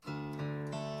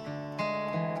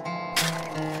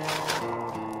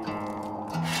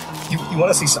You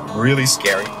want to see something really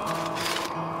scary?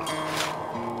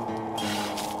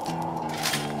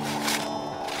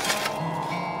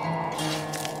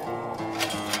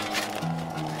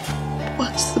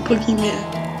 What's the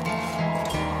boogeyman?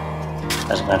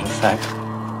 As a matter of fact,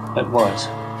 it was.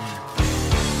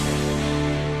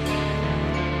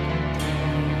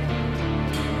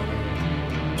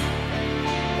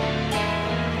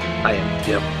 I am the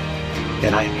devil,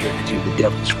 and I am here to do the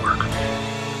devil's work.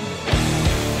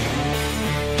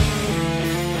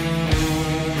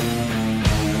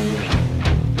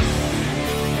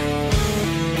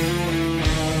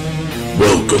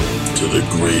 Welcome to the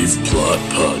Grave Plot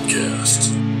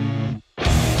Podcast.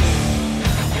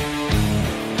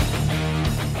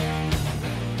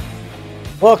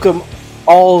 Welcome,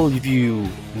 all of you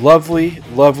lovely,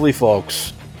 lovely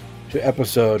folks, to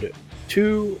episode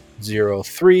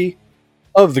 203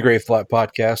 of the Grave Plot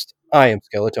Podcast. I am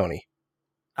Skeletoni.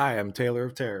 I am Taylor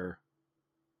of Terror.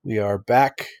 We are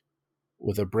back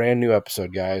with a brand new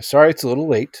episode, guys. Sorry it's a little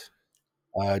late.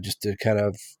 Just to kind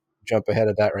of jump ahead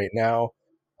of that right now,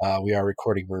 we are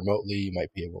recording remotely. You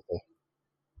might be able to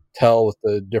tell with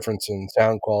the difference in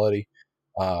sound quality.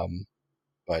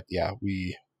 But yeah,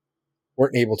 we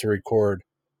weren't able to record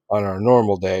on our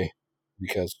normal day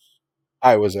because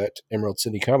I was at Emerald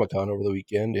City Comic Con over the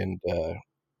weekend, and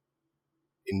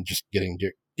in just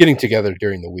getting together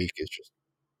during the week is just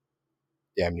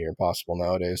damn near impossible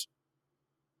nowadays.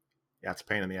 Yeah, it's a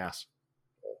pain in the ass.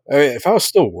 I mean, if I was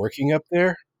still working up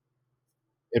there,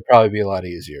 it'd probably be a lot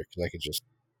easier because I could just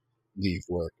leave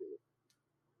work and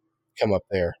come up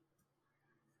there.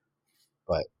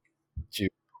 But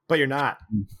you're not.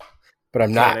 But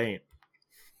I'm not. It ain't.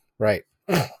 Right.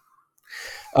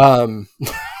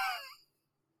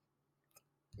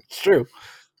 It's true.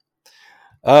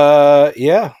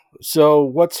 Yeah. So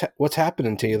what's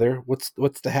happening, Taylor? What's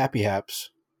the happy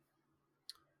haps?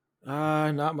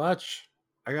 Not much.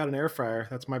 I got an air fryer.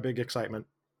 That's my big excitement.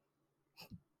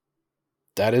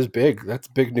 That is big. That's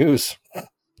big news.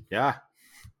 Yeah.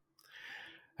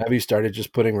 Have you started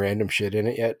just putting random shit in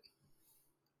it yet?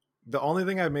 The only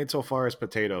thing I've made so far is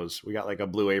potatoes. We got like a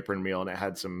Blue Apron meal, and it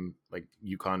had some like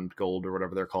Yukon Gold or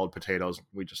whatever they're called potatoes.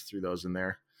 We just threw those in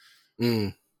there.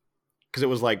 Because it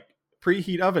was like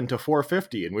preheat oven to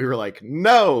 450, and we were like,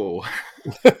 no,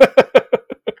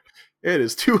 it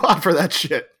is too hot for that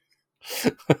shit.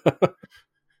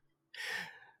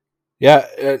 Yeah,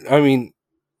 I mean,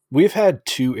 we've had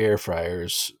 2 air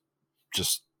fryers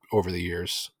just over the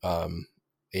years,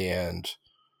 and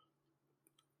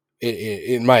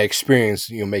in my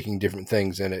experience, making different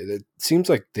things in it, it seems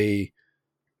like they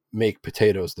make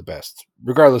potatoes the best,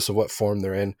 regardless of what form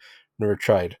they're in. Never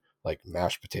tried like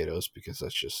mashed potatoes because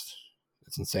it's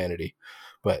insanity.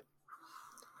 But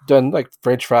done like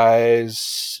French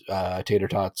fries, tater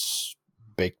tots,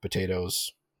 baked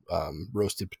potatoes,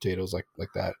 roasted potatoes like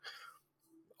that.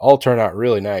 All turn out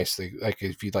really nice. They like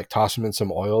if you like toss them in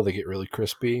some oil, they get really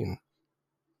crispy. And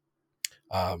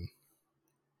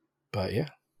but yeah.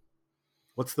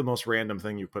 What's the most random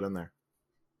thing you put in there?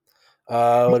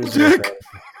 What is it?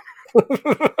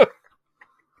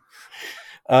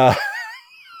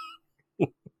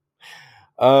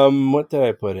 What did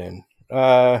I put in?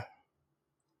 I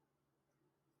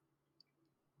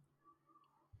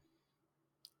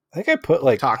think I put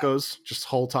like tacos, just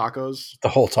whole tacos. The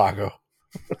whole taco.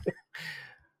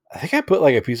 I think I put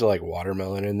like a piece of like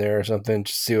watermelon in there or something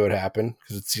just to see what happened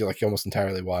because it's like almost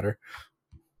entirely water.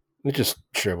 It just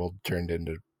shriveled, turned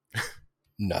into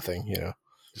nothing,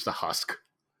 Just a husk.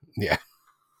 Yeah.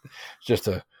 Just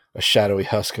a shadowy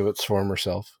husk of its former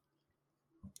self.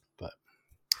 But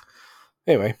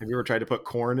anyway. Have you ever tried to put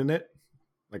corn in it?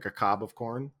 Like a cob of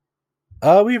corn?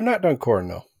 We have not done corn,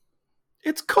 though.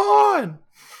 It's corn!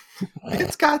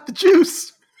 It's got the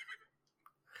juice!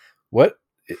 What?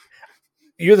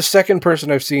 You're the second person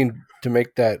I've seen to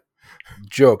make that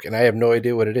joke, and I have no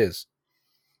idea what it is.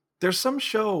 There's some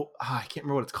show, I can't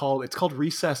remember what it's called. It's called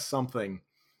Recess something.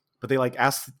 But they like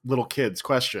ask little kids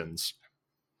questions.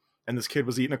 And this kid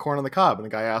was eating a corn on the cob. And the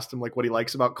guy asked him like what he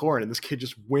likes about corn. And this kid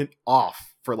just went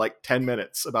off for like 10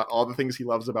 minutes about all the things he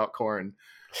loves about corn.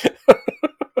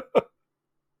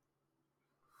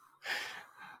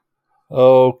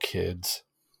 Oh, kids.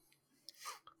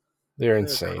 They're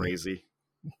insane. Crazy.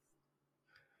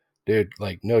 Dude,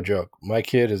 like no joke. My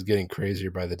kid is getting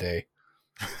crazier by the day.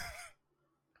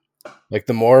 Like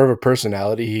the more of a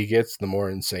personality he gets, the more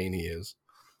insane he is.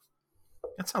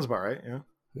 That sounds about right, yeah.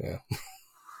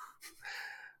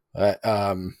 Yeah.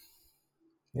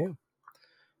 Yeah.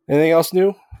 Anything else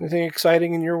new? Anything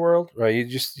exciting in your world? Right,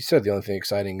 you said the only thing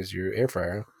exciting is your air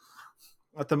fryer.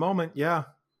 At the moment, yeah.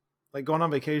 Like going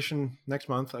on vacation next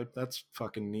month, that's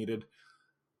fucking needed.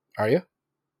 Are you?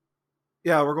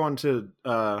 Yeah, we're going to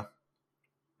my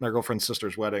girlfriend's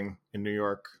sister's wedding in New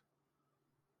York.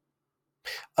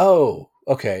 Oh,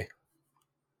 okay.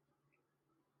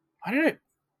 Why did it?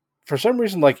 For some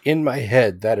reason, like in my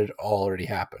head, that had already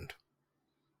happened.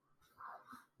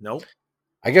 Nope.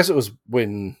 I guess it was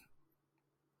when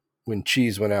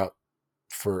Cheese went out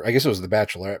for. I guess it was the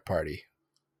bachelorette party.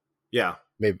 Yeah.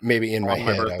 Maybe in my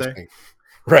head, birthday? I was thinking,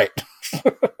 right.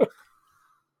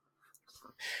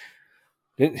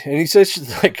 And he says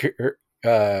she's like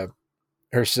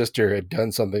her sister had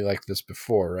done something like this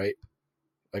before, right?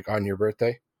 Like on your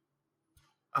birthday.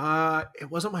 It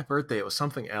wasn't my birthday. It was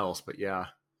something else, but yeah.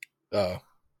 Oh.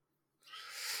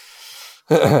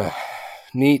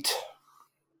 Neat.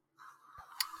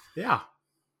 Yeah.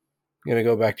 You gonna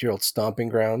go back to your old stomping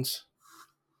grounds?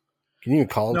 Can you even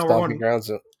call them stomping grounds?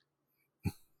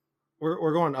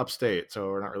 We're going upstate, so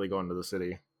we're not really going to the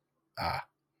city.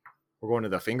 We're going to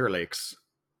the Finger Lakes.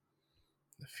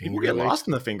 People get lost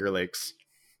in the Finger Lakes.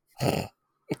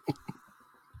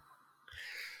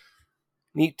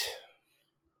 Neat.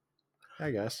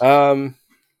 I guess.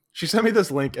 She sent me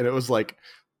this link, and it was like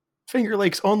Finger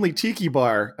Lakes only tiki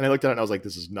bar, and I looked at it and I was like,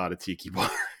 "This is not a tiki bar.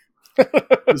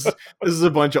 this is a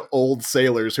bunch of old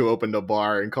sailors who opened a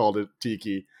bar and called it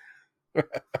tiki."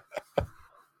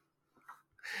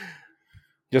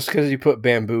 Just because you put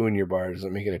bamboo in your bar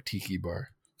doesn't make it a tiki bar.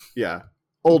 Yeah,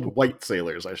 old white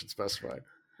sailors, I should specify.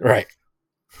 Right.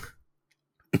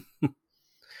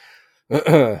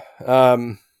 Like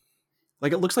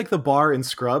it looks like the bar in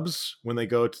Scrubs when they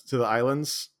go to the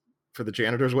islands for the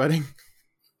janitor's wedding.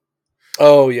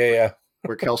 Oh yeah.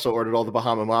 Where Kelso ordered all the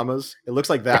Bahama Mamas. It looks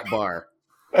like that bar.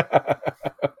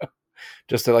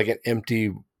 Just like an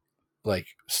empty, like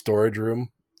storage room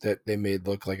that they made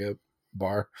look like a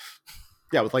bar.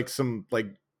 Yeah, with like some like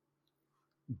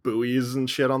buoys and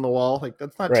shit on the wall. Like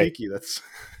that's not right. tiki. That's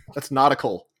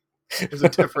nautical. There's a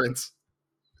difference.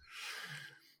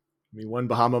 I mean, one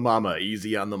Bahama Mama,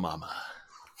 easy on the mama.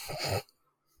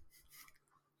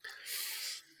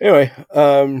 Anyway,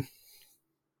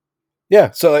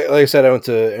 yeah. So like I said, I went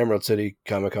to Emerald City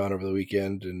Comic-Con over the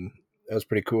weekend, and that was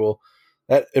pretty cool.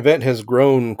 That event has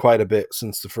grown quite a bit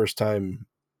since the first time,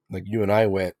 like you and I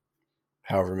went,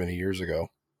 however many years ago.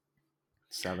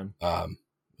 7. Was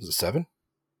it 7?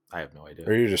 I have no idea.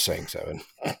 Or you're just saying 7?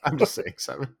 I'm just saying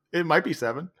 7. It might be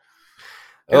 7.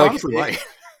 It honestly might.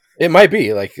 It might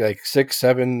be like 6,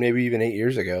 7, maybe even 8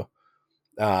 years ago.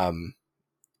 Yeah,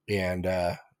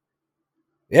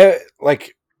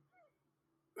 like,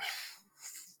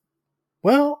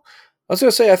 well, I was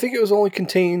gonna say I think it was only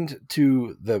contained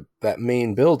to that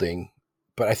main building,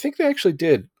 but I think they actually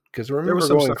did because I remember there was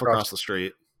some going stuff across the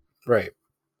street, right?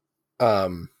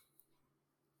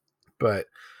 But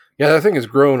yeah, that thing has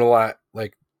grown a lot.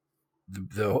 Like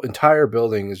the entire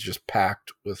building is just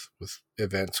packed with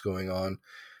events going on.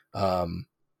 I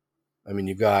mean,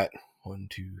 you've got 1,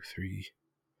 2, 3,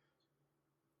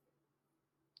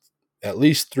 at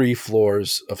least 3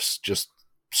 floors of just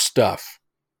stuff.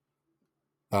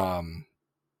 No,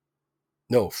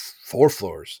 4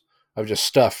 floors of just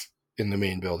stuff in the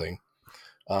main building.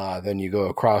 Then you go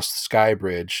across the sky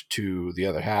bridge to the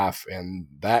other half, and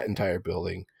that entire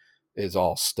building is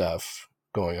all stuff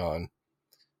going on.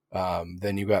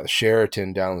 Then you got the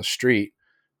Sheraton down the street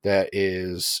that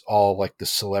is all like the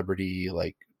celebrity,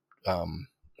 like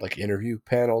interview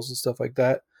panels and stuff like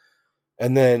that.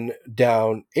 And then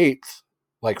down 8th,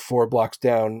 like 4 blocks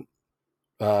down,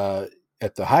 at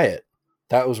the Hyatt,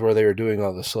 that was where they were doing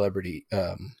all the celebrity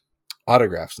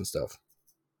autographs and stuff.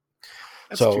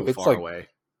 That's so too it's far like, away.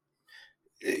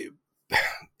 It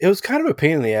was kind of a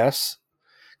pain in the ass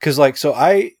because, like, so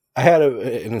I had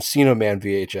an Encino Man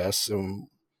VHS, and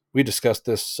we discussed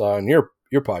this on your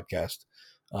podcast.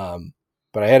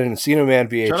 But I had an Encino Man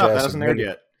VHS. Shut up, that hasn't aired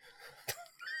yet.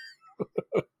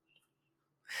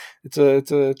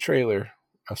 It's a trailer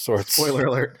of sorts. Spoiler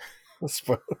alert.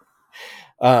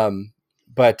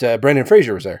 But Brendan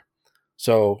Fraser was there,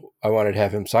 so I wanted to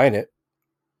have him sign it.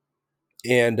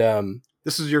 And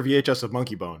this is your VHS of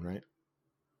Monkey Bone, right?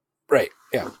 Right.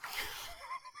 Yeah.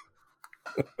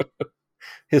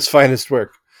 His finest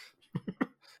work,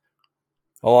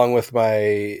 along with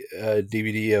my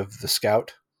DVD of The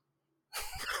Scout,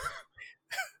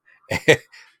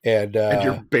 and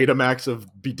your Betamax of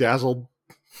Bedazzled.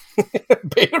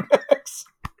 Betamax.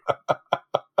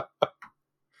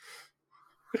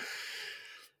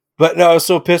 But no, I was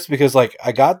so pissed because, like,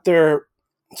 I got there.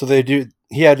 So he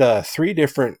had 3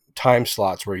 different time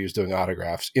slots where he was doing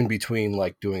autographs in between,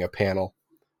 like, doing a panel.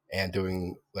 and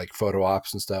doing like photo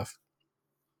ops and stuff.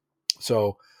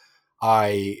 So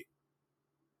I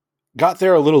got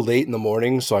there a little late in the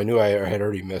morning, so I knew I had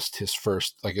already missed his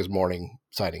morning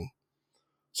signing.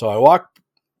 So I walked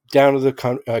down to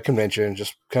the convention,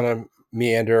 just kind of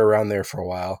meander around there for a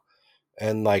while,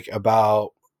 and like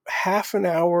about half an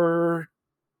hour,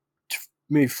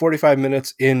 maybe 45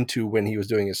 minutes into when he was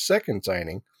doing his second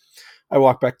signing, I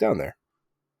walked back down there.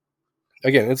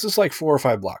 Again, it's just like 4 or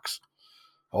 5 blocks.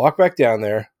 I walk back down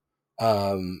there,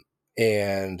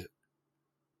 and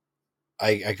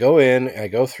I go in and I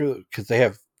go through, because they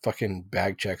have fucking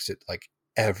bag checks at like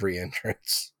every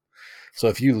entrance. So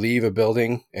if you leave a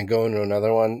building and go into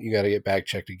another one, you got to get bag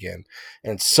checked again.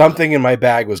 And something in my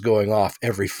bag was going off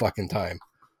every fucking time.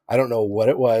 I don't know what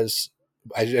it was.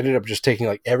 I ended up just taking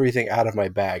like everything out of my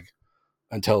bag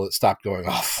until it stopped going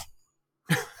off.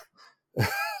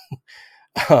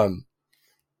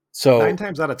 So 9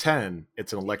 times out of 10,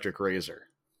 it's an electric razor.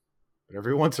 But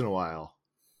every once in a while,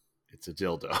 it's a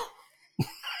dildo.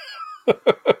 It's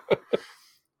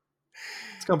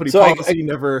company policy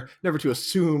never to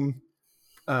assume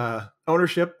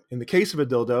ownership. In the case of a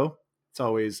dildo, it's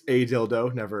always a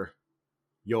dildo, never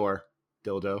your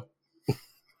dildo.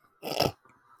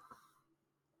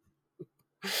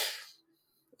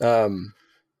 I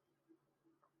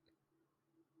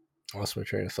lost my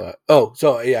train of thought. Oh,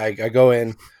 so yeah, I go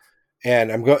in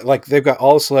and I'm going, like, they've got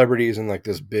all the celebrities in like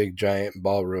this big giant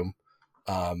ballroom.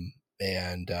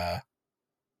 And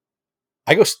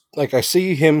I go, like, I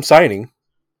see him signing.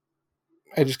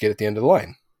 I just get at the end of the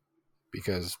line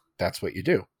because that's what you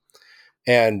do.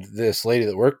 And this lady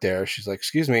that worked there, she's like,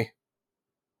 "Excuse me."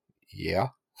 Yeah.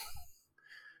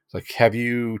 It's like, "Have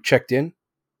you checked in?"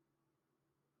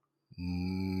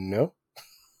 No.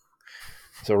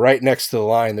 So right next to the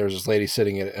line, there's this lady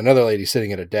another lady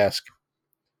sitting at a desk.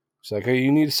 She's like, "Hey,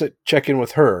 you need to check in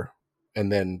with her,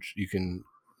 and then you can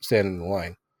stand in the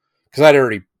line." Because I'd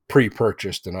already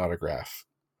pre-purchased an autograph,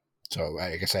 so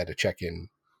I guess I had to check in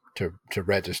to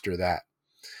register that.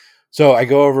 So I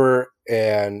go over,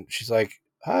 and she's like,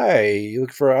 "Hi, you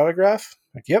looking for an autograph?"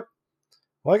 I'm like, "Yep."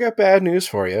 "Well, I got bad news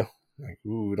for you." I'm like,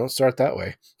 "Ooh, don't start that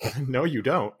way." No, you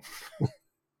don't.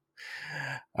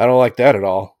 I don't like that at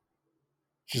all.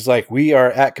 She's like, "We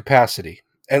are at capacity."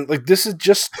 And like, this is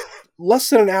just less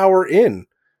than an hour in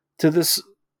to this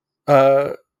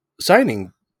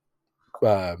signing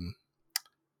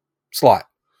slot.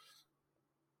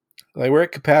 Like, we're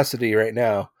at capacity right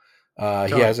now.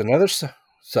 He has another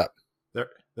sup.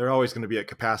 They're always going to be at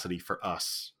capacity for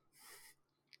us.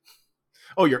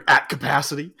 Oh, you're at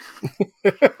capacity?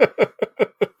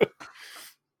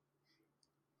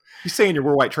 He's saying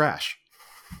we're white trash.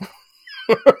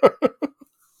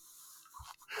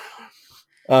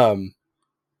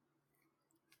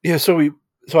 Yeah,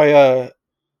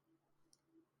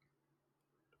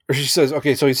 or she says,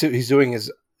 okay, so he's doing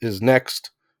his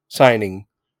next signing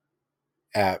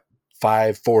at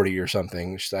 5:40 or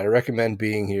something. She said, "I recommend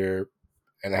being here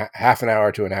half an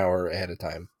hour to an hour ahead of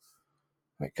time."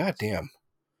 I'm like, God damn.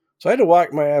 So I had to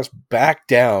walk my ass back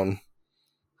down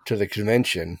to the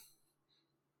convention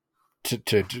to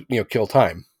kill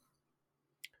time.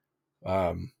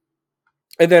 And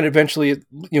then eventually,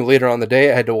 later on the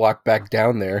day, I had to walk back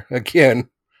down there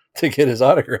again to get his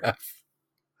autograph.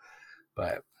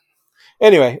 But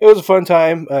anyway, it was a fun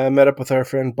time. I met up with our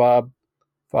friend Bob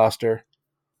Foster,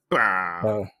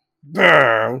 who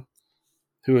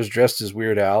was dressed as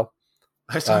Weird Al.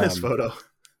 I saw his photo.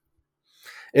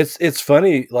 It's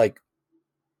funny, like,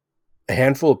 a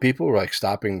handful of people were like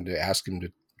stopping to ask him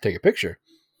to take a picture.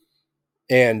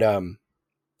 And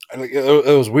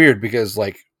it was weird because,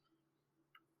 like,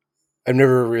 I've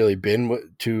never really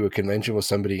been to a convention with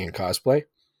somebody in cosplay,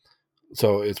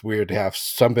 so it's weird to have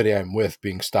somebody I'm with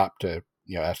being stopped to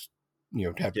ask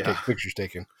to have to take pictures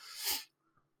taken.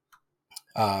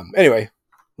 Anyway,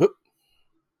 whoop.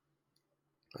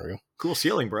 There we go. Cool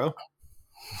ceiling, bro.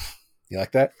 You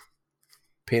like that?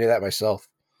 Painted that myself.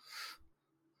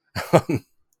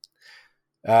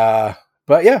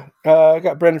 But yeah, I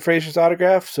got Brendan Fraser's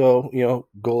autograph, so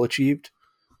goal achieved.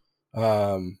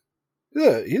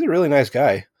 He's a really nice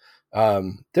guy.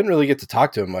 Didn't really get to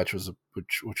talk to him much,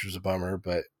 which was a bummer,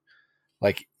 but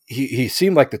like he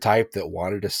seemed like the type that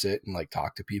wanted to sit and like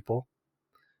talk to people,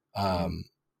 at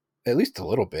least a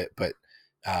little bit. But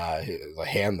the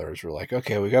handlers were like,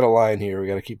 "Okay, we got a line here. We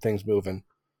got to keep things moving,"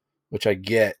 which I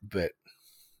get, but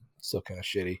it's still kind of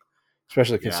shitty,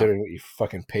 especially considering what you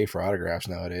fucking pay for autographs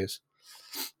nowadays.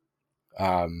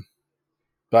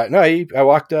 But no, I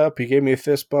walked up. He gave me a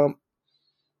fist bump.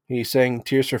 He sang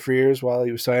 "Tears for Fears" while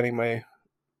he was signing my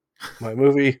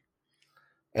movie.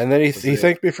 And then he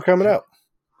thanked me for coming out.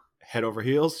 Head over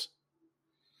heels?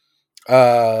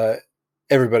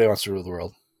 Everybody wants to rule the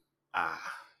world.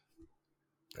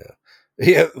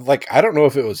 Yeah, like I don't know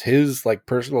if it was his like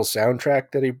personal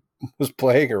soundtrack that he was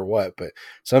playing or what, but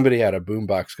somebody had a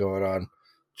boombox going on,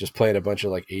 just playing a bunch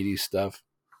of like 80s stuff.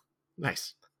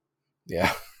 Nice.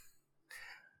 Yeah.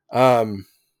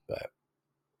 But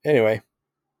anyway,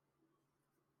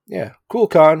 yeah, cool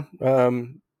con.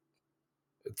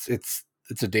 It's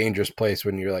a dangerous place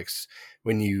when you're like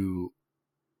when you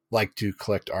like to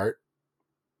collect art.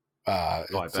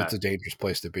 It's a dangerous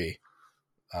place to be,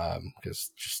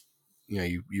 because just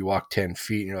you walk 10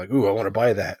 feet and you're like, ooh, I want to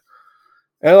buy that.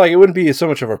 And like it wouldn't be so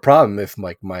much of a problem if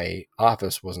like my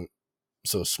office wasn't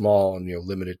so small and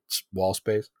limited wall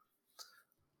space.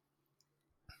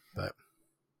 But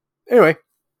anyway,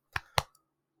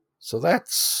 so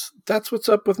that's what's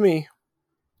up with me.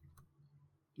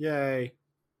 Yay.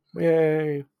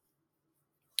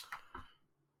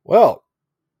 Well,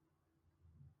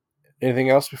 anything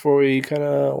else before we kind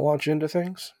of launch into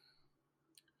things?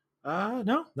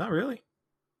 No, not really.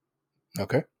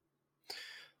 Okay.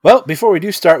 Well, before we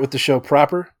do start with the show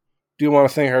proper, do want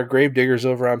to thank our gravediggers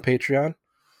over on Patreon.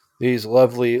 These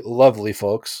lovely, lovely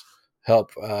folks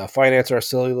help finance our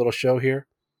silly little show here.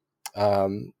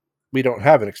 We don't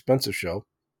have an expensive show,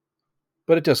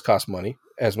 but it does cost money,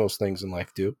 as most things in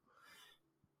life do.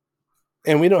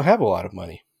 And we don't have a lot of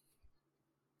money.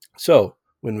 So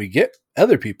when we get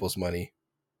other people's money,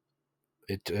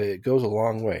 it goes a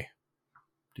long way.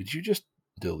 Did you just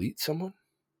delete someone?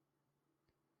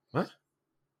 What?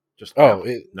 Just no?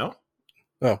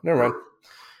 Oh, never mind.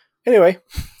 Anyway,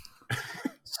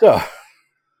 so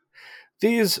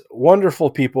these wonderful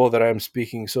people that I'm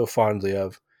speaking so fondly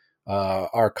of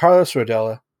are Carlos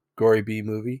Rodella, Gory B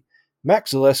Movie,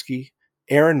 Max Zaleski,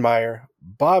 Aaron Meyer,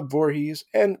 Bob Voorhees,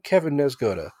 and Kevin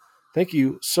Nesgoda. Thank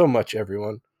you so much,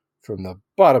 everyone, from the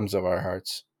bottoms of our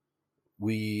hearts.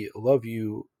 We love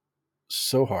you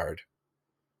so hard.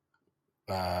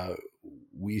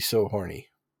 We so horny,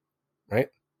 right?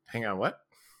 Hang on, what?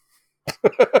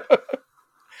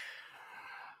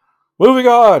 Moving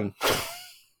on.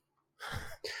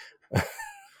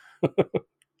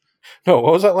 No,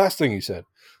 what was that last thing you said?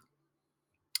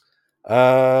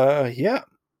 Yeah.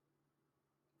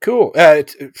 Cool.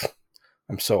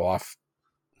 I'm so off.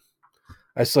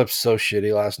 I slept so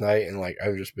shitty last night, and like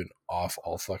I've just been off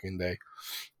all fucking day.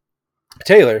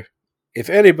 Taylor, if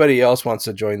anybody else wants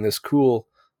to join this cool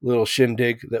little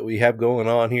shindig that we have going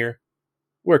on here,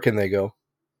 where can they go?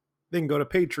 They can go to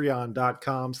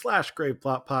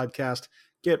patreon.com/graveplot podcast.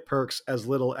 Get perks as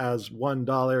little as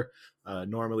 $1.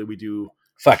 Normally we do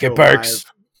fucking perks.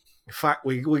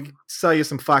 We sell you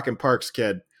some fucking perks,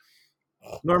 kid.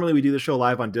 Normally we do the show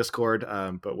live on Discord,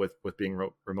 but with being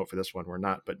remote for this one, we're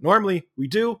not. But normally we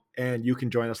do, and you can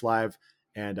join us live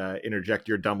and interject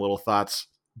your dumb little thoughts.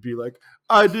 Be like,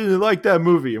 I didn't like that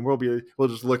movie, and we'll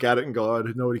just look at it and go, oh,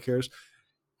 nobody cares.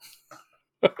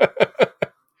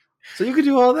 So you could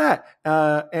do all that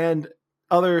and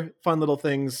other fun little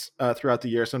things throughout the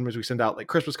year. Sometimes we send out like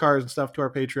Christmas cards and stuff to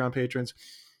our Patreon patrons.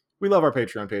 We love our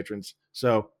Patreon patrons.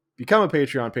 So become a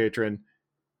Patreon patron.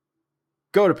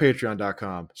 Go to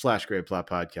patreon.com/graveplot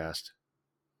podcast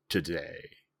today.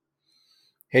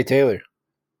 Hey, Taylor,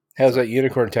 how's that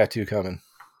unicorn tattoo coming?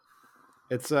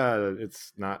 It's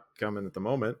not coming at the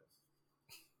moment.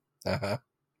 Uh-huh.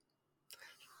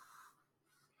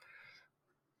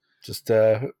 Just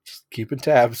keeping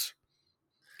tabs,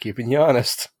 keeping you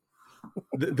honest.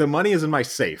 The money is in my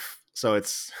safe, so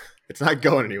it's not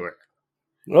going anywhere.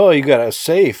 Oh, you got a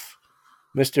safe,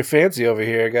 Mr. Fancy over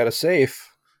here. Got a safe.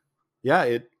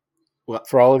 Yeah,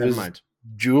 for all of his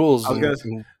jewels and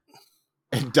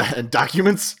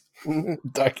documents.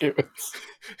 Documents.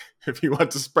 If you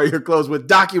want to spray your clothes with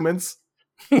documents.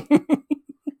 I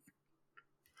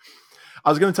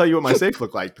was going to tell you what my safe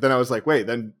looked like, but then I was like, wait,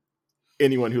 then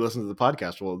anyone who listens to the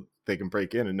podcast, they can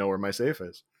break in and know where my safe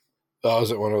is. Oh,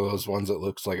 is it one of those ones that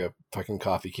looks like a fucking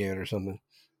coffee can or something?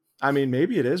 I mean,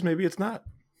 maybe it is, maybe it's not.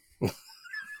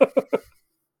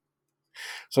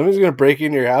 Somebody's going to break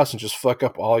into your house and just fuck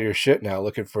up all your shit now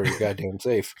looking for your goddamn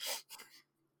safe.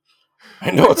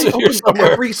 I know it's in here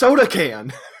somewhere. Every soda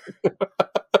can.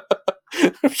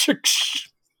 It's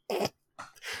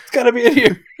got to be in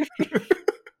here.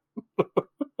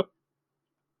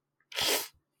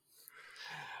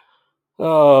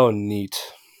 Oh, neat.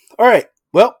 All right.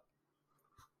 Well,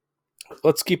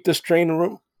 let's keep this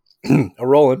train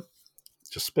rolling.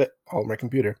 Just spit all over my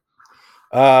computer.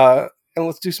 And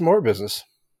let's do some more business.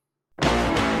 Too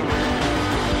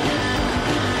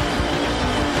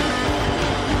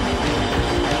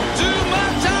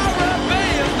much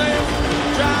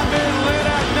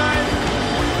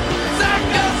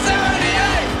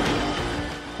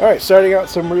All right, starting out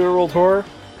some real world horror.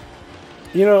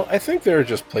 You know, I think there are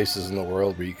just places in the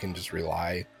world where you can just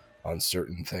rely on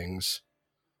certain things.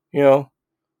 You know,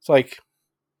 it's like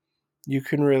you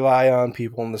can rely on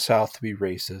people in the South to be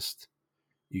racist.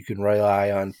 You can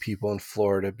rely on people in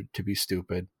Florida to be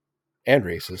stupid and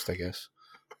racist, I guess.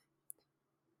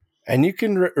 And you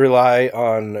can rely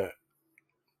on,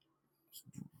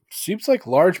 seems like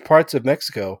large parts of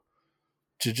Mexico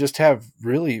to just have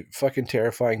really fucking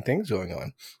terrifying things going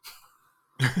on.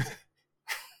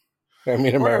 I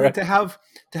mean, am I right? To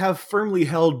have firmly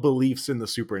held beliefs in the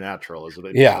supernatural is a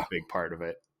big part of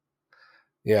it.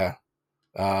 Yeah.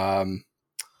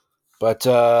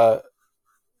 But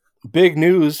big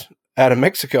news out of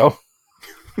Mexico.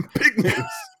 Big news.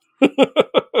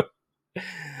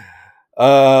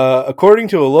 According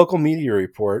to a local media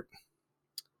report,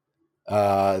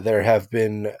 there have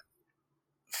been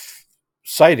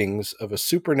sightings of a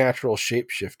supernatural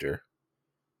shapeshifter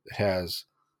that has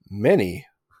many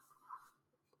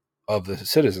of the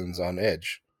citizens on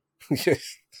edge.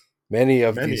 Many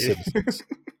of these citizens.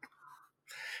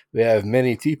 We have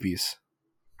many teepees.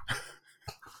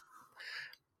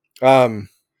 According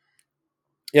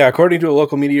to a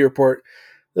local media report,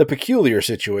 the peculiar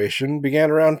situation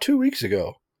began around 2 weeks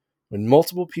ago when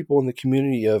multiple people in the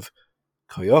community of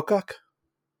Coyoac?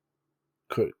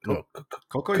 Cocoyoc?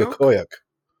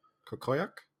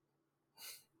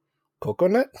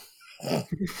 Coconut?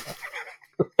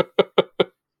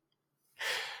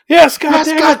 Yes,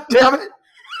 God damn it!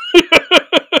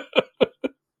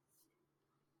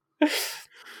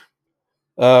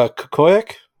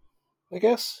 Cocoyoc, I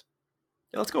guess?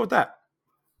 Yeah, let's go with that.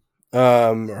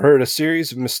 Heard a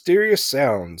series of mysterious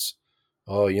sounds.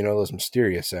 Oh, you know those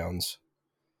mysterious sounds.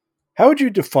 How would you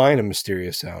define a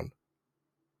mysterious sound?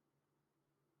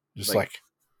 Just like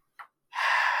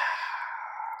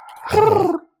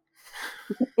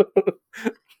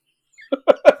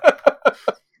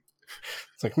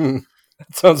it's like, that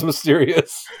sounds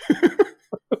mysterious.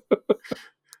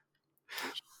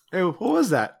 Hey, what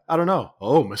was that? I don't know.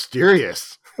 Oh,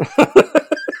 mysterious. It's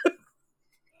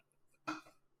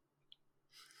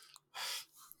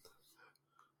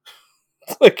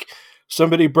like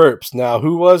somebody burps. Now,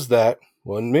 who was that?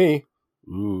 Wasn't me.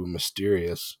 Ooh,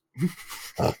 mysterious.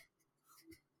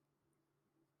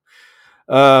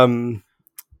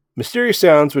 Mysterious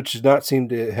sounds which do not seem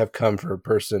to have come from a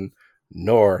person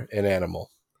nor an animal.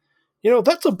 You know,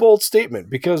 that's a bold statement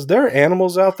because there are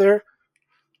animals out there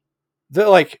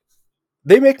that,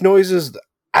 they make noises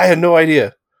I had no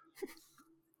idea.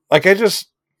 Like,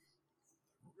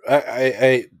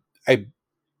 I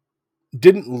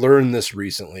didn't learn this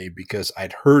recently because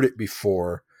I'd heard it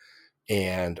before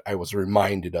and I was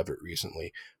reminded of it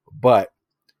recently. But,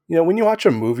 you know, when you watch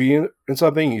a movie and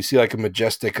something, you see like a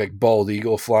majestic, like bald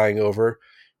eagle flying over,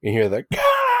 and you hear that,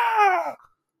 ah!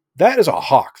 That is a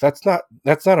hawk. That's not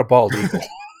a bald eagle.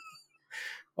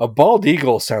 A bald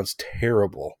eagle sounds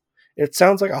terrible. It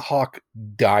sounds like a hawk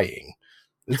dying.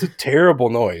 It's a terrible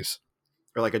noise.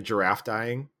 Or like a giraffe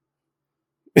dying.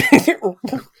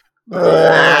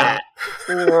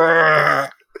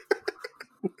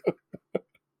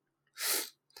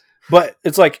 But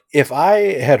it's like if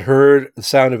I had heard the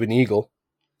sound of an eagle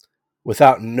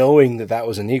without knowing that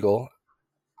was an eagle,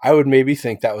 I would maybe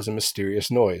think that was a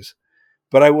mysterious noise.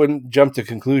 But I wouldn't jump to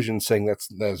conclusions saying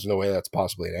there's no way that's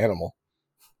possibly an animal.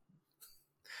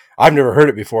 I've never heard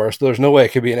it before, so there's no way it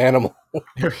could be an animal.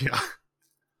 Yeah.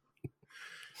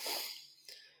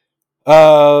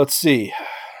 Let's see.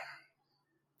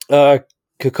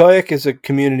 Cocoyoc is a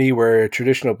community where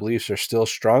traditional beliefs are still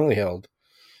strongly held.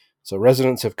 So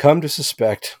residents have come to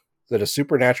suspect that a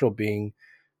supernatural being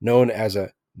known as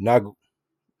a Nagual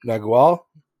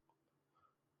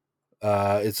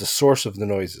is the source of the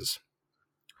noises.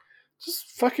 Just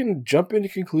fucking jump into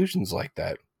conclusions like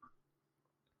that.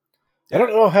 I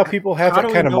don't know how people have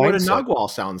that kind of mindset. How do we know what a Nagual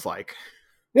sounds like?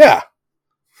 Yeah.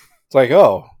 It's like,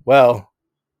 oh, well,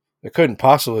 it couldn't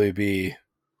possibly be,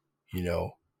 you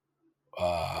know,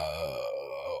 a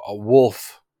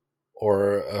wolf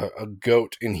or a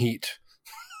goat in heat.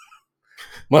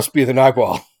 Must be the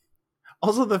Nagual.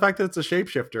 Also, the fact that it's a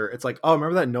shapeshifter, it's like, oh,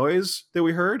 remember that noise that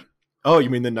we heard? Oh,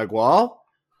 you mean the Nagual?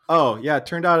 Oh, yeah, it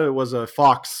turned out it was a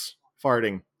fox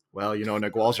farting. Well, you know,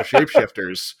 Naguals are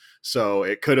shapeshifters, so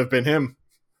it could have been him.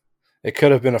 It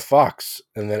could have been a fox,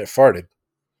 and then it farted.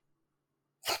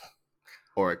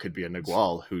 Or it could be a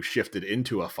Nagual who shifted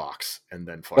into a fox and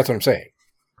then farted. That's what I'm saying.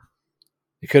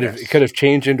 It could have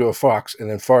changed into a fox and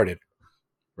then farted.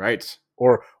 Right.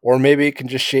 Or maybe it can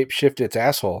just shape shift its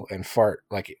asshole and fart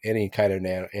like any kind of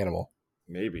animal.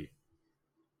 Maybe.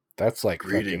 That's like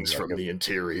greetings from the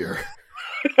interior.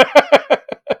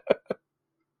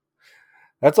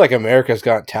 That's like America's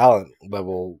Got Talent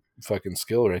level fucking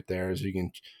skill right there, is you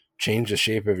can change the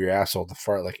shape of your asshole to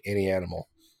fart like any animal.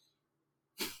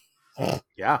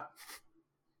 Yeah.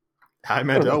 Howie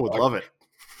Mandel would love it.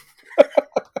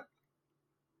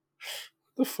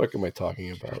 The fuck am I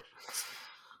talking about?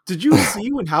 Did you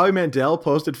see when Howie Mandel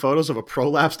posted photos of a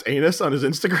prolapsed anus on his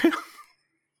Instagram?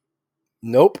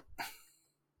 Nope.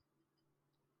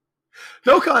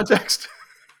 No context.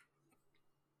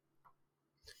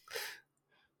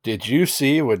 Did you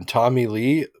see when Tommy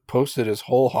Lee posted his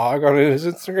whole hog on his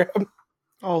Instagram?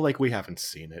 Oh, like we haven't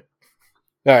seen it.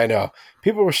 I know.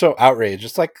 People were so outraged.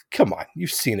 It's like, come on,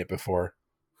 you've seen it before.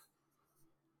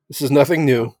 This is nothing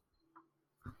new.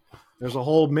 There's a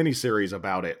whole miniseries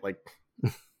about it. Like,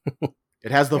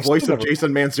 it has the voice of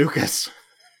Jason Mantzoukas.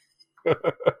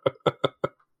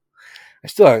 I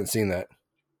still haven't seen that.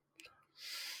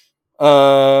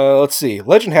 Let's see.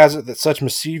 Legend has it that such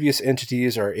mischievous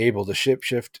entities are able to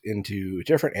shapeshift into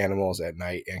different animals at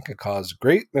night and can cause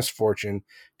great misfortune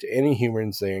to any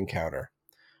humans they encounter.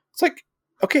 It's like,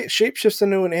 okay, it shapeshifts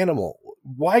into an animal.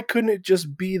 Why couldn't it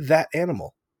just be that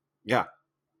animal? Yeah.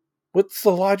 What's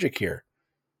the logic here?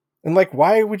 And like,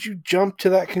 why would you jump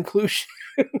to that conclusion?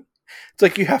 It's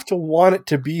like you have to want it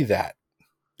to be that.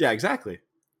 Yeah, exactly.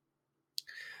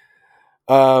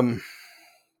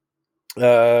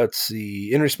 Let's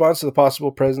see. In response to the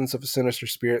possible presence of a sinister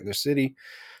spirit in the city,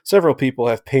 several people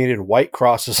have painted white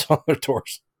crosses on their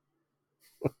doors.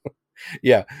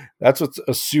 Yeah, that's what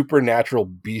a supernatural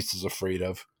beast is afraid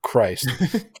of. Christ.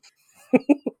 Just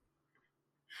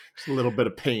a little bit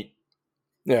of paint.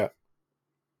 Yeah.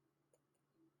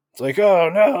 It's like, oh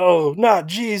no, not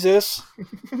Jesus.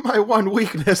 My one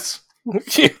weakness.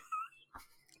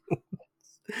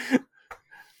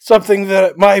 Something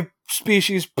that my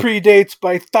species predates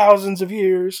by thousands of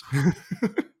years.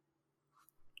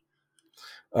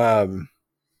 Let's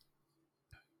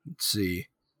see.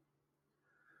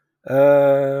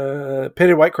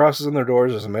 Painted white crosses on their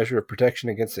doors as a measure of protection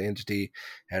against the entity,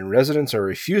 and residents are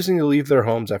refusing to leave their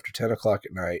homes after 10 o'clock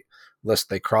at night, lest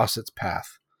they cross its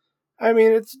path. I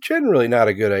mean, it's generally not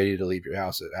a good idea to leave your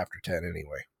house after 10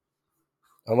 anyway.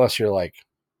 Unless you're like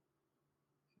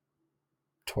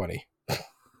 20.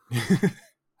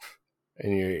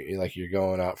 And you're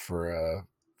going out for a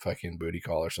fucking booty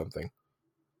call or something.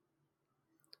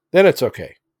 Then it's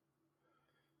okay.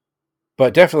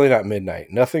 But definitely not midnight.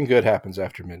 Nothing good happens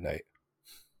after midnight.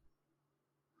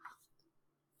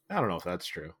 I don't know if that's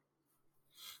true.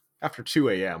 After 2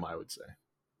 a.m., I would say.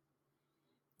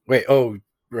 Wait, oh,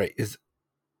 right. Is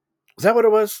that what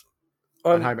it was?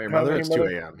 On High May Mother, it's 2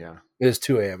 a.m., yeah. It is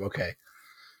 2 a.m., okay.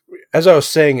 As I was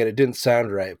saying it didn't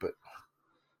sound right, but...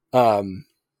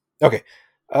 Okay.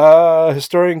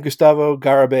 Historian Gustavo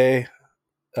Garibay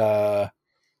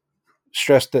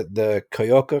stressed that the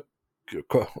Koyuk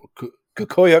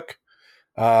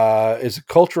is a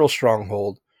cultural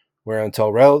stronghold where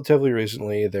until relatively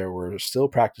recently there were still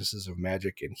practices of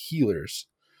magic and healers.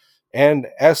 And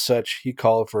as such, he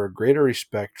called for a greater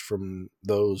respect from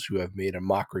those who have made a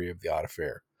mockery of the odd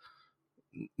affair.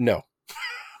 No.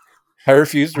 I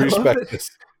refuse to respect this.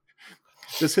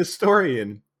 This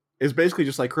historian is basically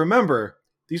just like, remember,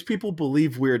 these people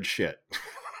believe weird shit.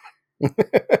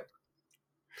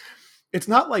 It's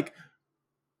not like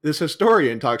this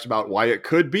historian talks about why it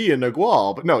could be a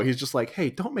Nagual, but no, he's just like, hey,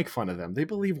 don't make fun of them. They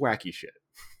believe wacky shit.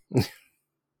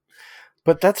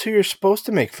 But that's who you're supposed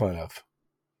to make fun of.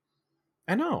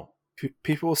 I know.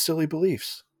 People with silly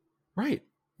beliefs. Right.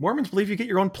 Mormons believe you get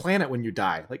your own planet when you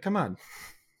die. Like, come on.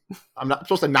 I'm not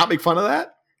supposed to not make fun of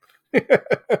that?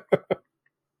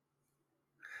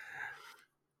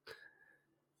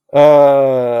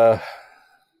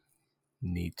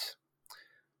 Neat.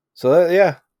 So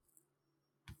yeah.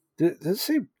 Does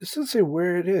it doesn't say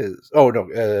where it is. Oh no.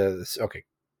 Okay.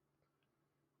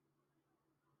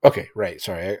 Okay. Right.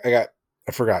 Sorry. I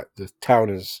forgot. The town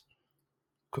is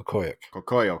Kokoyuk.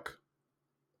 Kokoyok.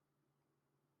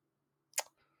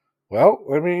 Well,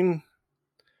 I mean,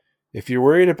 if you're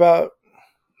worried about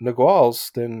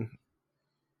Naguals, then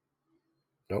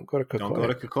don't go to Kokoyuk. Don't go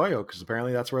to Kokoyok, because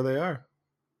apparently that's where they are.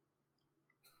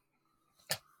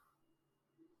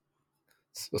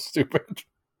 So stupid.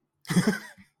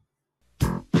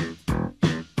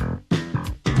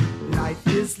 Life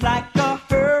is like a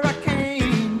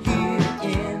hurricane here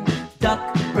in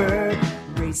Duckburg.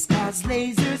 Race cars,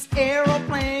 lasers,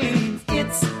 aeroplanes.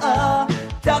 It's a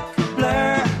duck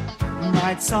blur.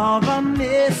 Might solve a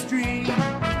mystery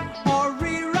or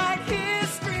rewrite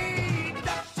history.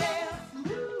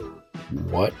 DuckTales.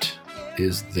 What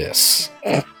is this?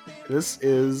 This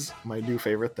is my new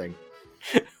favorite thing.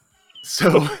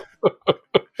 So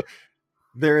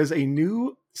there is a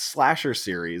new slasher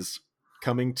series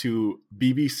coming to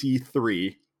BBC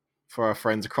Three for our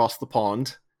friends across the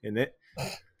pond, isn't it?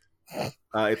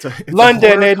 It's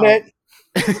London, isn't it?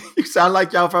 You sound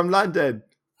like y'all from London.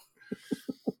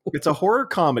 It's a horror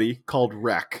comedy called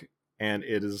Wreck, and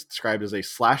it is described as a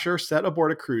slasher set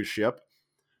aboard a cruise ship,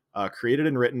 created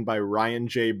and written by Ryan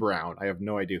J. Brown. I have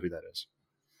no idea who that is.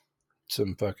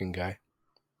 Some fucking guy.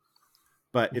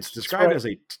 But it's described as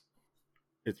a...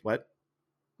 It's what?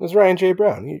 It's Ryan J.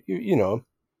 Brown. You know him.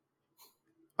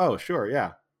 Oh, sure,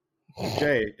 yeah.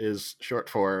 J is short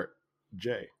for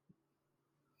J.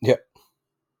 Yep.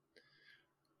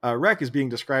 Wreck is being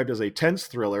described as a tense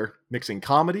thriller, mixing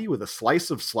comedy with a slice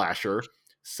of slasher,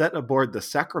 set aboard the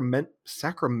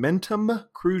Sacramentum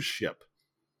cruise ship.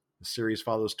 The series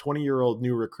follows 20-year-old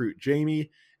new recruit Jamie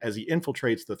as he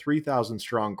infiltrates the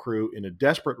 3,000-strong crew in a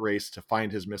desperate race to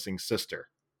find his missing sister.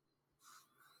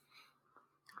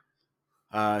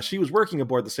 She was working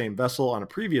aboard the same vessel on a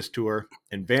previous tour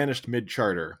and vanished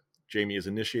mid-charter. Jamie is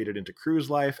initiated into cruise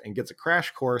life and gets a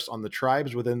crash course on the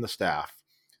tribes within the staff.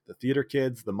 The theater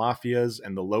kids, the mafias,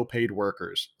 and the low-paid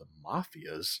workers. The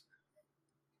mafias?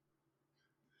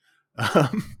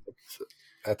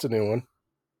 That's a new one.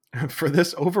 For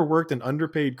this overworked and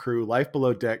underpaid crew, life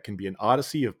below deck can be an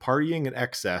odyssey of partying and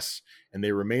excess, and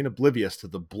they remain oblivious to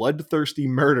the bloodthirsty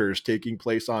murders taking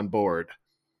place on board.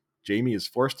 Jamie is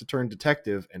forced to turn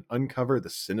detective and uncover the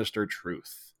sinister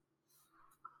truth.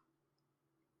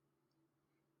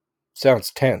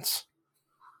 Sounds tense.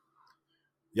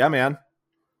 Yeah, man.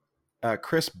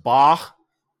 Chris Baugh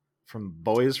from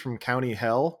Boys from County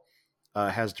Hell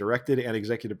has directed and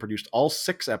executive produced all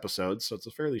 6 episodes, so it's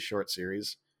a fairly short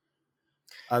series.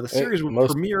 The series will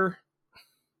premiere...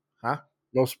 Huh?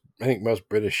 I think most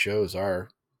British shows are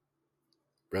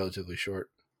relatively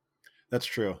short. That's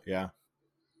true, yeah.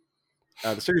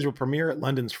 The series will premiere at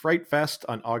London's Fright Fest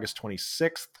on August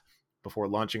 26th, before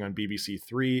launching on BBC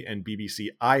Three and BBC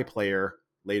iPlayer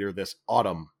later this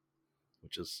autumn,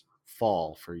 which is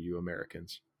fall for you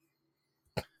Americans.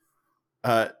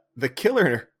 The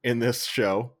killer in this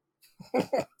show,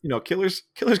 killer's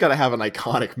got to have an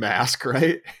iconic mask,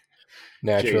 right?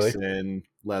 Naturally. Jason,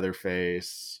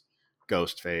 Leatherface,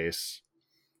 Ghostface.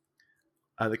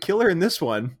 The killer in this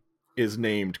one is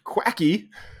named Quacky,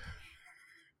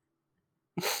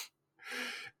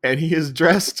 and he is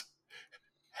dressed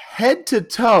head to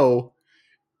toe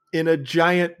in a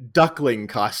giant duckling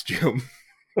costume.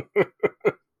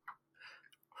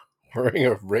 Wearing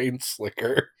a rain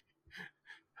slicker.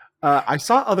 I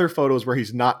saw other photos where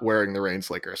he's not wearing the rain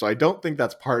slicker, so I don't think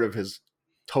that's part of his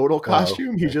total costume.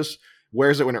 Oh, okay. He just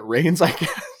wears it when it rains, I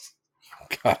guess.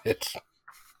 Got it.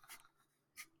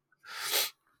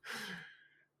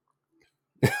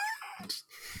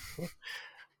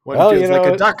 One feels like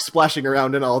a duck splashing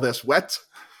around in all this wet.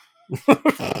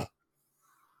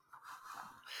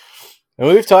 And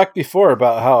we've talked before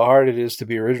about how hard it is to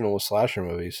be original with slasher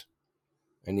movies.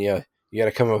 And yeah, you got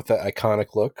to come up with that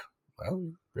iconic look.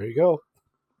 Well, there you go.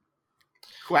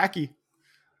 Quacky.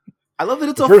 I love that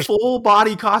it's a full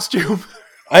body costume.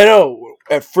 I know.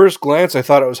 At first glance, I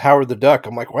thought it was Howard the Duck.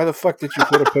 I'm like, why the fuck did you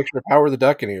put a picture of Howard the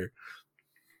Duck in here?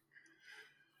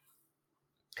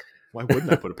 Why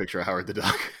wouldn't I put a picture of Howard the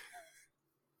Duck?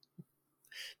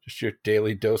 Just your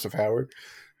daily dose of Howard.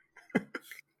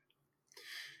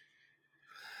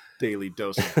 Daily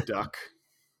dose of duck.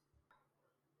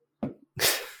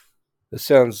 This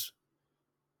sounds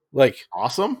like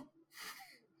awesome.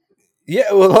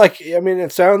 Yeah, well,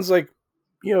 it sounds like,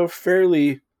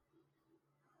 fairly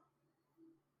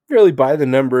by the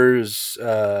numbers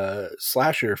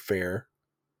slasher fare.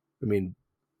 I mean,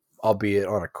 albeit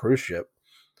on a cruise ship,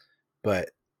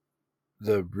 but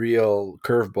the real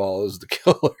curveball is the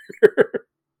killer.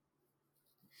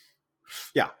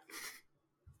 Yeah.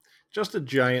 Just a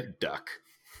giant duck.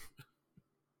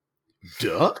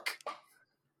 Duck?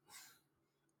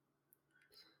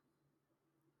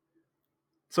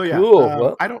 So yeah,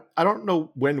 cool. I don't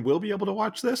know when we'll be able to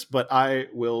watch this, but I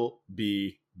will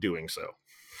be doing so.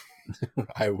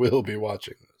 I will be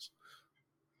watching this.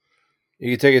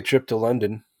 You can take a trip to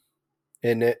London,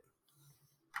 isn't it?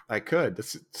 I could.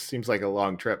 This seems like a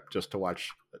long trip just to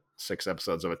watch 6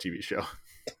 episodes of a TV show.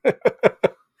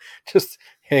 Just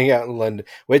hang out in London.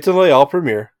 Wait till they all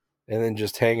premiere, and then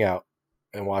just hang out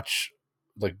and watch,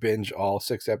 binge all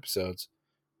 6 episodes,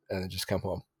 and then just come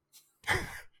home.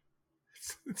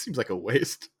 It seems like a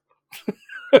waste.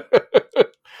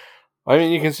 I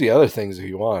mean, you can see other things if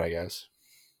you want, I guess.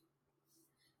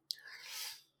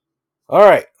 All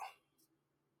right.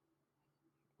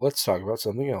 Let's talk about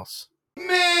something else.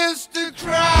 Mr.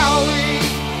 Crowley,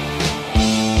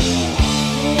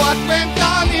 what went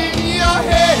on in your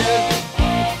head?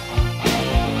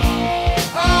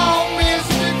 Oh,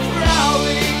 Mr.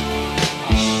 Crowley,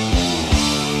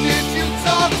 did you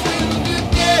talk to the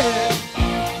dead?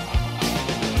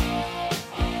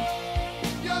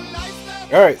 Your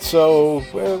lifestyle. All right, so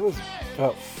it was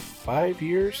about 5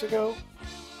 years ago.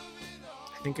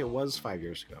 I think it was 5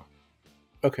 years ago.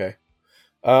 Okay.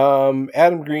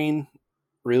 Adam Green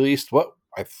released what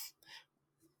at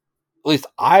least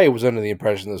I was under the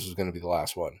impression this was going to be the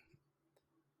last one,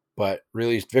 but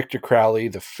released Victor Crowley,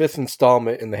 the 5th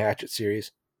installment in the Hatchet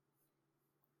series.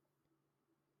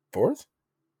 4th?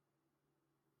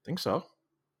 I think so. Are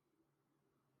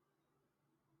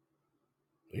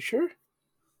you sure?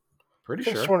 Pretty I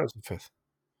could have sure. sworn it was the 5th.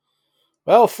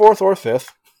 Well, 4th or 5th.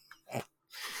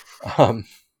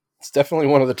 It's definitely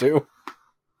one of the two.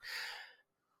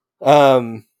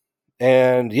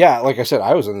 And yeah, like I said,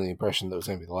 I was under the impression that was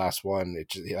going to be the last one. It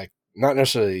just, like, not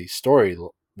necessarily story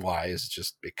wise,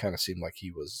 just it kind of seemed like he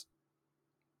was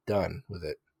done with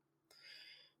it.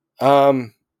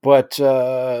 But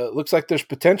looks like there's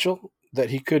potential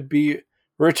that he could be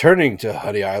returning to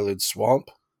Honey Island Swamp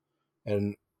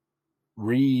and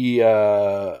reviving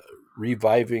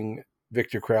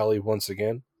Victor Crowley once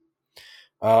again.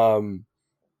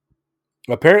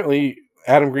 Apparently,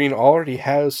 Adam Green already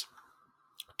has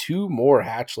 2 more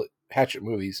Hatchet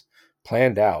movies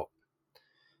planned out.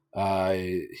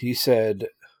 He said,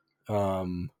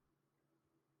 was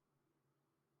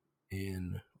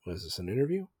this an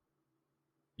interview?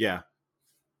 Yeah.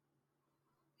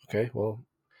 Okay, well,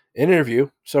 interview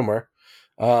somewhere.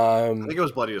 I think it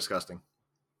was Bloody Disgusting.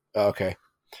 Okay.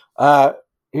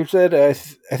 He said, I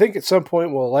think at some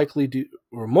point we'll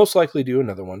most likely do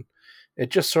another one. It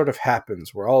just sort of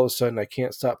happens where all of a sudden I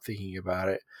can't stop thinking about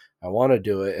it. I want to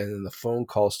do it, and then the phone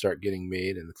calls start getting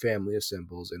made, and the family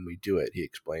assembles, and we do it, he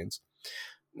explains.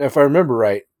 Now, if I remember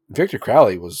right, Victor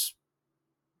Crowley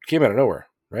came out of nowhere,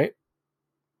 right?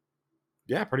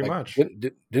 Yeah, pretty much.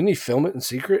 Didn't he film it in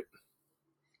secret?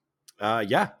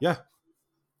 Yeah.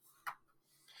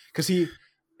 Because he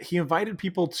invited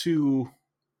people to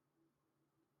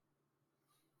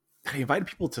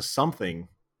something,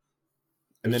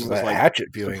 and then it was like Hatchet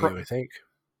viewing, I think.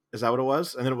 Is that what it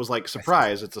was? And then it was like,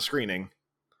 surprise, it's a screening.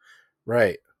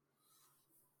 Right.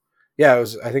 Yeah, it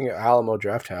was, I think, Alamo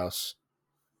Drafthouse.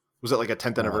 Was it like a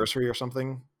 10th anniversary or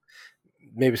something?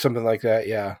 Maybe something like that,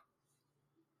 yeah.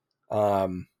 But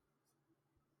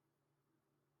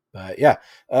yeah.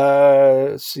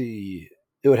 Let's see.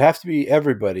 It would have to be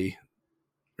everybody,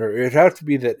 or it would have to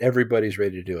be that everybody's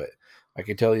ready to do it. I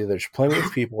can tell you there's plenty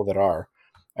of people that are.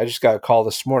 I just got a call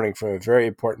this morning from a very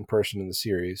important person in the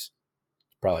series.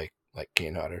 Probably like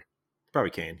Kane Hodder.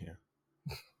 Probably Kane,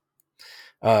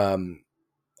 yeah.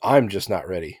 I'm just not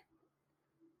ready.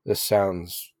 That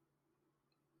sounds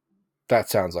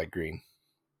like Green.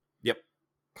 Yep.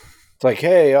 It's like,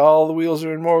 hey, all the wheels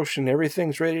are in motion,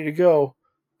 everything's ready to go,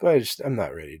 but I'm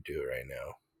not ready to do it right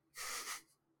now.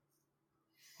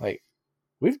 Like,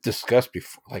 we've discussed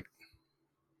before, like,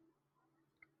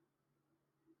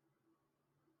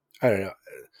 I don't know.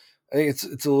 I think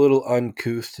it's a little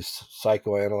uncouth to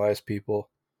psychoanalyze people,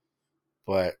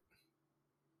 but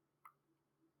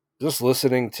just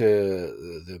listening to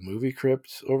the movie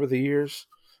Crypt over the years,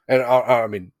 and I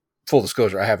mean, full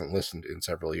disclosure, I haven't listened in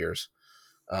several years,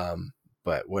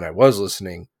 but when I was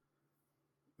listening,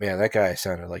 man, that guy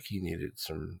sounded like he needed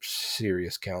some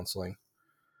serious counseling.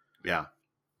 Yeah.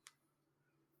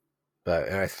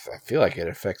 And I feel like it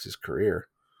affects his career,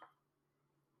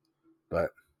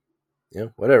 but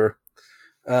whatever.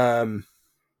 Let's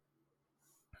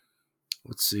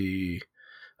see.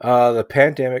 The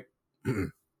pandemic.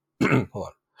 Hold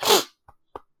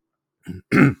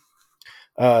on.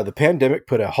 The pandemic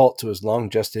put a halt to his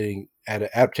long gestating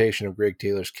adaptation of Greg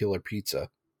Taylor's Killer Pizza.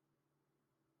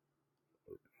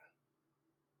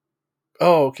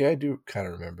 Oh, okay. I do kind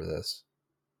of remember this.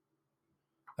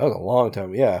 That was a long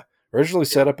time. Yeah. Originally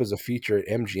set up as a feature at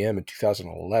MGM in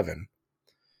 2011.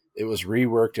 It was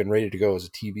reworked and ready to go as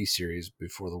a TV series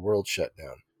before the world shut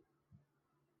down.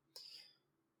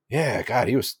 Yeah, God,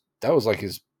 that was like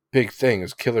his big thing,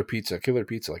 is Killer Pizza.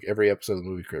 Like every episode of the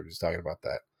movie Crypt is talking about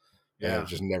that. Yeah. And it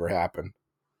just never happened.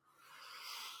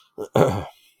 There's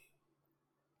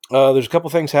a couple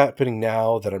things happening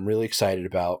now that I'm really excited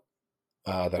about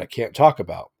that I can't talk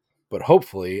about, but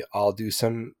hopefully I'll do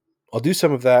some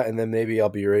of that, and then maybe I'll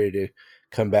be ready to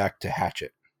come back to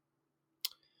Hatchet.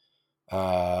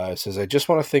 It says, I just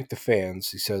want to thank the fans,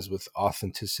 he says with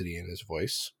authenticity in his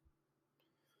voice.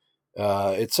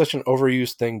 It's such an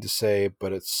overused thing to say,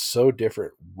 but it's so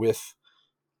different with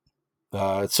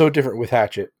It's so different with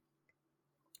Hatchet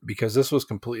because this was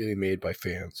completely made by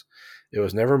fans. It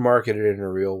was never marketed in a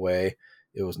real way.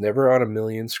 It was never on a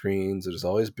million screens. It has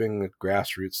always been a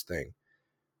grassroots thing.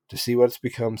 To see what it's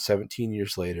become 17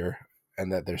 years later,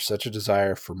 and that there's such a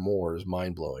desire for more, is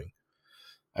mind-blowing.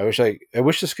 I wish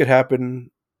this could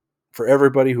happen for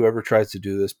everybody who ever tries to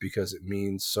do this, because it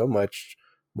means so much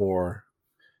more.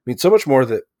 It means so much more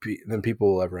than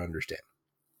people will ever understand.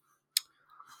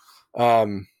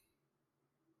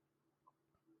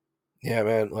 Yeah,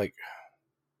 man, like,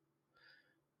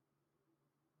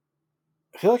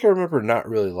 I feel like I remember not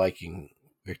really liking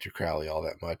Victor Crowley all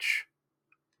that much.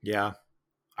 Yeah.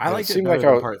 I And liked it seemed better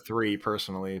like than part 3,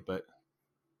 personally, but...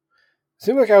 It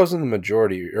seemed like I was in the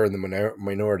majority, or in the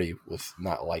minority, with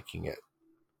not liking it.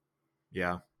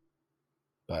 Yeah.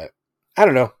 But, I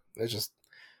don't know. It's just,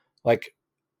 like,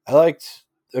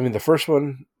 the first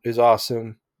one is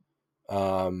awesome.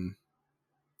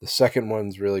 The second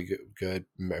one's really good.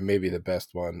 Maybe the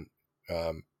best one,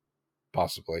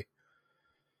 possibly.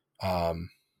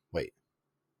 Wait.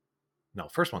 No,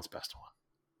 first one's the best one.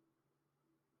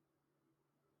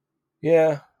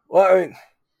 Yeah. Well, I mean,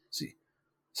 see,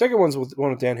 second one's with one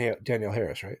with Danielle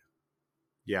Harris, right?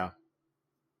 Yeah.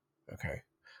 Okay.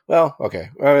 Well,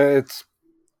 okay. It's.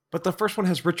 But the first one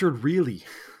has Richard Reilly.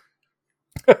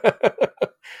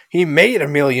 He made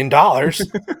 $1 million.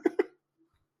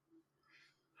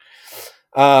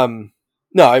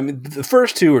 No, I mean, the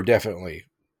first two are definitely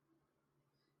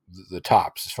the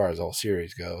tops as far as the whole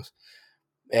series goes.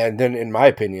 And then, in my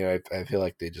opinion, I feel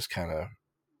like they just kind of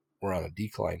were on a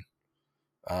decline.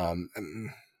 I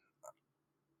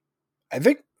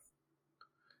think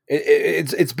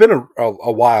it's been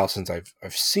a while since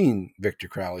I've seen Victor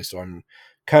Crowley, so I'm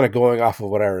kind of going off of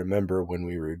what I remember when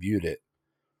we reviewed it.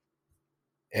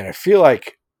 And I feel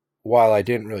like while I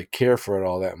didn't really care for it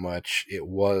all that much,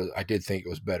 I did think it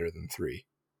was better than 3.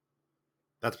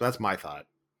 That's my thought.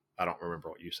 I don't remember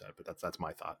what you said, but that's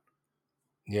my thought.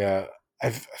 Yeah, I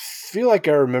feel like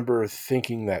I remember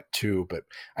thinking that too, but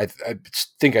I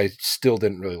think I still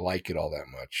didn't really like it all that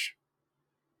much.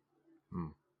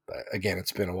 But again,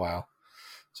 it's been a while,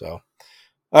 so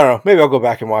I don't know. Maybe I'll go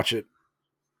back and watch it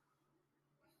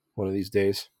one of these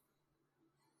days.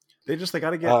 They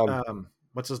got to get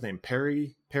what's his name?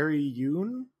 Perry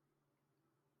Yoon?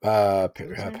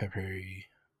 Perry.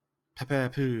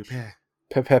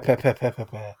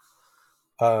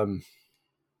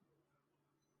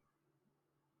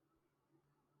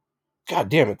 God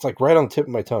damn, it's like right on the tip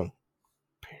of my tongue.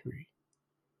 Perry.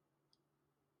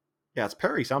 Yeah, it's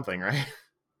Perry something, right?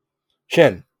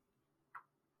 Shen.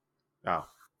 Oh.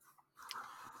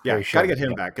 Yeah, got to get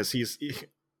him back, because he's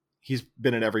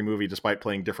been in every movie despite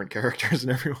playing different characters in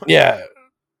everyone. Yeah.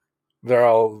 They're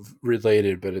all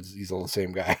related, but he's all the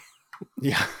same guy.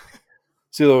 Yeah.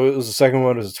 See, it was the second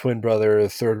one was a twin brother. The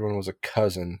third one was a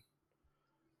cousin.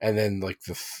 And then, like,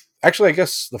 actually, I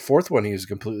guess the fourth one, he was a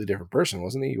completely different person,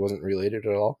 wasn't he? He wasn't related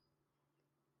at all.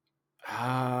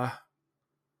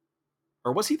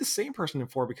 Or was he the same person in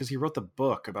 4 because he wrote the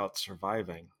book about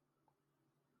surviving?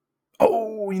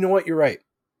 Oh, you know what? You're right.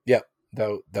 Yep,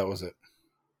 that was it.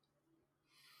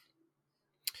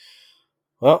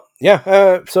 Well,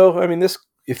 yeah. So, I mean,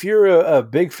 if you're a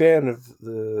big fan of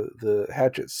the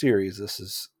Hatchet series, this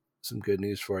is some good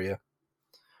news for you.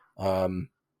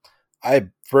 I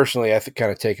personally,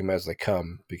 kind of take them as they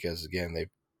come, because again, they've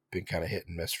been kind of hit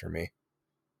and miss for me.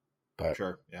 But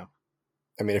sure, yeah.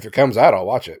 I mean, if it comes out, I'll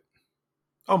watch it.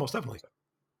 Oh, most definitely.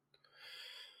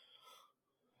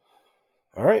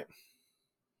 All right.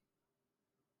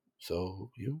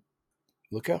 So you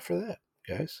look out for that,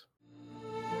 guys.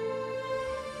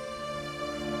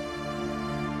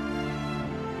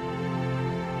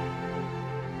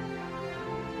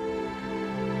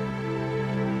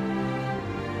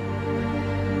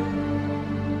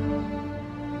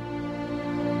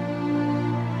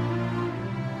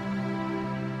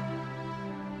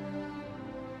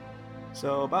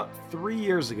 So about 3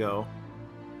 years ago,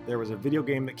 there was a video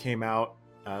game that came out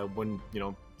when,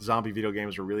 zombie video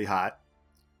games were really hot.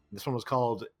 This one was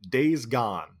called Days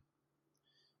Gone.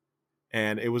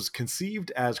 And it was conceived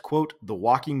as, quote, The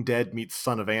Walking Dead meets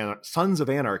Sons of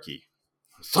Anarchy.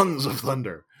 Sons of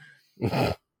Thunder.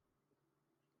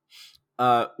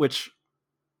 Which,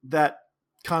 that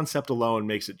concept alone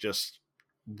makes it just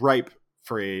ripe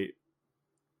for a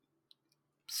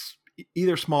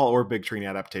either small or big screen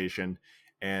adaptation,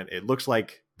 and it looks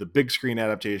like the big screen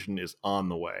adaptation is on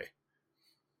the way.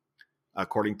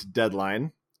 According to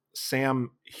Deadline, Sam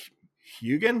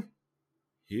Heughan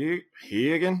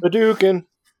Hadouken.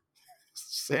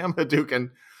 Sam Hadouken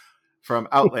from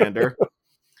Outlander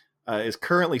is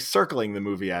currently circling the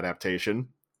movie adaptation.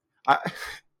 I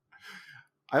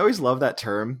always love that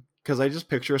term because I just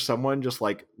picture someone just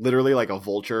like literally like a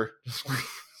vulture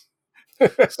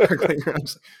just circling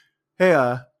around. Hey,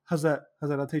 how's that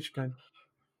adaptation going?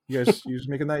 You guys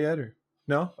making that yet or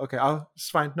no? Okay, it's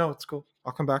fine. No, it's cool.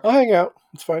 I'll come back. I'll hang out.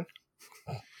 It's fine.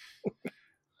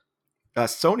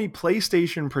 Sony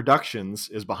PlayStation Productions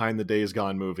is behind the Days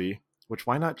Gone movie, which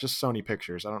why not just Sony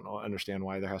Pictures? I don't understand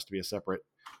why there has to be a separate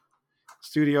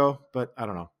studio, but I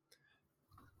don't know.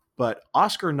 But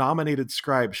Oscar-nominated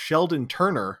scribe Sheldon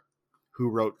Turner, who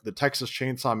wrote The Texas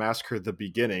Chainsaw Massacre: The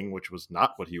Beginning, which was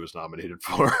not what he was nominated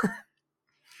for,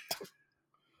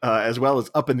 as well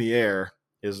as Up in the Air,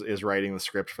 is writing the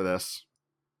script for this.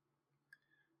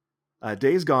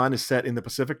 Days Gone is set in the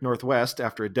Pacific Northwest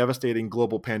after a devastating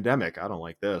global pandemic. I don't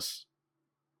like this.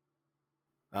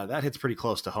 That hits pretty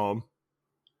close to home.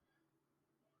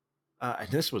 And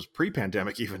this was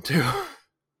pre-pandemic even, too.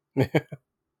 The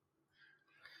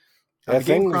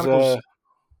Game Chronicles...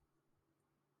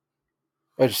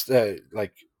 I just,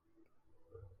 like...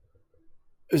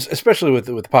 Especially with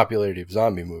the popularity of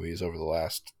zombie movies over the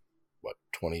last,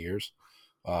 20 years?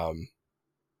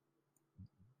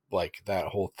 Like, that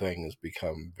whole thing has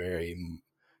become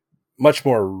much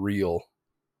more real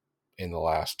in the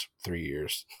last 3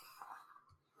 years.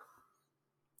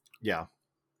 Yeah.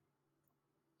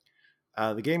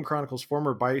 The game chronicles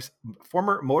former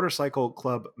motorcycle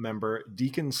club member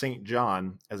Deacon St.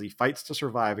 John as he fights to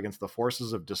survive against the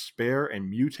forces of despair and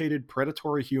mutated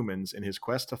predatory humans in his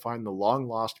quest to find the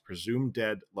long-lost, presumed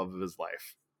dead love of his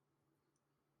life.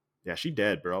 Yeah, she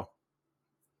dead, bro.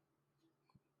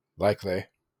 Likely.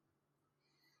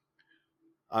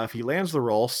 If he lands the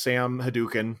role, Sam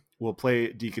Hadouken will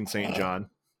play Deacon St. John.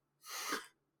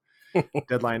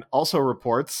 Deadline also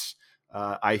reports,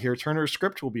 I hear Turner's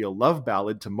script will be a love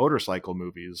ballad to motorcycle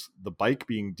movies, the bike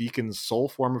being Deacon's sole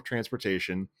form of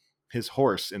transportation, his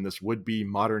horse in this would-be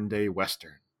modern-day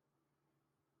Western.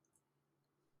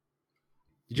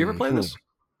 Did you ever play this?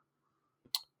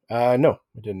 No,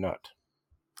 I did not.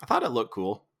 I thought it looked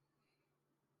cool.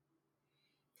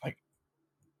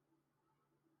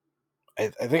 I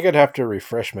think I'd have to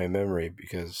refresh my memory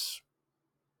because,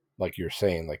 like you're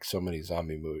saying, like so many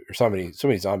zombie movies or so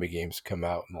many zombie games come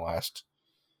out in the last,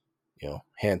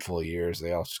 handful of years.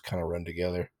 They all just kind of run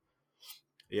together.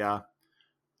 Yeah,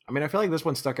 I mean, I feel like this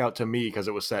one stuck out to me because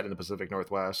it was set in the Pacific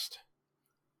Northwest.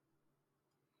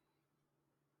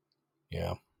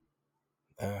 Yeah.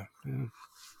 Let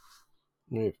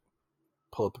me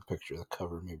pull up a picture of the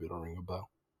cover. Maybe it'll ring a bell.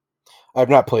 I've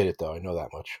not played it though. I know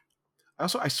that much.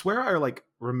 Also, I swear I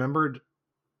remembered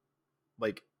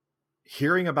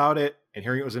hearing about it and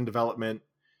hearing it was in development,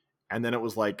 and then it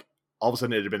was like all of a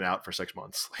sudden it had been out for 6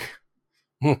 months.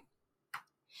 There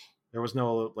was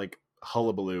no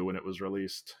hullabaloo when it was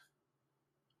released.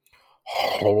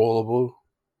 Hullabaloo?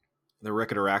 The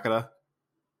Ricketa-Racketa?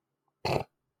 Yeah,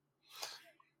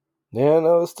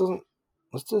 no, this doesn't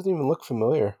even look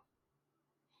familiar.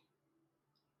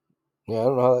 Yeah, I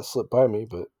don't know how that slipped by me,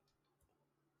 but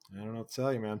I don't know what to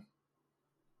tell you, man.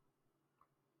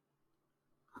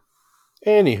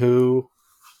 Anywho,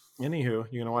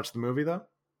 you gonna watch the movie though?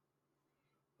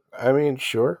 I mean,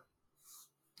 sure.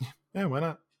 Yeah, why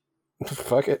not?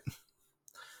 Fuck it.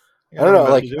 I don't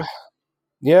know,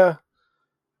 yeah.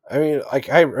 I mean,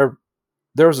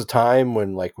 there was a time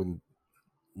when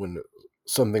when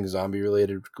something zombie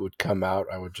related would come out,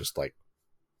 I would just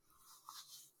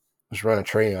run a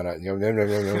train on it.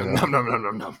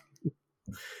 Nom.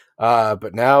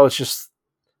 But now it's just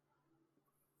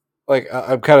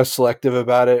I'm kind of selective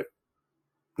about it.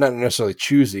 Not necessarily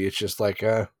choosy. It's just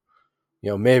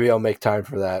maybe I'll make time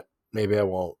for that. Maybe I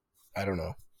won't. I don't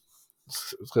know.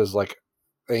 Because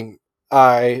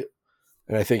I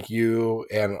think you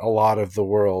and a lot of the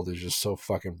world is just so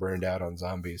fucking burned out on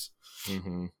zombies.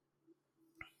 Mm-hmm.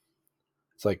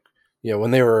 It's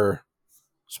when they were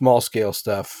small scale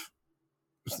stuff,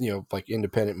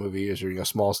 independent movies or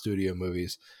small studio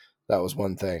movies, that was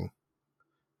one thing.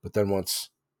 But then once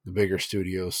the bigger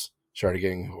studios started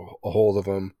getting a hold of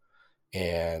them,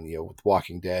 and with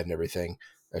Walking Dead and everything,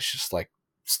 that's just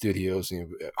studios,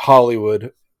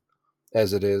 Hollywood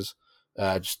as it is,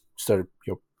 just started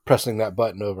pressing that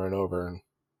button over and over, and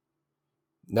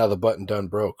now the button done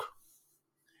broke.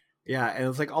 Yeah, and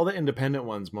it's all the independent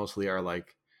ones mostly are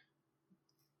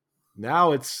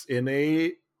now it's in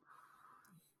a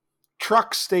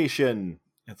truck station.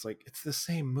 It's it's the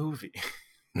same movie.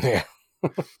 Yeah.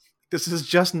 This is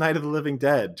just Night of the Living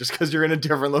Dead. Just because you're in a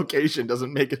different location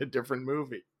doesn't make it a different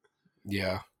movie.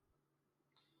 Yeah.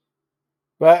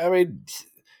 But I mean,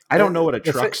 I don't know what a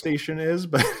truck station is,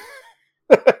 but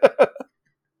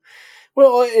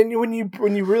Well, and when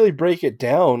you really break it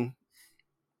down,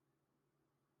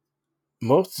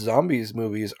 most zombies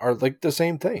movies are like the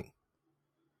same thing.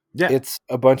 Yeah. It's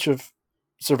a bunch of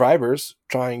survivors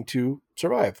trying to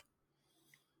survive.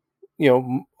 You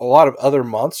know, a lot of other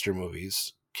monster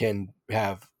movies can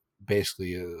have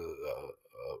basically a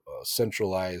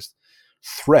centralized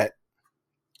threat,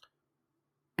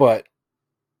 but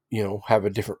you know, have a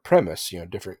different premise. You know,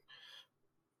 different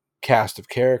cast of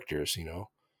characters. You know,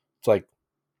 it's like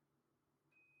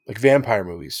vampire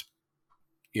movies.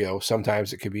 You know,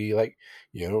 sometimes it could be like,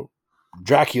 you know,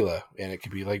 Dracula, and it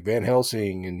could be like Van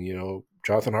Helsing and, you know,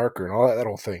 Jonathan Harker and all that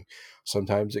whole thing.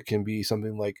 Sometimes it can be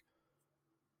something like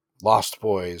Lost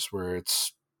Boys, where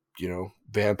it's, you know,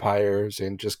 vampires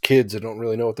and just kids that don't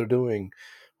really know what they're doing.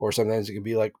 Or sometimes it can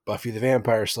be like Buffy the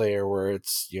Vampire Slayer, where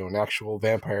it's, you know, an actual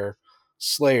vampire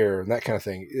slayer and that kind of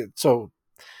thing. So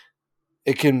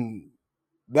it can,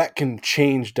 that can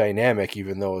change dynamic,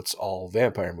 even though it's all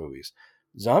vampire movies.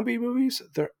 Zombie movies,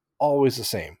 they're always the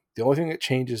same. The only thing that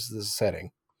changes is the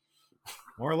setting.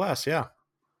 More or less, yeah.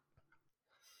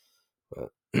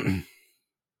 But,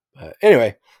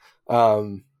 anyway,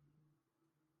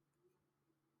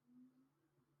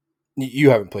 you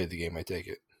haven't played the game, I take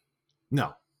it.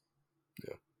 No.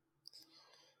 Yeah.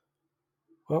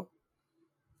 Well,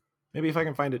 maybe if I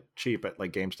can find it cheap at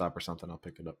like GameStop or something, I'll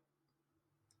pick it up.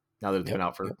 Now that it's been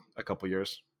out for a couple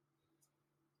years.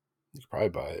 You could probably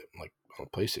buy it like on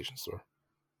a PlayStation store.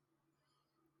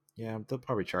 Yeah, they'll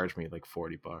probably charge me like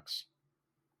 $40.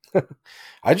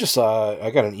 I just saw,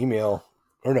 I got an email,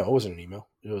 or no, it wasn't an email.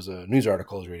 It was a news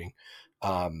article I was reading.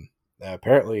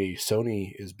 Apparently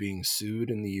Sony is being sued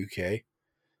in the UK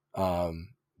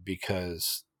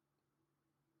because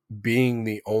being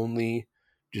the only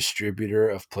distributor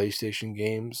of PlayStation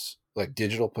games, like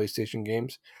digital PlayStation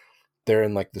games, they're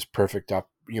in like this perfect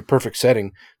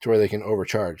setting to where they can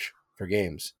overcharge for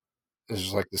games.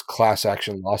 There's like this class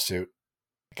action lawsuit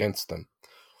against them.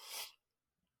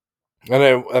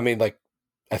 And I mean, like,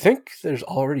 I think there's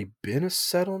already been a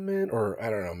settlement, or I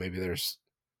don't know, maybe there's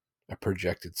a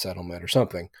projected settlement or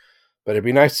something. But it'd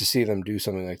be nice to see them do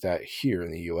something like that here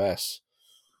in the U.S.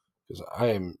 because I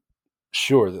am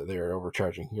sure that they're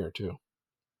overcharging here too.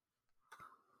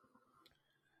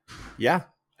 Yeah,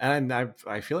 and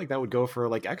I feel like that would go for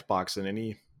like Xbox and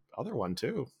any other one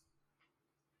too.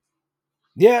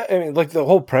 Yeah, I mean, like the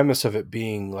whole premise of it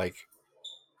being like,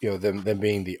 you know, them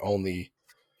being the only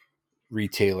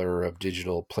retailer of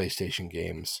digital PlayStation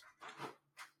games.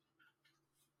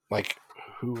 Like,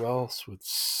 who else would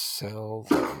sell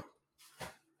them?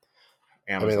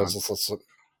 Amazon. I mean,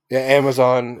 yeah,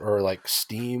 Amazon or like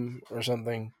Steam or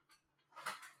something.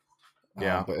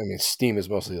 Yeah, but I mean, Steam is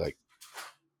mostly like,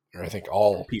 or I think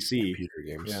all PC computer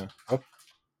games. Yeah, oh.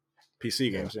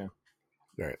 PC games. Yeah.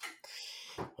 All right.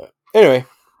 But anyway,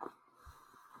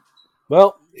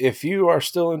 well, if you are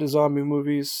still into zombie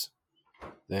movies,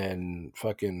 then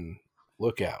fucking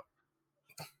look out.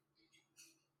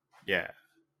 Yeah.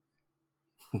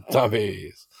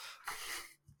 Zombies.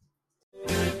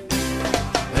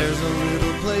 There's a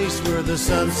little place where the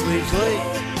sun sleeps late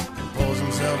and pulls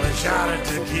himself a shot of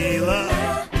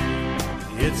tequila.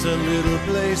 It's a little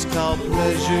place called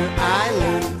Pleasure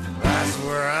Island. That's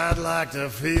where I'd like to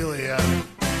feel ya.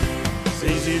 It's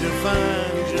easy to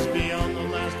find just beyond the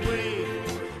last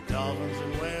wave. Dolphins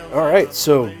and whales. All right,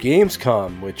 so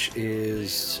Gamescom, which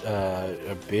is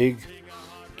a big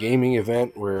gaming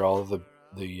event where all of the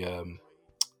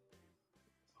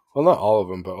well, not all of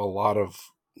them, but a lot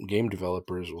of game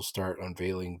developers will start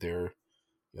unveiling their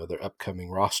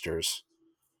upcoming rosters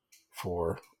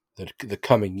for the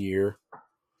coming year.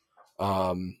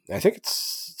 I think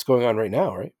it's going on right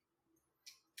now, right?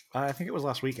 I think it was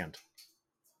last weekend.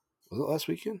 Was it last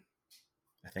weekend?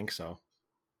 I think so.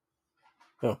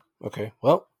 Oh, okay.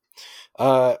 Well,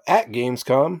 at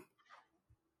Gamescom,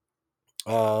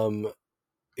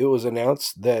 it was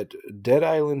announced that Dead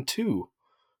Island 2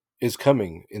 is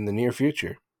coming in the near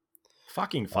future.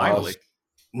 Fucking finally.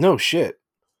 No shit.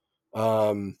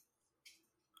 Looks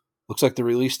like the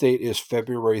release date is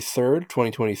February 3rd,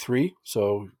 2023.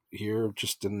 So here,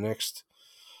 just in the next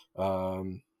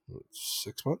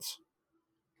 6 months.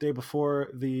 Day before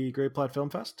the Great Platte Film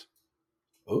Fest.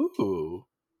 Ooh.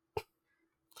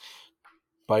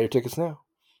 Buy your tickets now.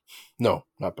 No,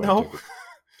 not buy your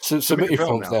tickets. Submit your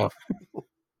phones now.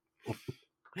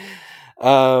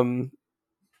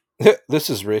 This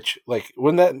is rich. Like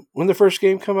when the first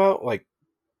game come out, like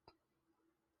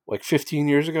 15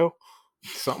 years ago?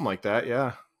 Something like that,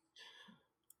 yeah.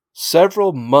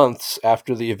 Several months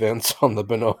after the events on the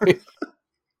Benoi.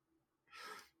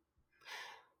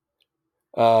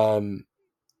 Who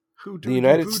do The you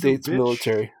United voodoo, States bitch?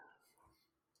 military.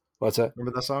 What's that?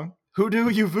 Remember that song? Who do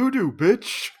you voodoo,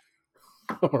 bitch?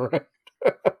 All right.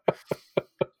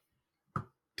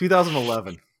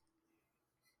 2011.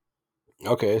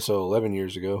 Okay, so 11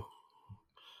 years ago.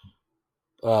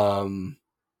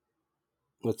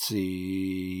 Let's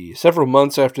see. Several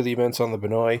months after the events on the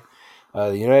Benoi,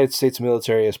 the United States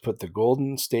military has put the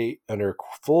Golden State under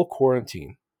full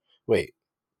quarantine. Wait.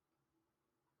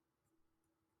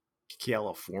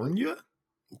 California?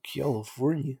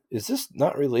 California. Is this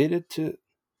not related to...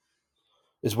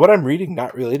 Is what I'm reading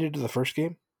not related to the first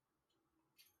game?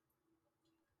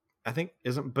 I think,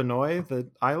 isn't Benoi the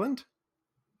island?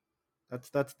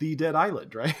 That's the dead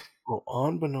island, right? Oh,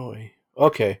 on Benoi.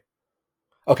 Okay,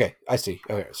 I see.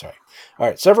 Okay, sorry. All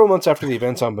right, several months after the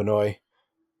events on Benoi,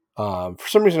 for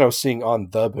some reason I was seeing on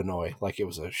the Benoi, like it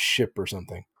was a ship or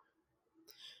something.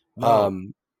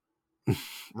 No.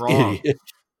 Wrong. Idiot.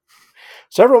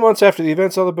 Several months after the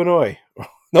events on the Benoi.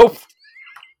 Nope.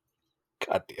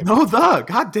 God damn. No,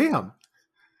 God damn.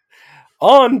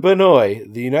 On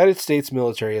Benoi, the United States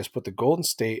military has put the Golden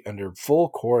State under full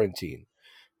quarantine.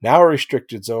 Now a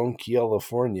restricted zone,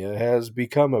 California has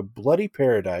become a bloody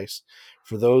paradise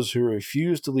for those who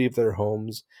refuse to leave their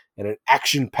homes and an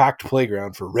action-packed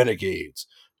playground for renegades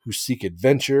who seek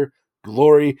adventure,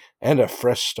 glory, and a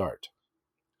fresh start.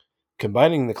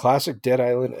 Combining the classic Dead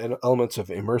Island elements of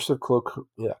immersive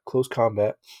close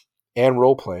combat and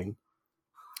role-playing,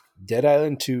 Dead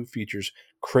Island 2 features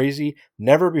crazy,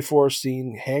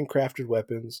 never-before-seen handcrafted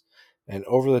weapons and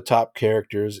over-the-top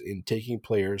characters in taking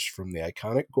players from the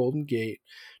iconic Golden Gate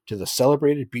to the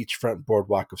celebrated beachfront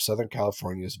boardwalk of Southern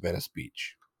California's Venice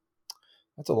Beach.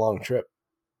 That's a long trip.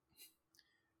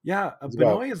 Yeah,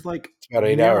 Benoi is like it's about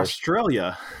 8 near hours.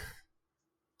 Australia.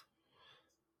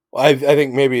 Well, I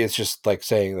think maybe it's just like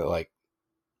saying that like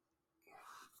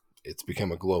it's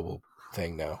become a global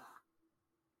thing now.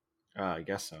 I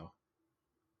guess so.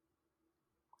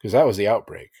 Because that was the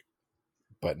outbreak.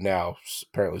 But now,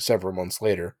 apparently several months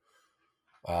later,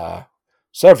 I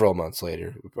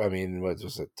mean, what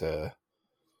was it,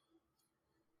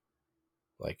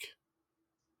 like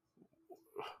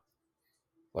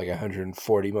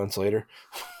 140 months later?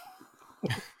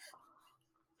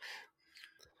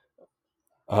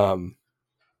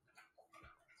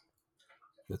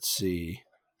 Let's see.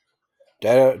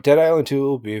 Dead Island 2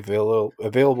 will be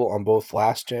available on both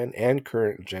last gen and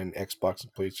current gen Xbox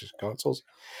and PlayStation consoles,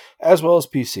 as well as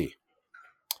PC.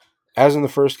 As in the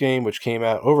first game, which came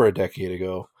out over a decade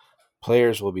ago,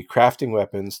 players will be crafting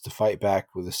weapons to fight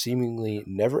back with the seemingly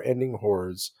never-ending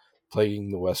hordes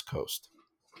plaguing the West Coast.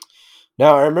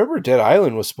 Now, I remember Dead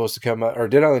Island was supposed to come out, or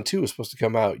Dead Island 2 was supposed to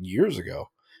come out years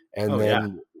ago,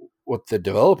 and what the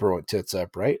developer went tits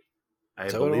up, right? I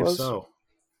believe so.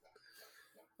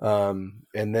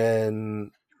 And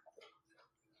then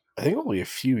I think only a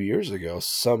few years ago,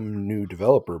 some new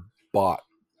developer bought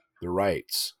the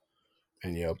rights,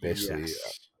 and basically,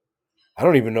 I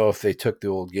don't even know if they took the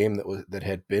old game that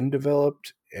had been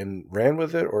developed and ran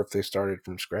with it, or if they started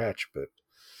from scratch. But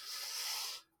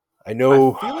I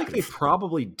feel like they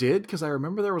probably did, because I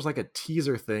remember there was like a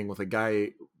teaser thing with a guy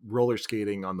roller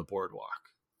skating on the boardwalk.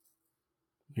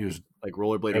 He was like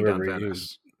rollerblading down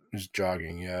Venice. He was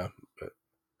jogging, yeah. But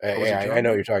I know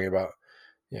what you're talking about.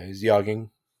 Yeah, he's jogging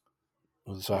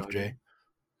with a soft J.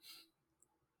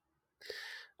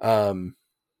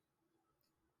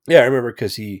 Yeah, I remember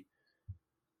because I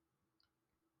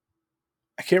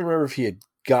can't remember if he had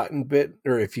gotten bit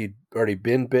or if he'd already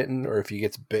been bitten or if he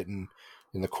gets bitten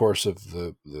in the course of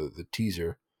the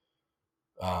teaser.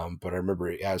 But I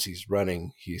remember as he's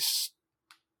running, he's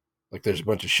like there's a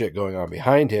bunch of shit going on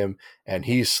behind him, and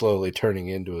he's slowly turning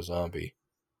into a zombie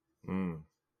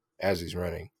as he's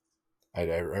running. I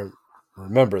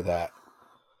remember that.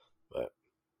 But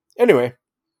anyway.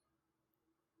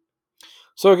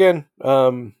 So again,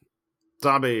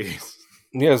 zombies.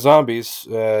 Yeah, zombies.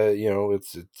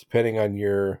 It's depending on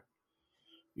your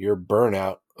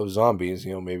burnout of zombies.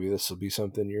 Maybe this will be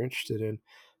something you're interested in.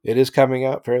 It is coming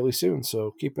out fairly soon,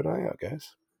 so keep an eye out,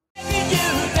 guys.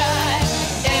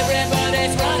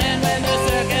 Everybody's running when the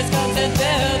circus comes into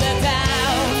the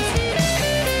town.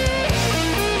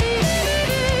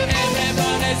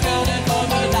 Everybody's running for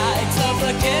the likes of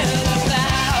the killer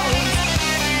clowns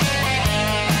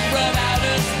from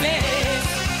outer space.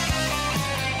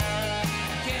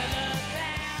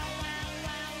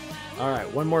 All right,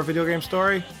 one more video game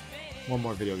story.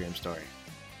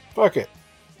 Fuck it.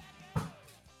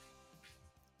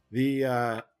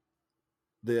 The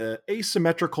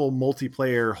asymmetrical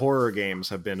multiplayer horror games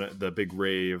have been the big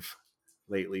rave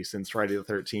lately since Friday the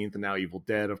 13th and now Evil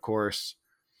Dead, of course.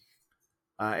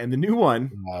 And the new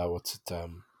one, what's it?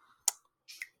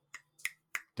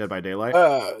 Dead by Daylight.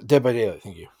 Dead by Daylight.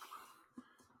 Thank you.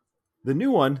 The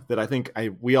new one that I think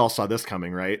we all saw this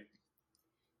coming, right?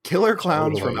 Killer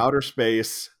Klowns from Outer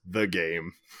Space, the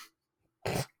game.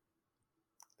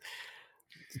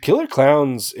 Killer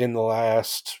Klowns in the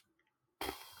last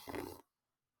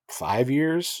 5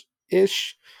 years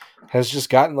ish has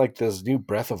just gotten like this new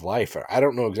breath of life. I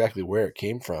don't know exactly where it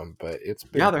came from, but it's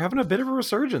been, they're having a bit of a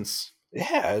resurgence.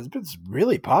 Yeah, it's been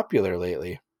really popular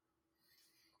lately.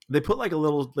 They put like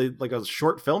a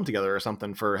short film together or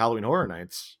something for Halloween Horror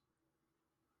Nights.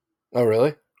 Oh,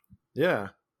 really? Yeah.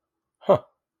 Huh.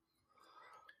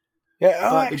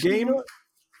 Yeah. The game. You know,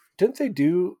 didn't they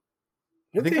do?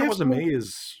 I think that was a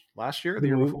maze last year, or the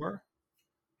year before.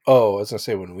 Oh, I was gonna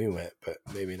say when we went, but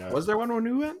maybe not. Was there one when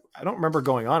we went? I don't remember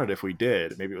going on it. If we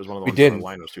did, maybe it was one of the ones where the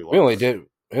line was too long. We only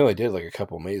did like a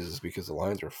couple mazes because the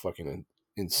lines were fucking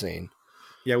insane.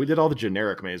 Yeah, we did all the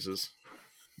generic mazes.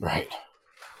 Right.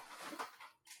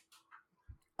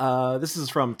 This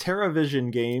is from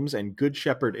TerraVision Games and Good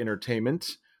Shepherd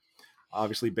Entertainment,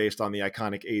 obviously based on the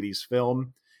iconic 80s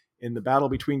film. In the battle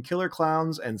between killer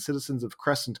clowns and citizens of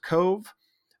Crescent Cove,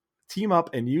 team up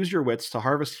and use your wits to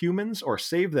harvest humans or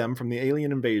save them from the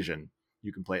alien invasion.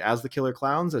 You can play as the killer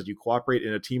clowns as you cooperate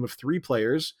in a team of 3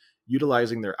 players,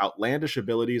 utilizing their outlandish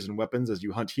abilities and weapons as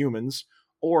you hunt humans,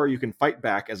 or you can fight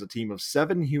back as a team of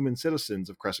 7 human citizens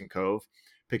of Crescent Cove.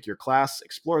 Pick your class,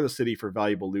 explore the city for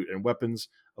valuable loot and weapons,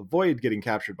 avoid getting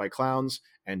captured by clowns,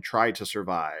 and try to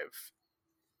survive.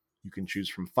 You can choose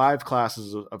from 5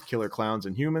 classes of killer clowns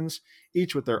and humans,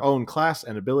 each with their own class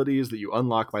and abilities that you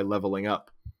unlock by leveling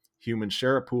up. Humans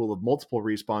share a pool of multiple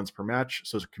respawns per match,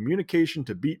 so communication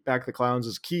to beat back the clowns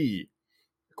is key.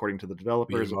 According to the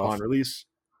developers upon release.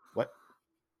 What?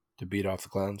 To beat off the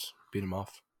clowns? Beat them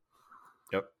off?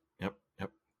 Yep.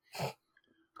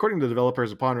 According to the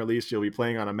developers upon release, you'll be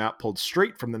playing on a map pulled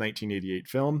straight from the 1988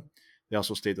 film. They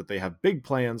also state that they have big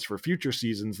plans for future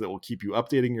seasons that will keep you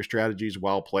updating your strategies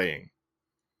while playing.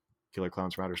 Killer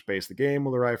Klowns from Outer Space, the game,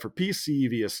 will arrive for PC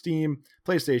via Steam,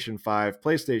 PlayStation 5,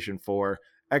 PlayStation 4,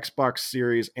 Xbox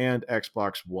Series, and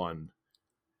Xbox One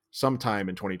sometime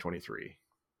in 2023.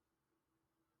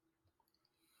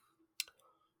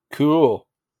 Cool.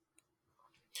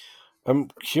 I'm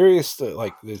curious that,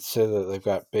 like, they said that they've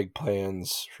got big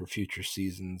plans for future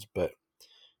seasons, but,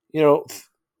 you know,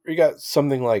 you got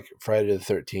something like Friday the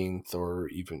 13th or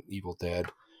even Evil Dead,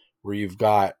 where you've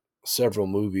got several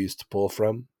movies to pull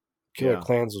from. Killer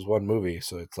Klowns was one movie,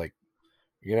 so it's like,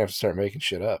 you're going to have to start making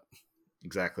shit up.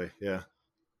 Exactly, yeah.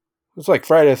 It's like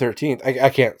Friday the 13th. I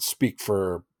can't speak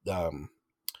for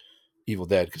Evil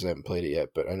Dead because I haven't played it yet,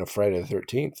 but I know Friday the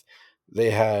 13th,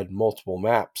 they had multiple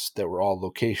maps that were all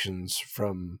locations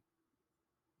from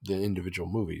the individual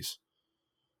movies.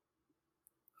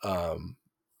 And,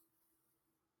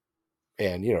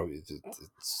 you know,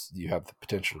 you have the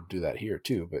potential to do that here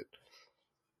too, but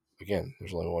again,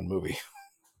 there's only one movie.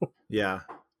 Yeah.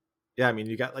 I mean,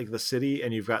 you got like the city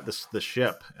and you've got the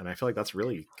ship, and I feel like that's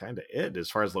really kind of it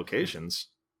as far as locations.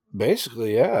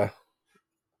 Basically, yeah.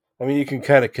 I mean, you can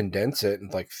kind of condense it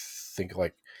and like think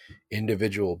like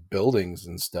individual buildings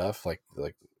and stuff, like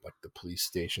the police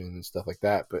station and stuff like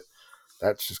that, but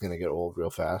that's just going to get old real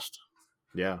fast.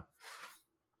 Yeah.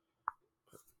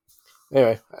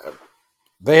 Anyway,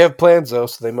 they have plans though,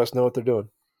 so they must know what they're doing.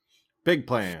 Big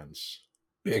plans.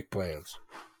 It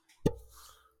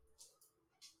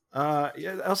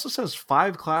also says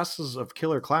 5 classes of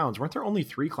killer clowns. Weren't there only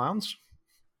 3 clowns?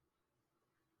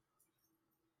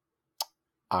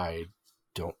 I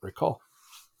don't recall.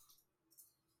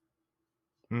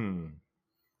 Yeah,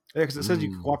 because it says you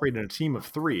can cooperate in a team of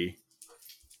 3.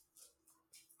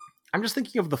 I'm just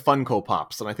thinking of the Funko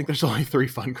Pops, and I think there's only 3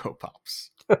 Funko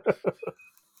Pops. I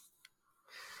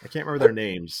can't remember their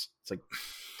names. It's like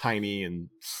Tiny and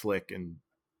Slick and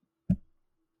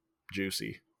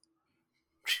Juicy.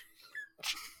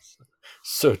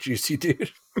 So juicy,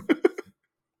 dude.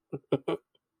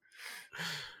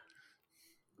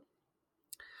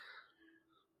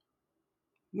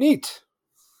 Neat.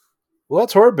 Well,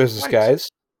 that's horror business, guys.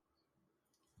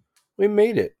 We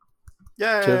made it.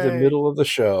 Yay! To the middle of the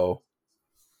show.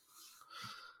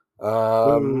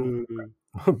 Boo.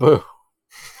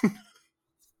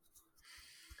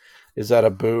 Is that a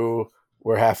boo,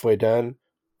 we're halfway done?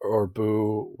 Or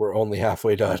boo, we're only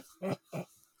halfway done?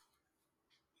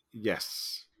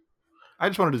 Yes. I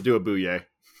just wanted to do a boo yay.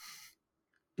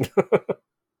 All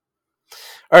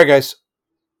right, guys.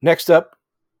 Next up,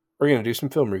 we're going to do some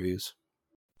film reviews.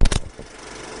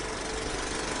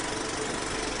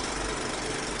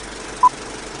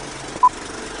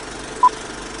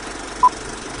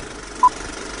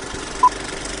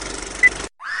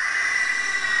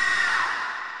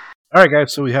 All right,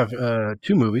 guys. So we have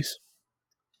 2 movies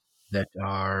that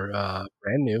are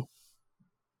brand new,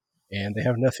 and they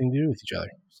have nothing to do with each other.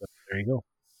 So there you go.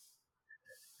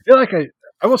 I feel like I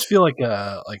almost feel like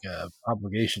a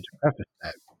obligation to preface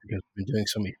that because we've been doing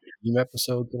so many theme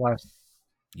episodes the last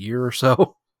year or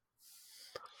so.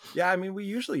 Yeah, I mean, we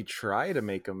usually try to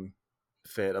make them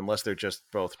fit unless they're just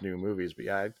both new movies. But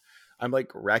yeah, I'm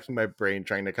like racking my brain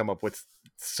trying to come up with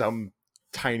some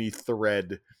tiny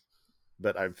thread,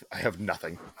 but I have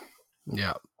nothing.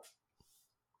 Yeah.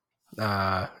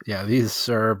 Yeah, these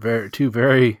are two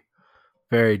very,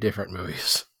 very different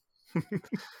movies.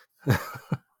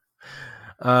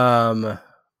 But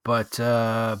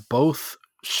both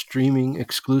streaming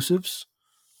exclusives.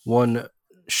 One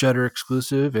Shudder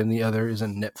exclusive, and the other is a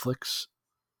Netflix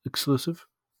exclusive.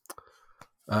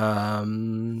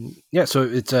 Yeah, so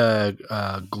it's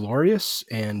Glorious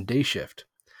and Day Shift.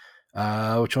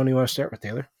 Which one do you want to start with,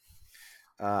 Taylor?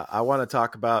 I want to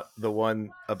talk about the one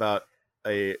about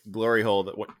a glory hole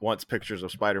that wants pictures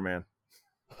of Spider-Man.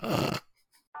 Hi, it's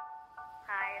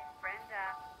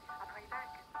Brenda. I'll call you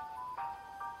back.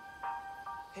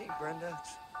 Hey, Brenda,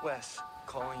 it's Wes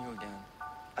calling you again.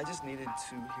 I just needed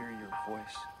to hear your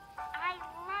voice. I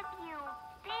love you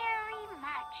very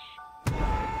much.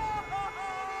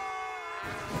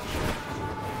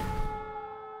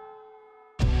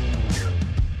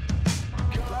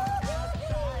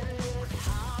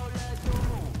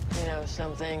 You know,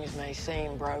 some things may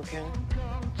seem broken.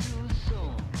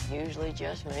 Usually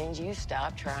just means you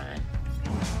stop trying.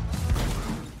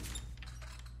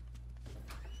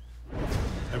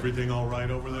 Everything all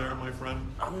right over there, my friend?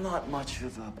 I'm not much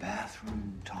of a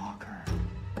bathroom talker.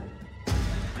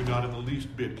 You're not in the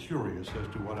least bit curious as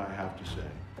to what I have to say.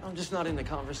 I'm just not into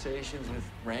conversations with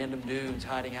random dudes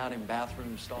hiding out in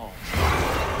bathroom stalls.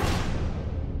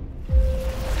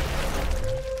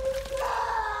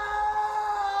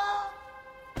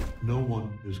 No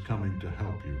one is coming to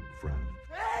help you, friend.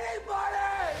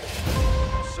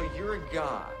 So you're a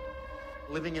guy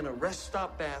living in a rest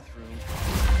stop bathroom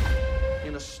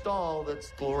in a stall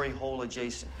that's glory hole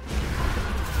adjacent.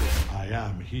 I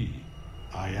am he.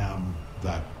 I am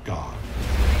that God.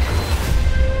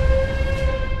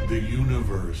 The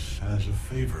universe has a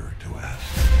favor to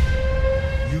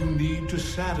ask. You need to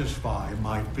satisfy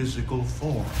my physical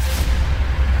form.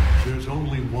 There's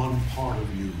only one part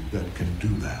of you that can do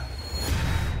that.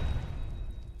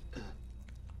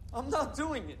 I'm not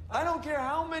doing it. I don't care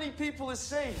how many people it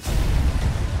saves.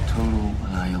 Total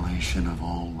annihilation of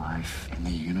all life in the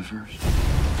universe.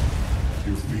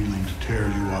 Your feelings tear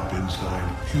you up inside,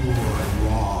 pure and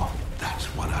raw. That's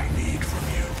what I need from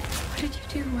you. What did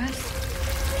you do, Wes?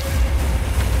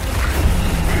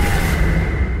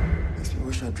 Makes me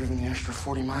wish I'd driven the extra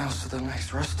 40 miles to the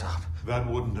next rest stop. That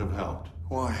wouldn't have helped.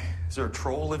 Why? Is there a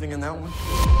troll living in that one?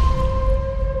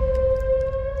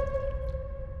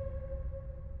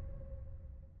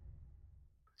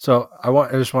 So I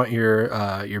just want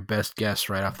your best guess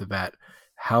right off the bat.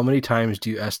 How many times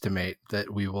do you estimate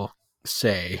that we will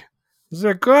say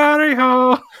the glory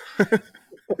hole?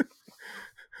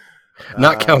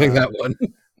 Not counting that one.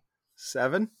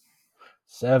 7?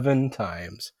 7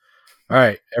 times. All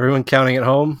right, everyone counting at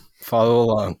home, follow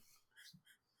along.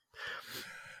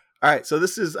 All right, so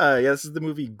this is the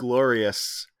movie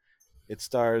Glorious. It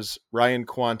stars Ryan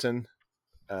Quanten,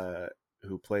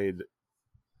 who played,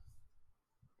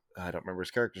 I don't remember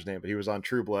his character's name, but he was on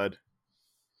True Blood.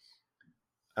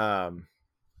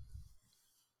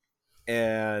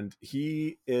 And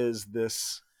he is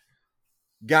this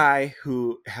guy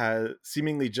who has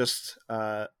seemingly just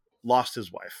lost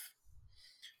his wife.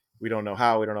 We don't know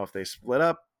how. We don't know if they split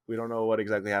up. We don't know what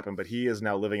exactly happened, but he is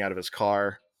now living out of his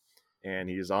car, and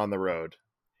he's on the road.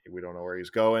 We don't know where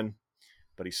he's going,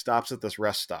 but he stops at this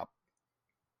rest stop.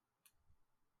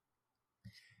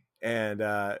 And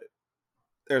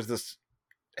there's this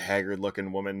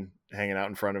haggard-looking woman hanging out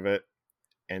in front of it,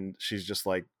 and she's just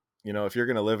like, you know, if you're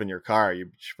going to live in your car,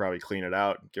 you should probably clean it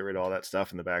out, get rid of all that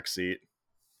stuff in the back seat.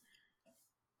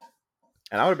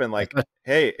 And I would have been like,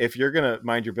 hey, if you're going to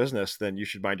mind your business, then you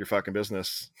should mind your fucking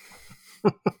business.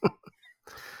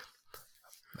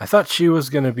 I thought she was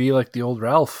going to be like the old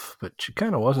Ralph, but she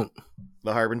kind of wasn't.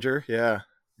 The Harbinger, yeah.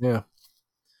 Yeah.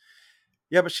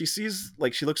 Yeah, but she sees,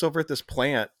 like, she looks over at this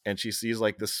plant, and she sees,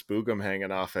 like, this spoogum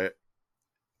hanging off it.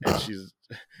 And she's,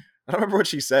 I don't remember what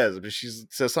she says, but she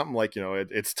says something like, you know,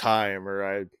 it's time,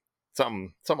 or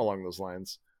something along those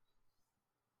lines.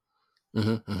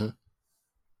 Mm-hmm, mm-hmm.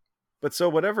 But so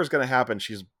whatever's going to happen,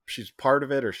 she's part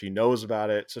of it, or she knows about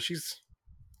it. So she's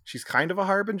kind of a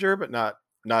harbinger, but not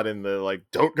in the like,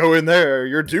 don't go in there,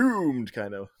 you're doomed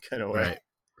kind of way. Right.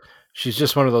 She's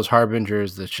just one of those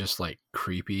harbingers that's just like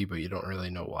creepy, but you don't really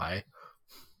know why.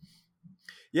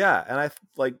 Yeah, and I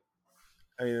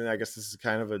guess this is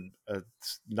kind of a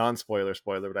non-spoiler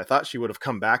spoiler, but I thought she would have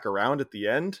come back around at the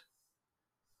end.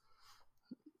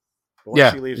 But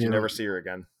once she leaves, you never see her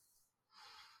again.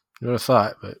 You would have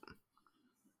thought, but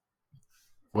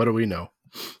what do we know?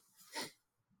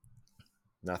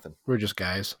 Nothing. We're just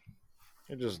guys.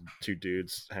 We're just two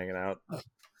dudes hanging out.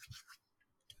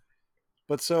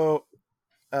 But so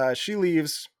she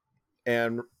leaves,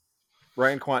 and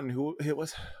Ryan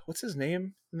Quanten, what's his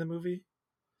name in the movie?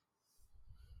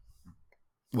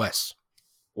 Wes,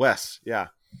 yeah.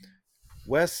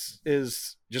 Wes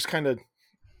is just kind of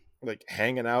like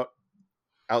hanging out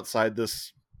outside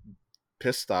this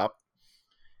piss stop,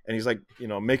 and he's like,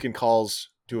 making calls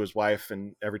to his wife,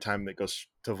 and every time it goes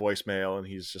to voicemail, and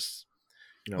he's just,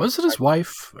 was it his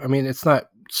wife? I mean, it's not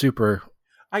super.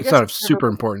 It's not of super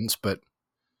importance, but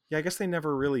yeah, I guess they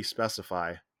never really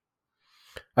specify.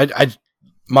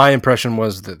 My impression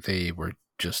was that they were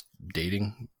just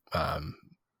dating.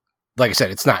 Like I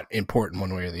said, it's not important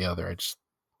one way or the other. I just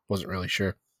wasn't really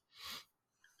sure.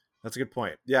 That's a good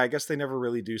point. Yeah, I guess they never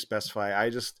really do specify.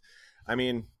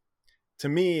 To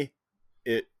me,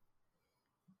 it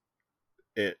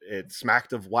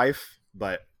smacked of wife,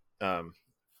 but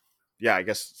yeah, I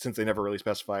guess since they never really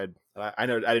specified, I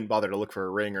know I didn't bother to look for a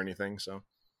ring or anything. So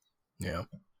yeah,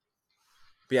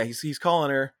 but yeah, he's calling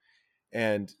her,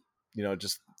 and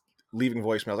just leaving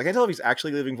voicemails. Like, I tell if he's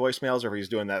actually leaving voicemails or if he's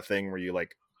doing that thing where you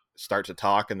like start to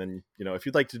talk and then if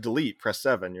you'd like to delete, press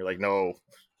 7. You're like, no,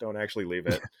 don't actually leave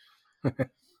it.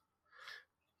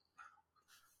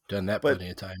 Done that plenty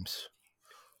of times.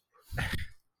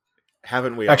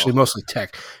 Haven't we? Actually, mostly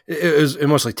text. It was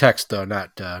mostly text though,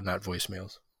 not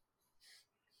voicemails.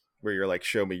 Where you're like,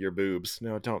 show me your boobs.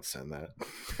 No, don't send that.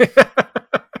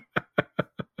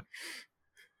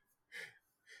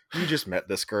 You just met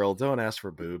this girl. Don't ask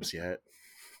for boobs yet.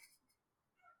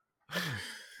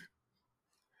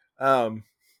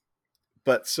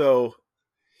 But so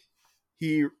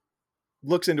he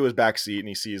looks into his back seat and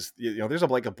he sees, there's a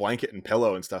blanket and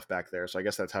pillow and stuff back there. So I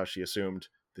guess that's how she assumed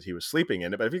that he was sleeping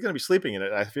in it. But if he's going to be sleeping in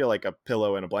it, I feel like a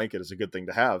pillow and a blanket is a good thing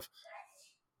to have.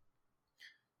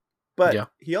 But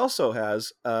he also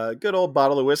has a good old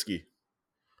bottle of whiskey.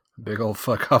 Big old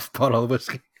fuck off bottle of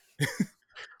whiskey.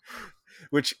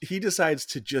 Which he decides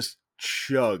to just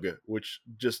chug, which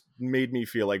just made me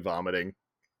feel like vomiting.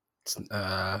 It's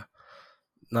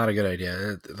not a good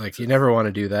idea. Like, you never want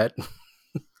to do that.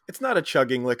 It's not a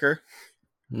chugging liquor.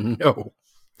 No.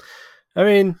 I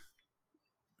mean,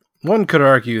 one could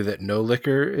argue that no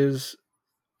liquor is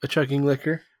a chugging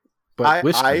liquor, but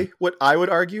whiskey. I would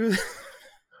argue.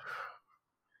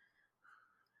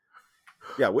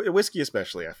 Yeah, whiskey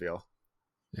especially, I feel.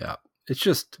 Yeah, it's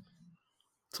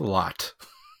a lot.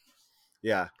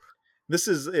 Yeah,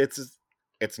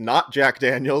 it's not Jack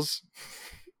Daniels.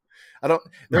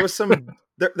 There was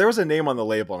there was a name on the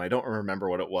label and I don't remember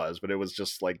what it was, but it was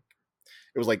just like,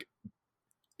 it was like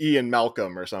Ian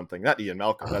Malcolm or something. Not Ian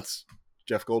Malcolm. That's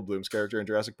Jeff Goldblum's character in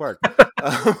Jurassic Park.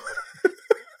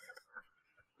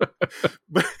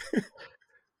 But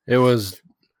it was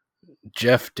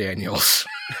Jeff Daniels.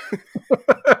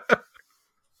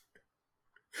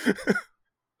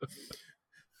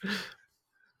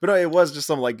 But no, it was just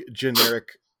some like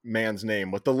generic man's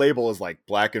name, but the label is like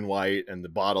black and white and the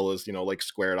bottle is, like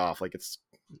squared off. Like, it's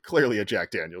clearly a Jack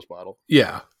Daniels bottle.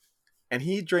 Yeah. And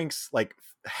he drinks like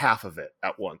half of it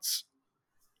at once.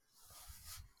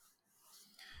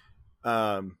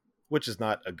 Which is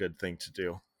not a good thing to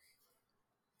do.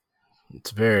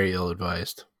 It's very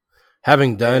ill-advised.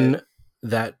 Having done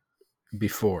that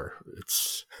before,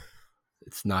 it's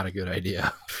not a good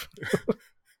idea.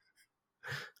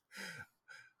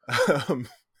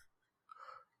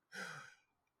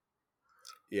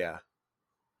 Yeah.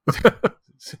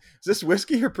 Is this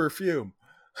whiskey or perfume?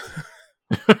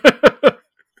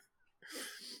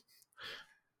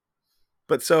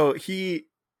 But so he,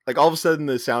 like, all of a sudden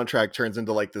the soundtrack turns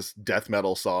into like this death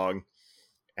metal song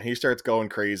and he starts going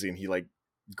crazy and he like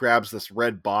grabs this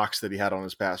red box that he had on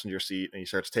his passenger seat and he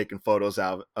starts taking photos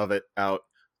of it.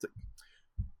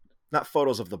 Not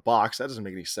photos of the box. That doesn't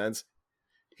make any sense.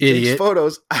 Idiot. He takes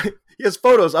photos. He has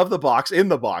photos of the box in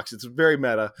the box. It's very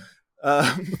meta.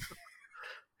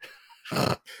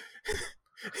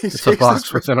 It's a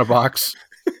box within a box.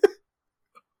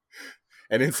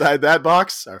 And inside that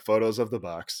box are photos of the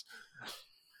box.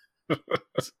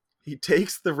 He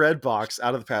takes the red box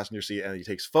out of the passenger seat and he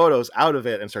takes photos out of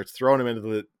it and starts throwing them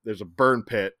into there's a burn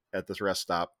pit at this rest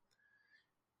stop.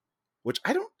 Which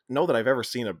I don't know that I've ever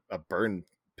seen a burn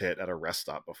pit at a rest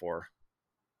stop before.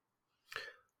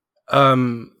 I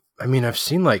mean, I've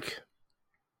seen like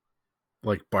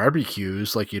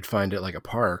barbecues, like you'd find at like a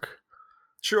park.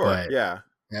 Sure. But Yeah.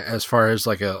 as far as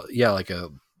like a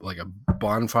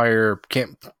bonfire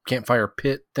campfire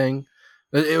pit thing,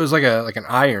 it was like an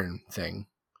iron thing.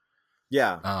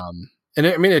 Yeah. And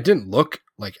I mean, it didn't look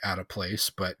like out of place,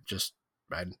 but just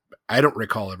I don't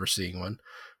recall ever seeing one.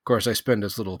 Of course, I spend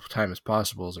as little time as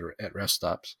possible at rest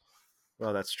stops.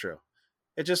 Well, that's true.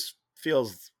 It just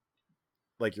feels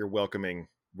like you're welcoming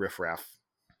riffraff.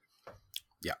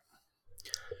 Yeah.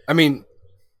 I mean,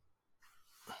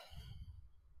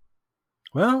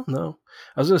 well, no.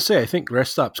 I was going to say, I think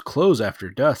rest stops close after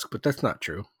dusk, but that's not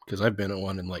true because I've been at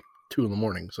one in like 2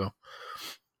 a.m. So,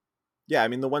 yeah, I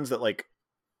mean, the ones that like,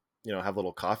 have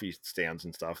little coffee stands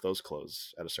and stuff, those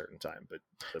close at a certain time, but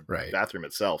the bathroom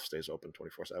itself stays open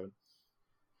 24/7.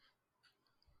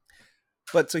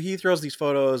 But so he throws these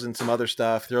photos and some other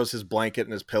stuff, throws his blanket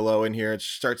and his pillow in here, and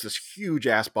starts this huge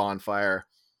ass bonfire,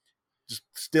 just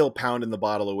still pounding the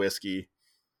bottle of whiskey.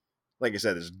 Like I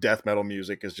said, this death metal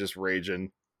music is just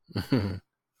raging.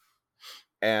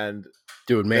 And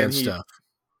doing man stuff.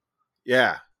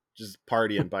 Yeah, just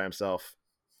partying by himself.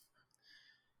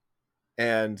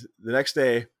 And the next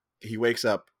day, he wakes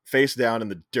up face down in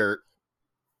the dirt,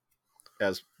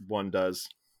 as one does.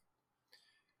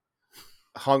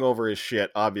 Hungover as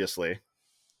shit, obviously.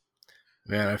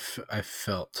 Man, I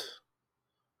felt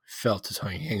his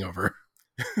hangover.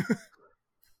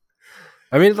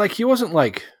 I mean, like, he wasn't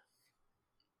like,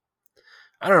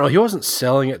 I don't know, he wasn't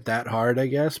selling it that hard, I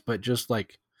guess, but just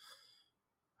like,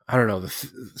 I don't know,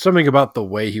 something about the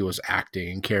way he was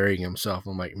acting and carrying himself.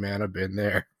 I'm like, man, I've been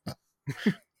there.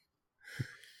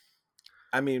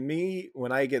 I mean,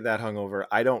 when I get that hungover,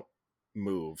 I don't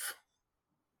move.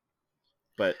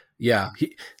 But yeah,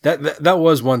 that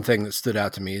was one thing that stood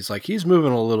out to me. Is like he's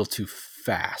moving a little too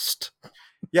fast.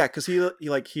 Yeah, because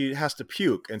he has to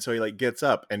puke, and so he like gets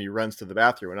up and he runs to the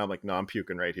bathroom, and I'm like, no, I'm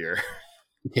puking right here.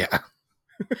 Yeah.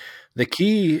 The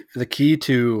key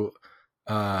to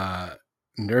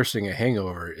nursing a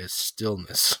hangover is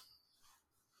stillness.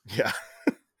 Yeah.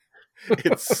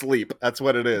 It's sleep. That's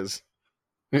what it is.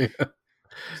 Yeah.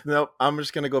 Nope, I'm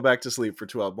just gonna go back to sleep for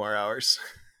 12 more hours.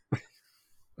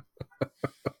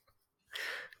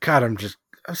 God, I'm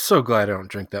so glad I don't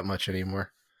drink that much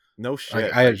anymore. No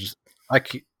shit.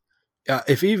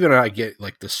 If even I get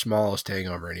like the smallest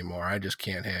hangover anymore, I just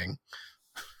can't hang.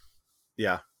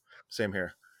 Yeah, same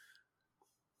here.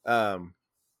 Yeah,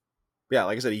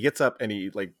 like I said, he gets up and he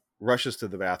like rushes to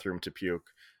the bathroom to puke,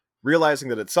 realizing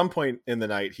that at some point in the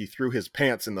night he threw his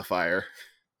pants in the fire.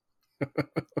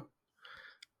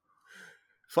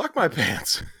 Fuck my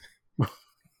pants.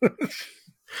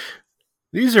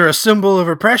 These are a symbol of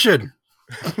oppression.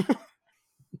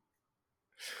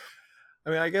 I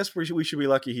mean, I guess we should be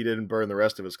lucky he didn't burn the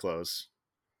rest of his clothes.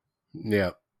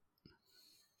 Yeah.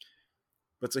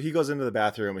 But so he goes into the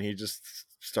bathroom and he just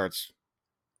starts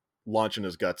launching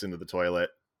his guts into the toilet.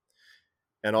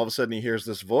 And all of a sudden he hears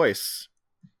this voice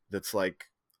that's like,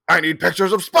 I need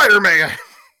pictures of Spider-Man.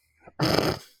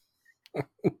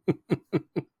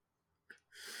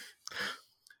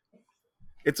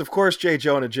 It's, of course, J.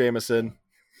 Jonah Jameson.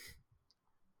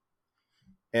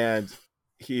 And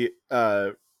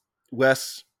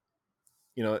Wes,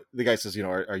 the guy says,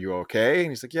 are you okay?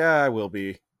 And he's like, yeah, I will be.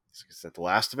 He's like, is that the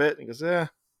last of it? And he goes, yeah,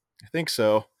 I think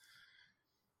so.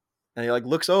 And he like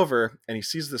looks over and he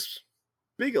sees this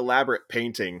big elaborate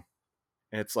painting.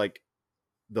 And it's like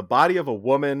the body of a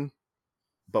woman,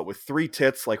 but with 3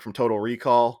 tits, like from Total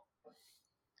Recall,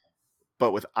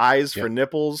 but with eyes for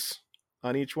nipples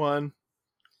on each one.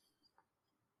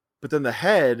 But then the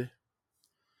head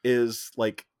is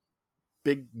like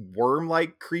big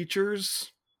worm-like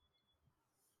creatures.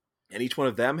 And each one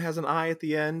of them has an eye at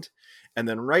the end. And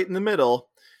then right in the middle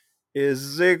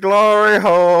is the glory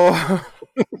hole.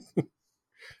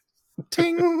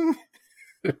 Ting.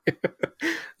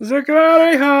 The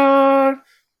glory hole.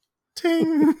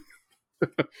 Ting.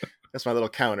 That's my little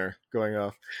counter going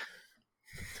off.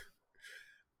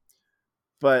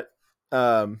 But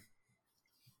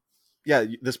yeah,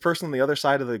 this person on the other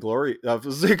side of the glory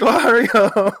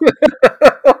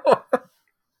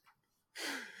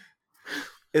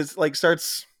is like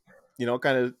starts,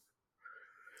 kind of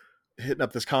hitting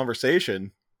up this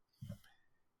conversation,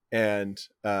 and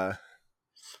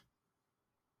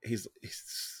he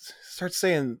starts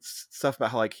saying stuff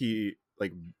about how like he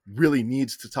like really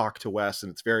needs to talk to Wes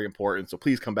and it's very important, so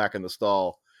please come back in the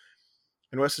stall.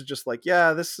 And Wes is just like,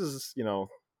 yeah, this is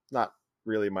not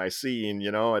really my scene.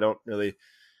 I don't really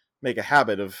make a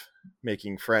habit of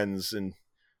making friends in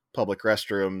public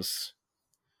restrooms.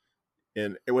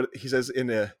 he says in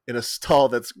a stall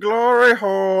that's glory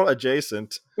hole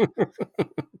adjacent.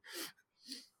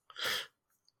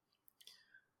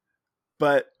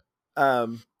 But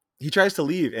he tries to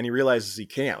leave and he realizes he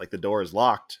can't, like the door is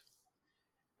locked.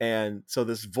 And so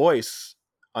this voice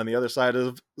on the other side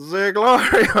of the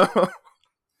glory hole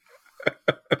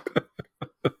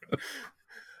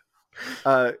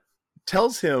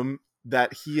tells him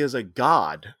that he is a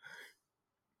god.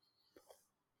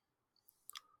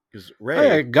 Because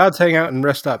Ray, gods hang out in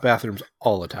rest stop bathrooms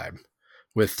all the time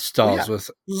with stalls with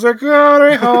the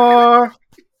glory hole.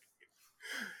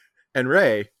 And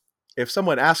Ray, if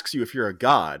someone asks you if you're a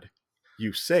god,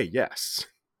 you say yes.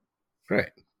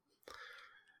 Right.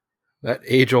 That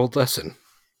age-old lesson.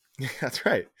 That's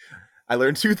right. I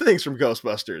learned 2 things from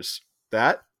Ghostbusters.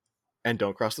 That and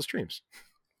don't cross the streams.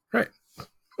 Right.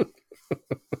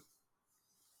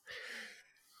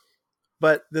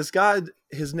 But this god,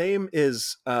 his name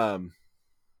is Gadanahua.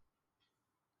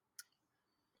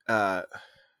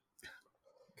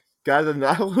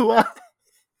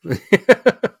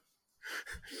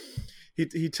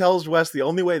 He tells Wes the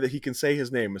only way that he can say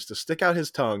his name is to stick out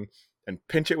his tongue and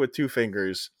pinch it with 2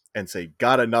 fingers and say,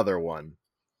 got another one.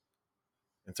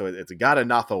 And so it's a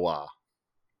Gadanathawa,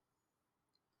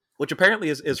 which apparently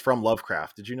is from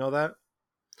Lovecraft. Did you know that?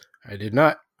 I did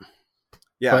not.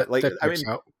 Yeah, like I mean,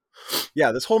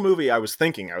 yeah, this whole movie I was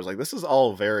like, this is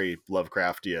all very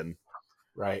Lovecraftian.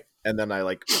 Right. And then I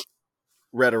like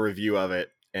read a review of it,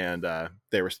 and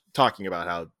they were talking about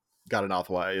how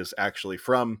Gadanathawa is actually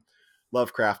from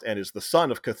Lovecraft and is the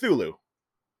son of Cthulhu.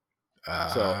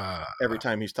 So every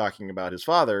time he's talking about his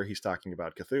father, he's talking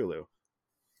about Cthulhu.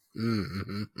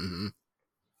 Mm-hmm, mm-hmm.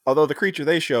 Although the creature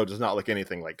they show does not look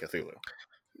anything like Cthulhu.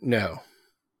 No.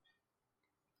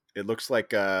 It looks like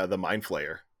the Mind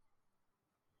Flayer.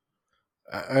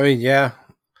 I mean, yeah.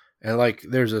 And like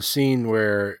there's a scene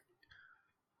where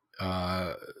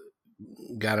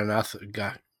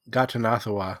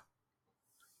Gatanathawa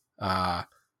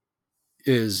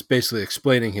is basically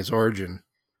explaining his origin,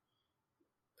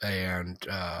 and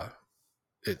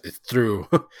it through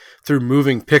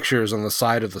moving pictures on the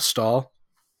side of the stall.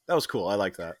 That was cool. I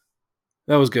like that.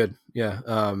 That was good. Yeah.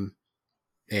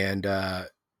 And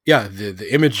the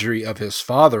imagery of his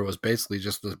father was basically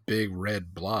just this big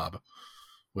red blob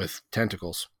with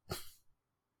tentacles.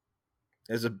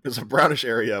 There's a brownish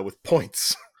area with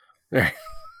points. Right.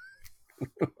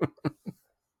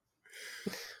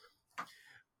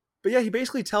 But yeah, he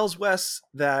basically tells Wes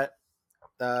that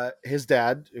his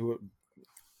dad, who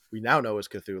we now know as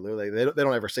Cthulhu, they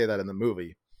don't ever say that in the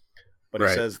movie, but he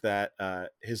says that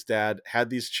his dad had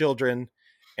these children,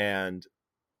 and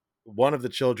one of the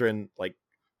children like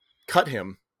cut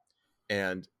him,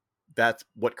 and that's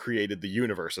what created the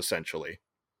universe essentially,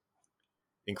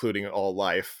 including all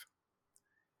life.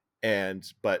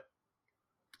 But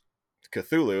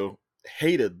Cthulhu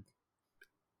hated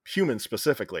humans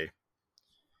specifically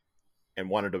and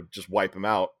wanted to just wipe him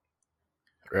out.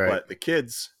 Right. But the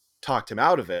kids talked him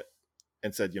out of it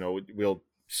and said, we'll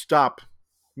stop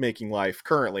making life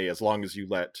currently as long as you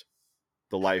let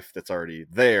the life that's already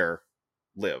there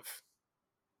live.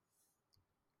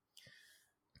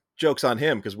 Joke's on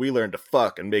him, because we learned to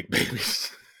fuck and make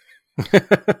babies.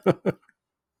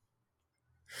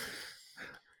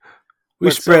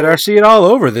 We spread our seed all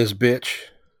over this bitch.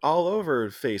 All over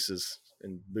faces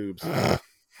and boobs.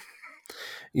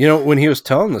 When he was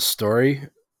telling the story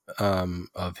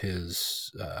of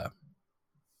his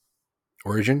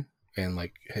origin and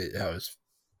like how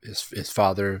his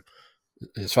father's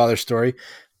story,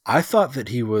 I thought that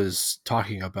he was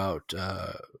talking about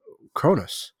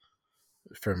Cronus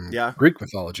from Greek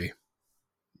mythology,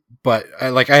 but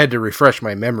I had to refresh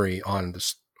my memory on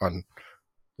the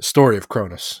story of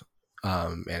Cronus,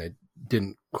 and it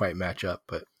didn't quite match up.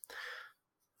 But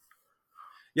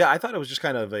yeah, I thought it was just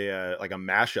kind of a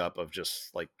mashup of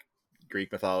just like Greek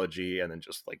mythology and then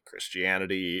just like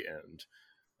Christianity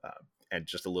and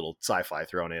just a little sci-fi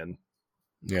thrown in.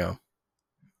 Yeah,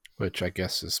 which I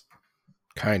guess is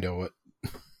kind of what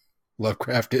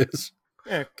Lovecraft is.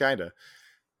 Yeah, kind of.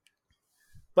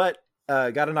 But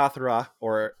Gadanathawa,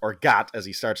 or Gat as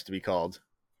he starts to be called,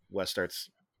 Wes starts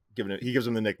he gives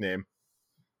him the nickname.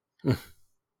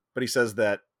 But he says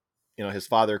that his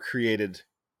father created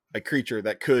a creature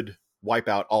that could wipe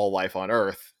out all life on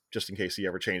Earth just in case he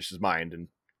ever changed his mind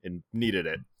and needed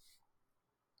it.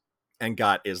 And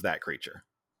Gat is that creature.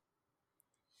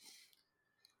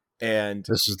 And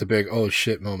this is the big oh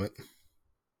shit moment.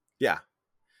 Yeah.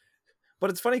 But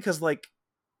it's funny because like,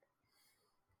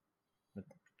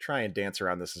 try and dance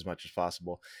around this as much as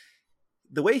possible.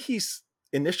 The way he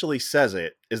initially says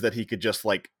it is that he could just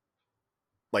like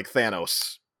like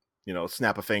Thanos,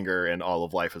 snap a finger and all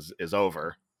of life is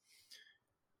over.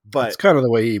 But it's kind of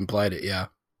the way he implied it. Yeah.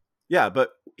 Yeah.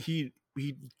 But he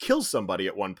kills somebody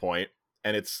at one point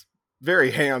and it's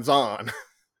very hands-on.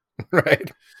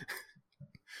 Right.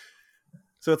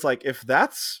 So it's like, if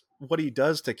that's what he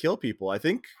does to kill people, I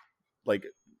think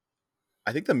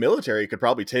the military could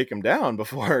probably take him down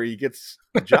before he gets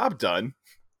the job done.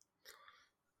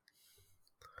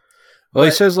 Well,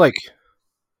 he says like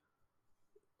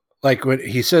when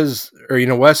he says, or,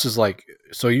 Wes is like,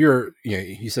 so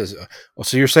he says, oh,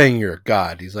 so you're saying you're a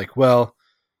god. He's like, well,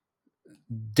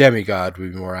 demigod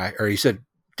would be more or he said,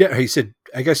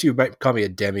 I guess you might call me a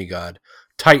demigod.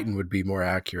 Titan would be more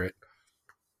accurate.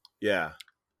 Yeah.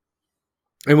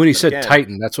 And when he said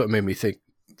Titan, that's what made me think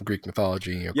Greek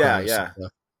mythology. Yeah.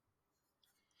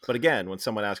 But again, when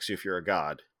someone asks you if you're a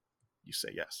god, you say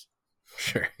yes.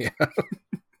 Sure, yeah.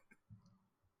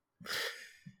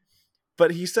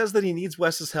 But he says that he needs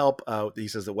Wes's help. He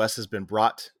says that Wes has been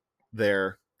brought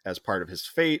there as part of his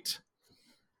fate,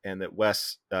 and that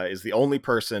Wes is the only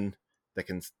person that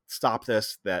can stop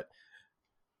this, that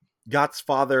Got's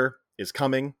father is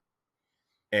coming,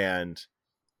 and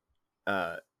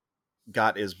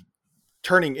Got is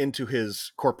turning into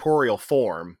his corporeal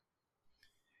form,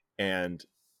 and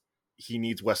he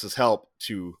needs Wes's help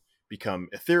to become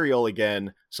ethereal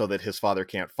again so that his father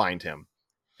can't find him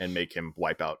and make him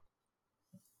wipe out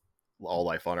all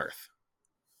life on Earth.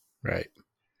 Right.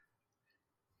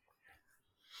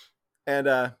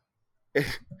 And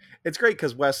it's great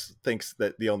because Wes thinks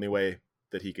that the only way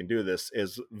that he can do this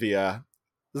is via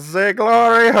the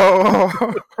glory hole.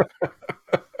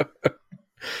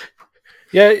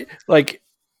 Yeah, like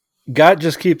God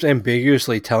just keeps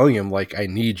ambiguously telling him, like, I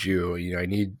need you. I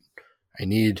need.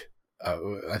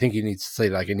 I think he needs to say,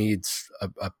 like, I need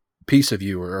a piece of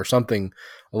you or something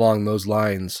along those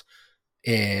lines.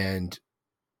 And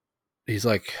he's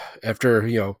like,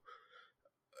 after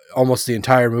almost the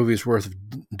entire movie's worth of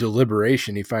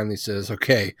deliberation, he finally says,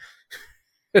 "Okay,"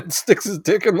 and sticks his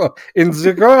dick in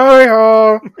the glory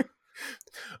hole.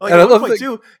 And at one point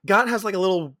too, God has like a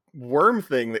little worm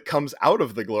thing that comes out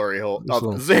of the glory hole.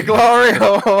 The glory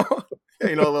hole.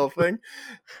 A little thing.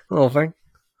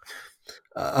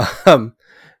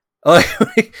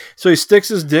 So he sticks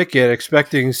his dick in,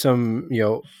 expecting some,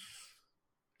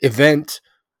 event,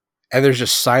 and there's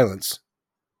just silence.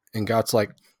 And God's like,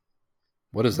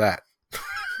 "What is that?"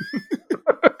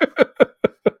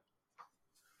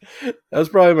 That was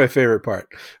probably my favorite part.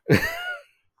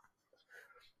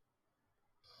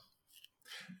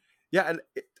 Yeah, and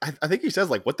I think he says,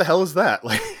 like, "What the hell is that?"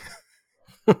 Like,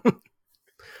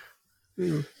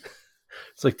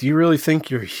 it's like, do you really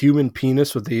think your human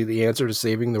penis would be the answer to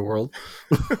saving the world?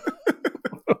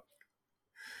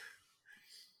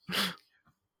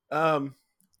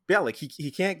 Yeah, like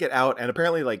he can't get out, and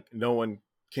apparently, like, no one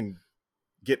can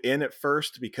get in at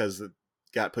first because the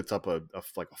guy puts up a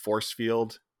force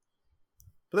field.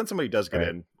 But then somebody does get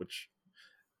in, which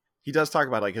he does talk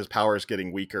about, like, his powers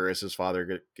getting weaker as his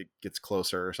father gets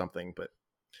closer or something. But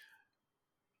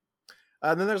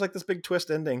and then there's like this big twist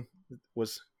ending. It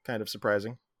was kind of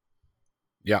surprising.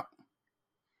 Yeah.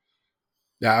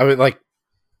 Yeah, I would like.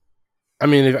 I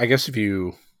mean, I guess if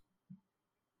you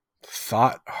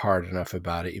thought hard enough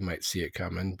about it, you might see it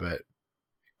coming, but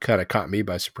kind of caught me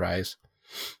by surprise.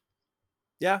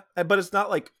 Yeah, but it's not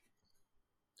like,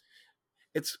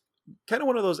 it's kind of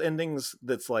one of those endings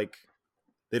that's like,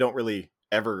 they don't really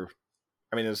ever,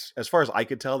 I mean, as far as I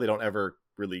could tell, they don't ever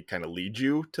really kind of lead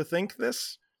you to think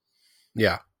this.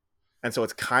 Yeah. And so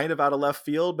it's kind of out of left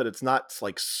field, but it's not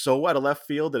like so out of left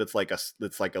field that it's like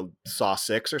a Saw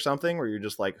 6 or something where you're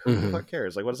just like, who the fuck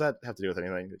cares? Like, what does that have to do with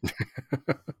anything?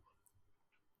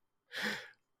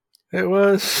 It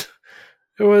was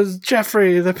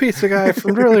Jeffrey, the pizza guy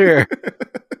from earlier.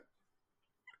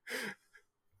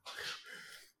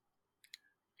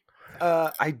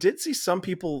 I did see some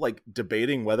people like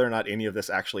debating whether or not any of this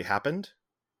actually happened.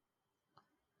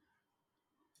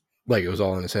 Like it was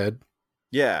all in his head?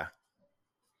 Yeah.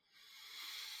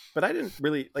 But I didn't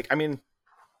really like, I mean,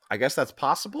 I guess that's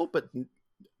possible, but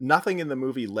nothing in the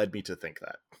movie led me to think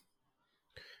that.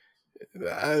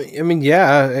 I mean,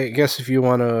 yeah, I guess if you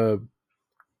want to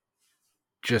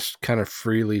just kind of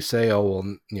freely say, oh, well,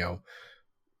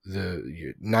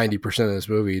 the 90% of this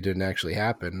movie didn't actually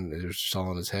happen, it was just all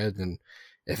in his head, and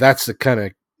if that's the kind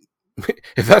of,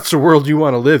 if that's the world you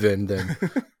want to live in, then,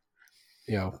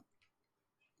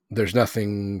 there's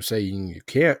nothing saying you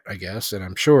can't, I guess, and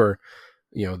I'm sure,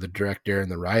 the director and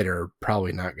the writer are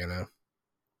probably not going to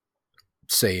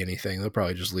say anything. They'll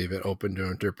probably just leave it open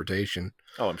to interpretation.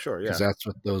 Oh, I'm sure, yeah. Because that's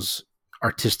what those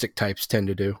artistic types tend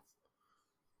to do.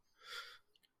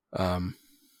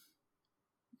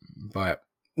 But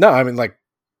no, I mean, like,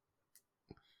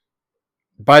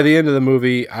 by the end of the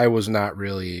movie, I was not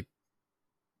really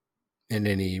in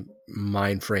any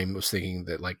mind frame was thinking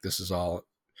that like this is all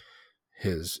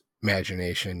his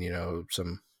imagination,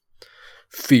 some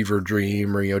fever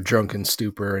dream or drunken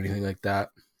stupor or anything like that.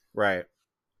 Right.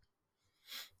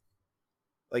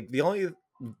 Like the only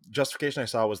justification I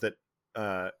saw was that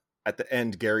at the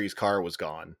end Gary's car was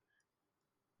gone,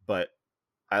 but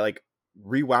I like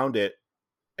rewound it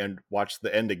and watched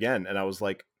the end again, and I was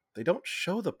like, they don't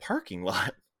show the parking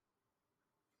lot.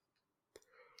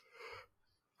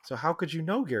 So how could you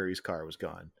know Gary's car was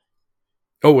gone?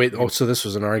 Oh, wait. Oh, so this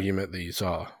was an argument that you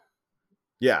saw.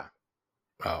 Yeah.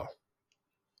 Oh.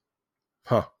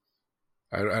 Huh.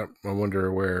 I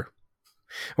wonder where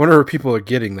people are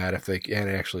getting that if they can't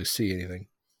actually see anything.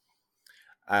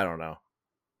 I don't know.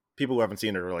 People who haven't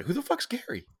seen it are like, who the fuck's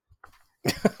Gary?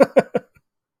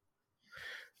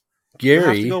 Gary. You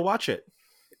have to go watch it.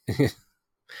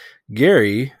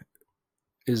 Gary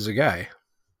is a guy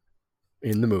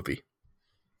in the movie.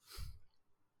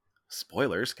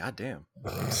 Spoilers, goddamn.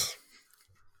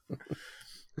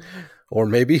 Or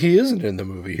maybe he isn't in the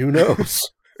movie. Who knows?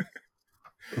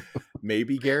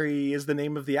 Maybe Gary is the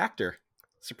name of the actor.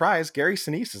 Surprise, Gary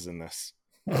Sinise is in this.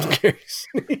 Gary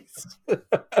Sinise.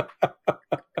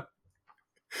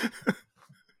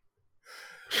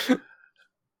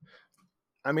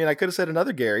 I mean, I could have said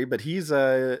another Gary, but he's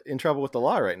in trouble with the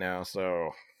law right now,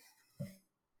 so...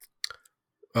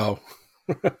 Oh.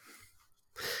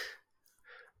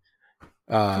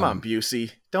 Come on,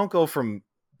 Busey. Don't go from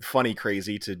funny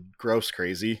crazy to gross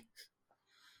crazy.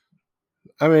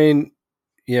 I mean,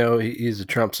 he's a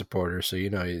Trump supporter, so, he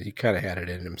kind of had it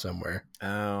in him somewhere.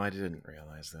 Oh, I didn't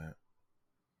realize that.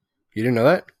 You didn't know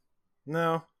that?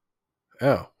 No.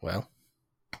 Oh, well.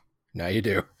 Now you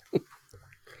do.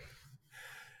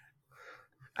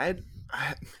 I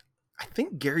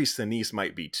think Gary Sinise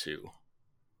might be too.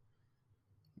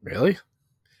 Really?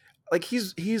 Like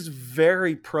he's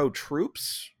very pro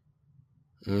troops,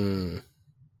 which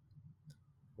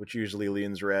usually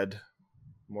leans red,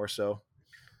 more so.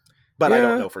 But yeah. I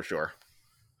don't know for sure.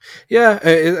 Yeah,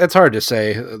 it's hard to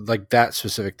say. Like that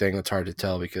specific thing, it's hard to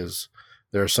tell because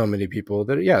there are so many people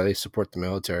that they support the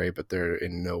military, but they're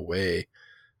in no way.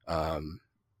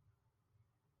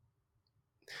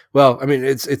 Well, I mean,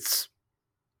 it's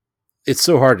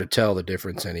so hard to tell the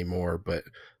difference anymore, but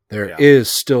there is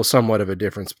still somewhat of a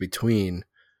difference between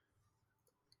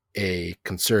a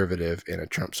conservative and a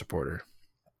Trump supporter.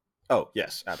 Oh,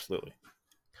 yes, absolutely.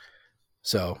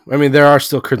 So, I mean, there are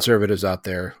still conservatives out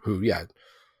there who, the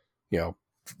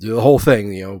whole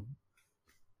thing,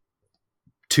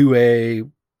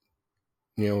 2A,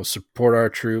 support our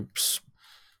troops,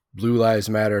 Blue Lives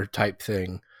Matter type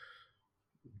thing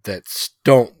that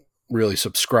don't really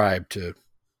subscribe to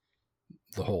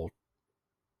the whole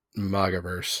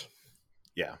MAGAverse.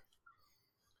 Yeah.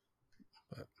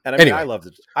 And I mean, anyway.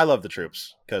 I love the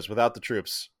troops because without the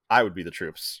troops, I would be the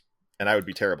troops and I would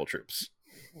be terrible troops.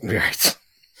 Right.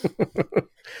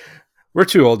 We're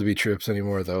too old to be troops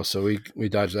anymore though. So we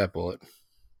dodged that bullet.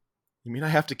 You mean I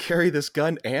have to carry this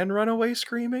gun and run away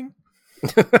screaming?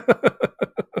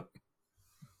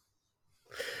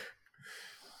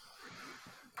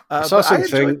 I saw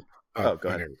something. Oh, go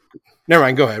ahead. Never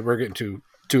mind. Go ahead. We're getting too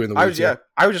in the weeds.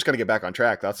 I was just going to get back on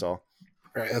track. That's all.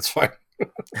 All right. That's fine.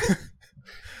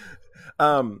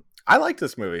 I like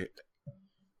this movie.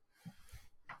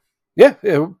 Yeah.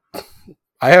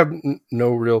 I have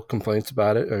no real complaints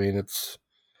about it. I mean, it's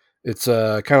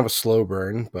kind of a slow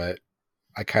burn, but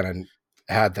I kind of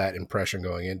had that impression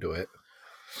going into it.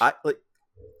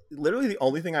 Literally the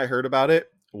only thing I heard about it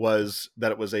was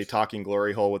that it was a talking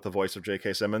glory hole with the voice of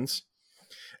J.K. Simmons.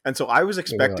 And so I was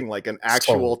expecting like an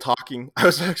actual talking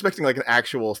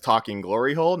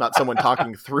glory hole, not someone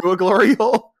talking through a glory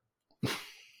hole.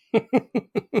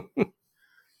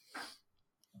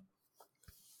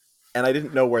 And I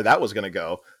didn't know where that was going to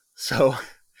go. So,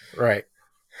 right.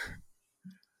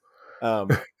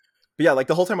 But yeah, like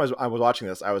the whole time I was watching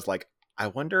this, I was like, I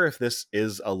wonder if this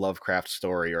is a Lovecraft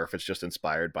story or if it's just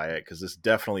inspired by it. Cause this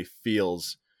definitely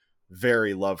feels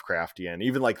very Lovecraftian.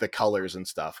 Even like the colors and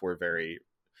stuff were very,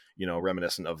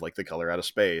 reminiscent of like The Color Out of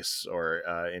Space or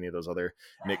any of those other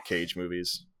Nick Cage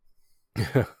movies.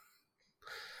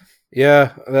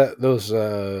 Yeah. Those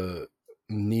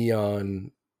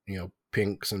neon,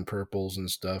 pinks and purples and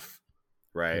stuff.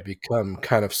 Right. Become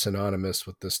kind of synonymous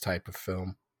with this type of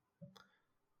film.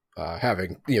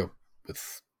 Having,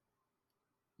 with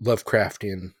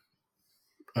Lovecraftian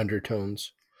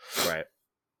undertones. Right.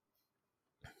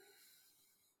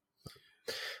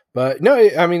 But no,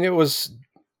 I mean, it was,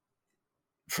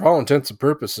 for all intents and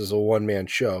purposes, a one-man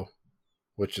show,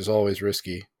 which is always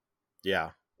risky.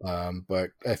 Yeah.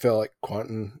 But I felt like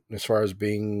Quentin, as far as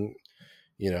being,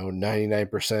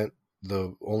 99%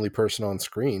 the only person on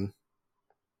screen,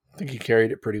 I think he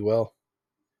carried it pretty well.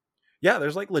 Yeah,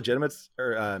 there's like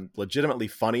legitimately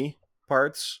funny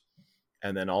parts,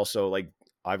 and then also like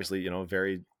obviously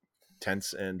very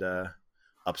tense and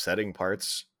upsetting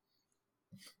parts.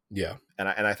 Yeah, and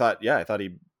I thought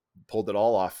he pulled it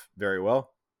all off very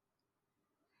well.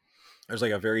 There's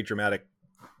like a very dramatic.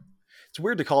 It's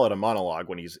weird to call it a monologue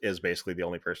when is basically the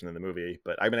only person in the movie,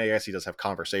 but I mean I guess he does have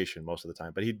conversation most of the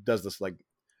time. But he does this like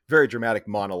very dramatic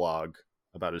monologue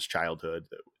about his childhood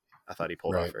that I thought he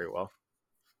pulled off very well.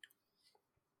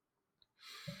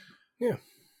 Yeah.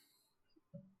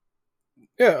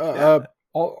 Yeah.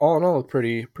 All in all, a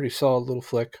pretty solid little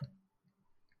flick.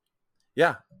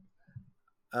 Yeah.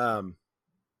 And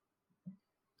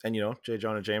J.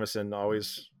 Jonah Jameson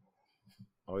always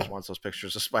wants those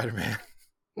pictures of Spider-Man.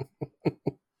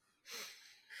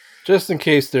 Just in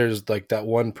case there's like that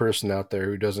one person out there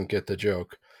who doesn't get the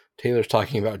joke, Taylor's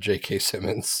talking about J.K.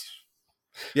 Simmons.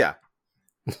 Yeah.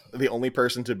 The only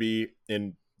person to be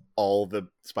in all the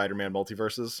Spider-Man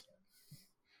multiverses.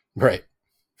 Right.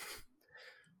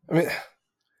 I mean,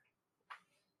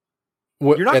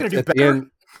 you're not going to do better.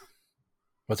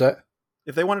 What's that?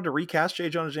 If they wanted to recast J.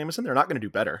 Jonah Jameson, they're not going to do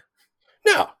better.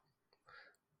 No.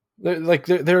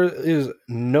 There is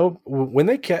no when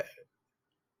Sam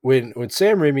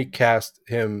Raimi cast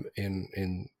him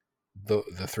in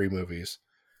the three movies,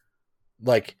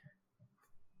 like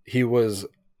he was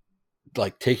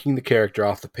like taking the character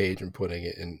off the page and putting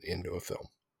it into a film.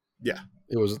 Yeah,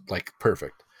 it was like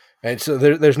perfect, and so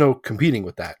there's no competing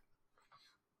with that.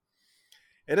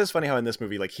 It is funny how in this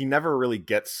movie, like he never really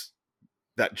gets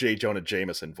that J. Jonah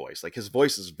Jameson voice. Like his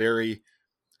voice is very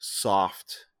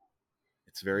soft.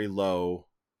 It's very low.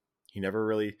 He never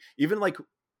really, even like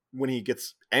when he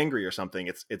gets angry or something,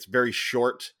 it's very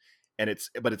short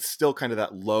but it's still kind of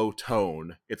that low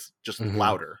tone. It's just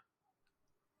louder.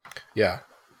 Yeah.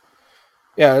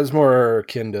 Yeah. It's more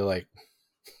akin to like,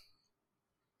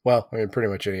 well, I mean, pretty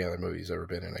much any other movie he's ever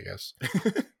been in, I guess.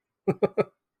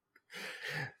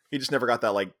 He just never got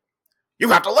that, like, you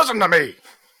have to listen to me.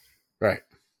 Right.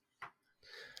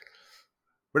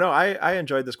 But no, I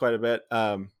enjoyed this quite a bit.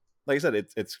 Like I said,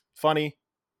 it's funny,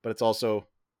 but it's also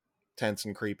tense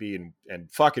and creepy and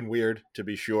fucking weird, to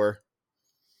be sure.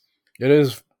 It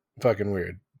is fucking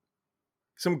weird.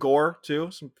 Some gore too,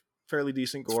 some fairly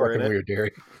decent gore in it. Weird,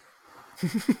 Derek.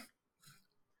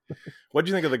 What do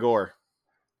you think of the gore?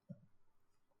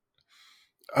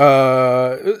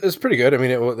 It's pretty good. I mean,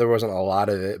 there wasn't a lot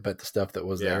of it, but the stuff that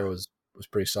was there was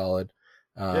pretty solid.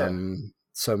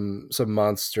 Some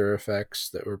monster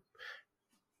effects that were,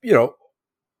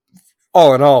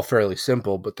 all in all fairly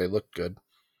simple, but they looked good.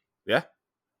 Yeah.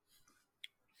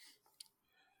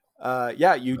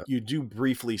 You do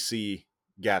briefly see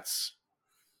Gat's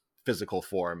physical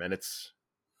form, and it's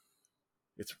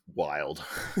wild.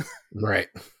 Right.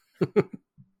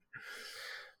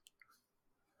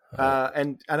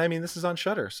 And I mean, this is on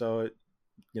Shudder, so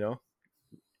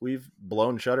we've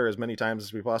blown Shudder as many times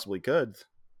as we possibly could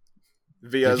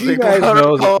via Did you guys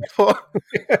know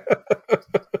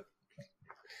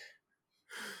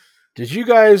Did you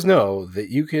guys know that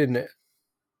you can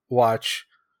watch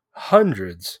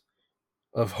hundreds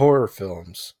of horror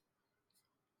films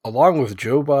along with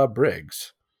Joe Bob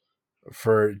Briggs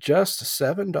for just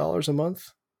 $7 a month?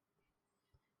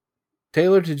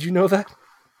 Taylor, did you know that?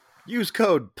 Use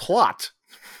code PLOT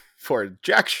for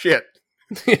jack shit.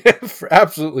 For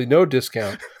absolutely no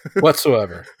discount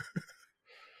whatsoever.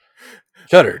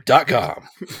 Shudder.com.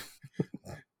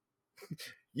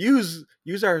 Use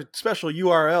our special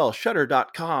URL,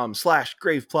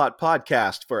 shudder.com/graveplot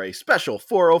podcast for a special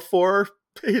 404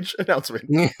 page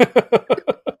announcement.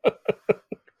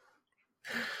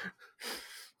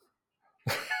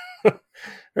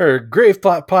 Or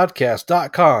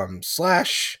graveplotpodcast.com/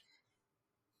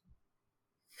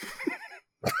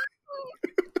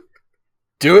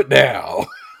 do it now.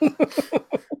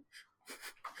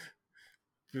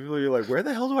 People are like, where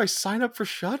the hell do I sign up for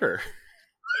Shudder?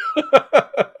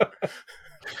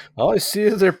 All I see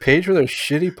is their page with their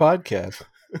shitty podcast.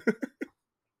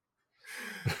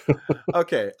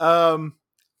 Okay. I'm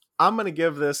going to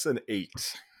give this an 8.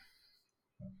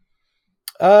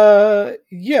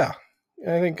 Yeah.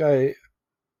 I think I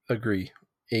agree.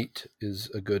 8 is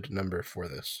a good number for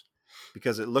this.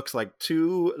 Because it looks like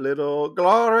 2 little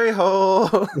glory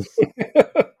holes.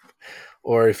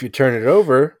 Or if you turn it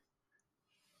over,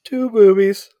 2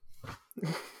 boobies.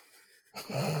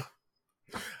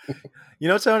 You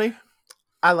know, Tony,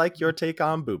 I like your take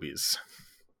on boobies.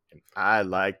 I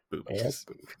like boobies.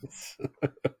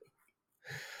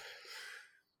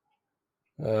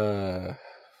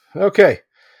 Okay.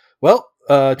 Well,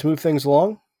 to move things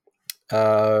along,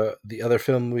 the other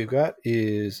film we've got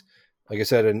is, like I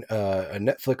said, a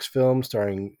Netflix film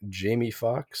starring Jamie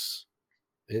Foxx.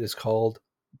 It is called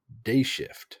Day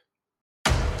Shift.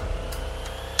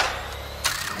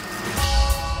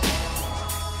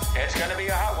 It's gonna be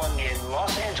a hot one in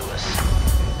Los Angeles.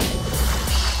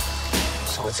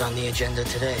 So what's on the agenda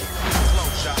today?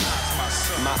 Close your eyes, my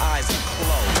son. My eyes are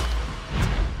closed.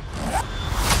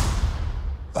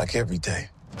 Like every day.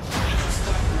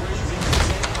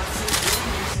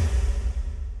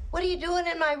 What are you doing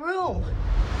in my room?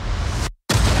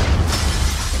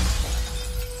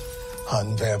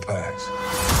 Hunting vampires.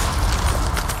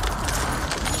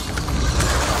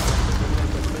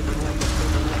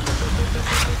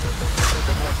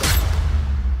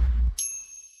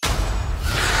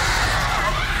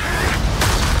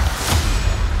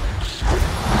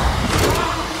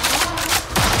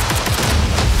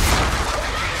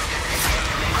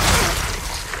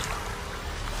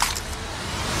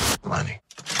 Money.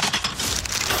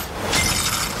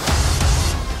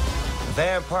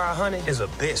 Vampire hunting is a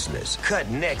business. Cut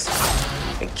necks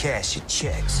and cash your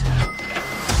checks.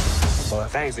 Well,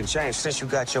 things have changed since you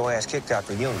got your ass kicked out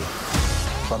the union.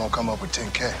 If I don't come up with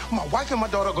 10K, my wife and my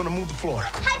daughter are gonna move to Florida.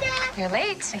 Hi, Dad. You're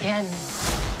late again.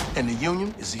 And the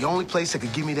union is the only place that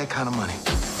could give me that kind of money.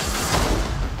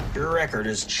 Your record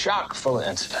is chock full of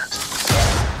incidents.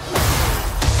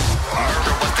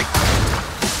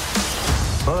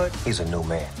 But he's a new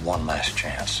man. One last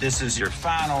chance. This is your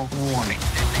final warning.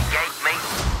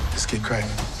 Let's get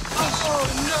cracking. Oh,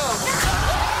 no!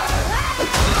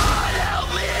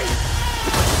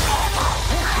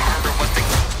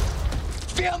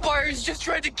 Vampires just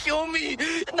tried to kill me.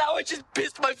 Now I just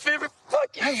pissed my favorite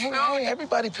fucking Hey,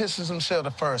 everybody pisses himself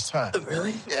the first time.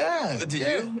 Really? Yeah. Did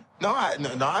you? No, I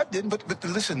didn't. But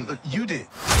listen, you did.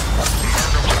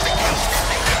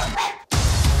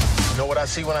 You know what I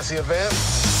see when I see a vamp?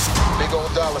 Big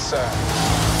old dollar sign.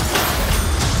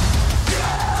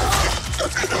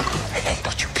 Hey,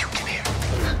 don't you puke in here.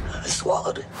 I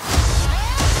swallowed it.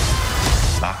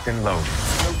 Locked and loaded.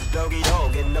 Doggy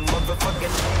dog in the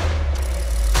motherfucking...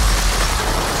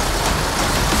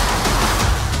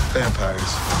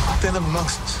 Vampires. They live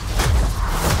amongst us.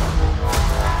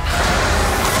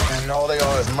 And all they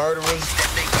are is murderers.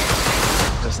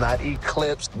 Does not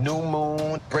eclipse, new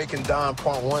moon, breaking dawn,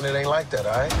 point one. It ain't like that,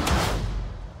 all right?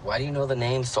 Why do you know the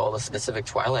names to all the specific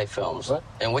Twilight films? What?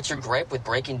 And what's your gripe with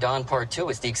Breaking Dawn Part 2?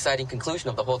 It's the exciting conclusion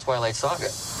of the whole Twilight saga.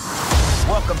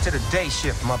 Welcome to the day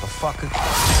shift, motherfucker.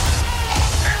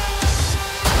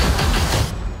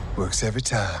 Works every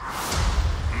time.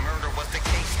 Murder was the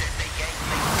case that they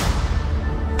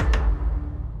gave me.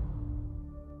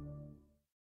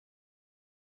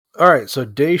 All right, so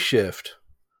Day Shift,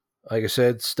 like I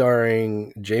said,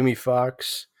 starring Jamie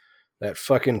Foxx, that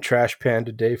fucking trash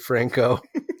panda Dave Franco.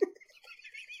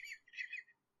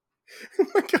 Oh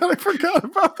my god, I forgot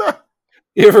about that.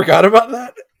 You forgot about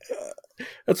that?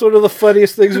 That's one of the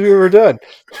funniest things we've ever done.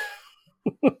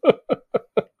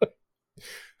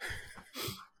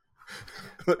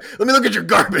 Let me look at your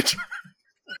garbage.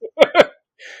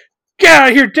 Get out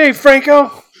of here, Dave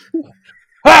Franco!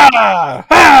 Ha!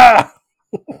 Ha!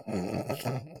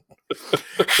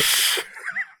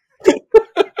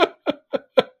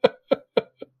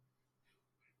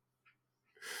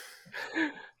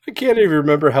 I can't even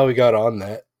remember how we got on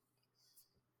that.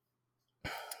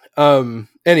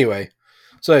 Anyway,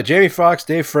 so Jamie Foxx,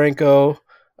 Dave Franco,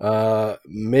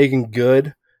 Megan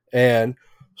Good, and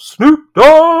Snoop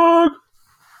Dogg.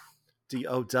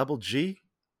 D-O-double-G.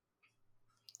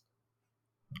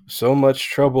 So much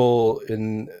trouble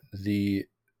in the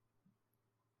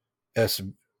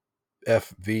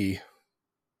SFV.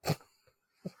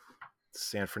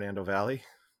 San Fernando Valley.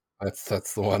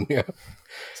 That's the one, yeah.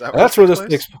 That's where this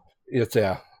takes. It's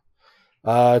yeah.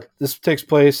 This takes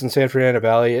place in San Fernando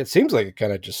Valley. It seems like it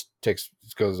kind of just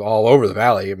goes all over the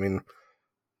valley. I mean,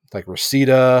 like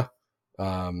Reseda,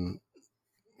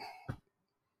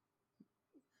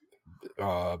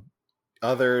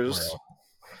 others.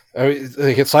 I mean,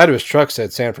 like inside of his truck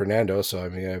said San Fernando, so I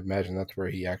mean, I imagine that's where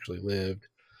he actually lived.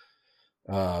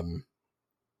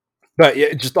 But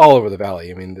yeah, just all over the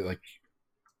valley. I mean, like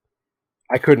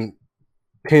I couldn't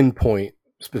pinpoint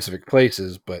specific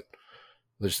places, but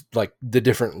there's like the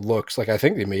different looks. Like I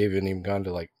think they may have even gone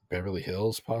to like Beverly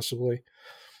Hills, possibly,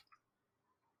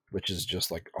 which is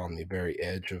just like on the very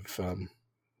edge of San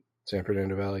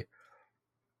Fernando Valley.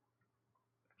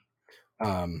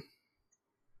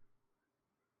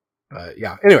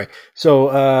 Yeah. Anyway,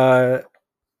 so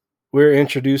we're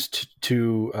introduced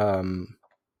to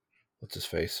what's his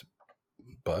face?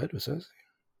 Bud, was this?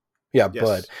 Yeah,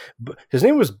 Yes. Bud. His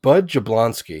name was Bud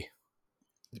Jablonski.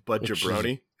 Bud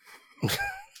Jabroni.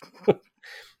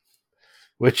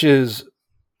 Which is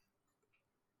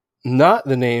not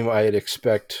the name I'd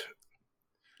expect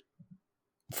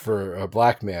for a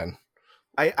black man.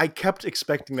 I kept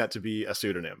expecting that to be a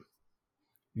pseudonym.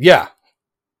 Yeah.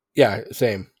 Yeah,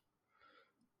 same.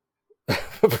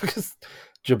 Because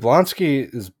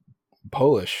Jablonski is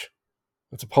Polish.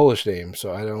 It's a Polish name,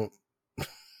 so I don't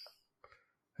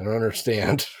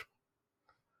understand.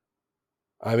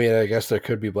 I mean, I guess there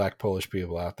could be black Polish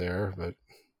people out there, but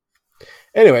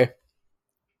anyway,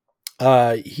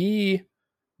 he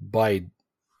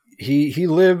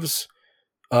lives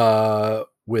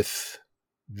with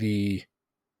the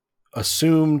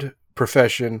assumed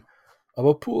profession of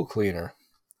a pool cleaner,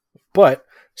 but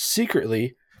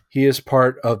secretly he is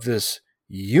part of this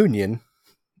union,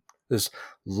 this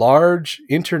large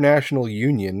international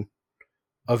union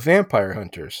of vampire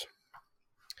hunters.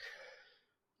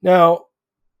 Now,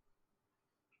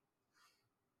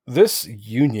 this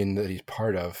union that he's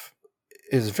part of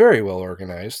is very well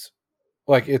organized.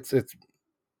 Like it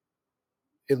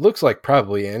looks like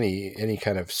probably any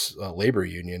kind of labor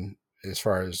union, as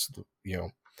far as, you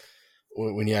know,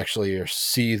 when you actually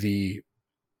see the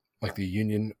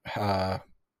union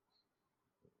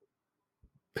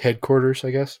headquarters,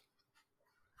 I guess.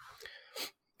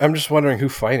 I'm just wondering who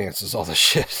finances all this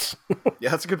shit.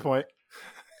 Yeah, that's a good point.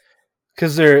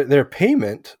 Because their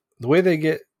payment, the way they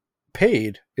get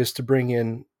paid, is to bring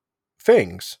in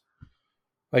fangs.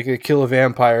 Like they kill a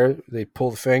vampire, they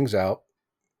pull the fangs out,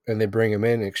 and they bring them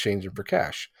in exchange them for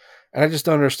cash. And I just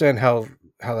don't understand how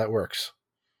that works.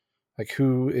 Like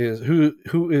who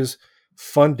is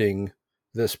funding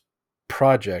this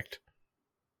project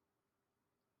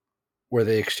where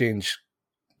they exchange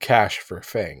cash for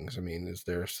fangs? I mean, is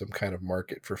there some kind of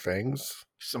market for fangs?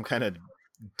 Some kind of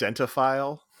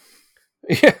dentophile?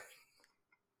 Yeah.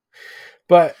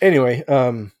 But anyway,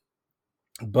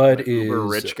 Bud is uber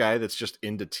rich guy that's just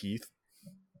into teeth.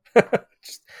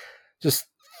 just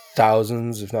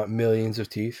thousands, if not millions, of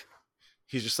teeth.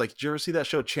 He's just like, did you ever see that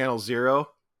show Channel Zero?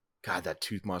 God, that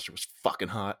tooth monster was fucking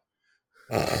hot.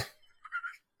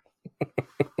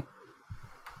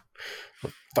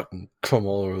 Fucking come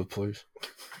all over the place.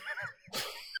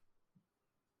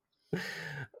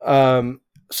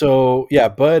 So yeah,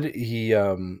 Bud, he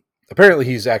apparently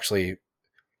he's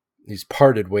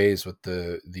parted ways with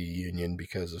the union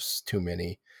because of too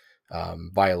many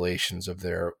violations of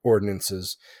their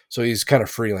ordinances. So he's kind of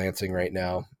freelancing right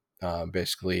now,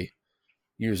 basically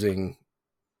using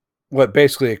what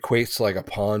basically equates to like a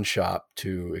pawn shop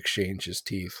to exchange his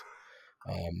teeth.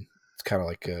 It's kind of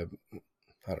like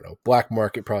I don't know, black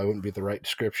market probably wouldn't be the right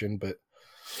description, but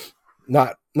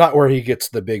not where he gets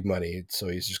the big money. So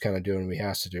he's just kind of doing what he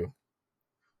has to do.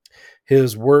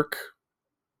 His work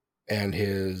and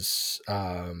his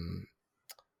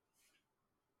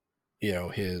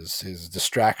his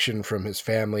distraction from his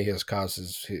family has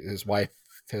caused his wife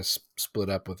has split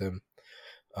up with him.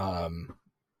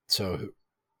 So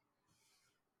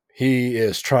he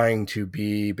is trying to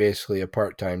be basically a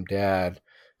part-time dad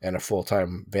and a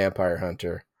full-time vampire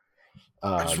hunter.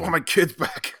 I just want my kids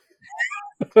back.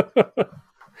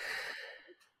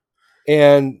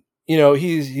 And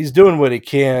he's doing what he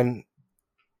can,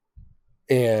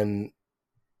 and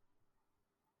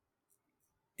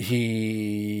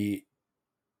he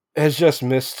has just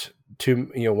missed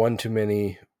one too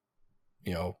many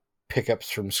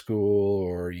pickups from school,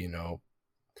 or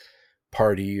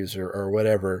parties or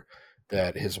whatever,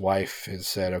 that his wife has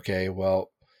said, okay,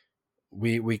 well,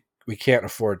 we can't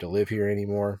afford to live here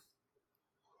anymore.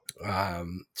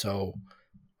 So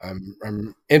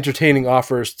I'm entertaining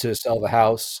offers to sell the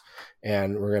house,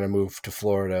 and we're going to move to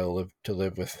Florida to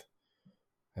live with,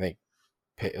 I think,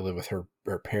 live with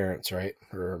her parents, right?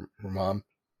 Her mom.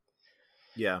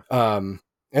 Yeah. And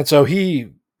so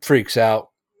he freaks out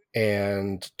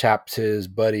and taps his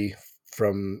buddy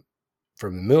from the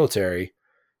military,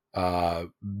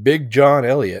 Big John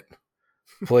Elliott,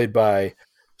 played by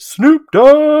Snoop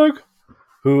Dogg,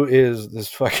 who is this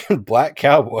fucking black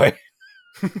cowboy.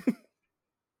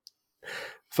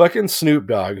 Fucking Snoop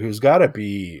Dogg, who's got to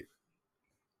be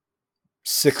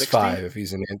 6'5" if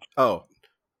he's an inch. Oh,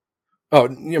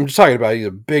 I'm just talking about, he's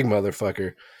a big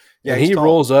motherfucker. Yeah, and he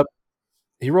rolls up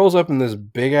in this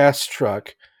big ass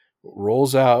truck,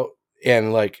 rolls out,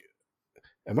 and like,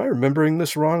 am I remembering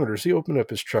this wrong, or does he open up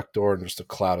his truck door and just a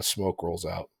cloud of smoke rolls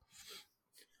out?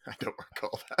 I don't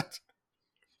recall that.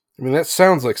 I mean, that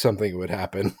sounds like something that would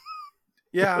happen.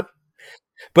 Yeah.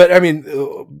 But I mean,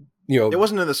 it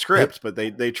wasn't in the script, but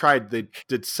they tried. They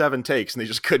did 7 takes, and they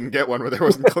just couldn't get one where there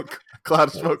wasn't a cloud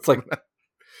of smoke. It's like,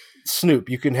 Snoop,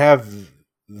 you can have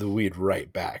the weed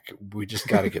right back. We just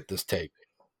got to get this take.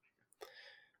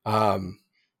 But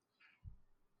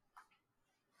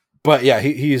yeah,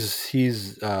 he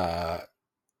steps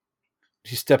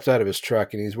out of his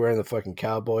truck and he's wearing the fucking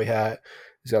cowboy hat.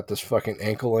 He's got this fucking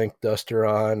ankle length duster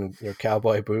on, and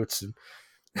cowboy boots, and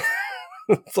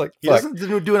it's like he doesn't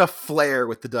do enough flair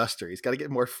with the duster. He's got to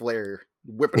get more flair,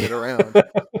 whipping it around,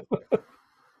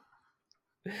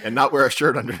 and not wear a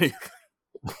shirt underneath.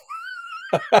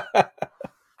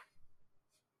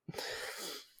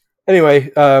 Anyway,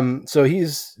 so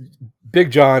he's Big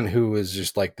John, who is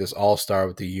just like this all-star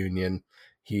with the Union.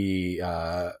 He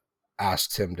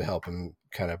asks him to help him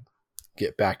kind of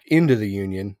get back into the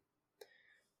Union.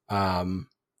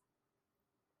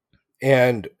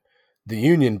 And the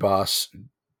Union boss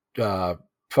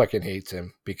fucking hates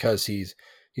him because he's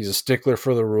a stickler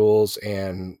for the rules,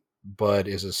 and Bud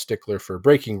is a stickler for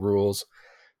breaking rules.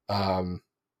 And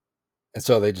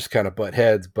so they just kind of butt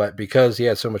heads. But because he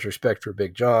has so much respect for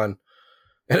Big John,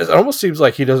 and it almost seems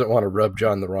like he doesn't want to rub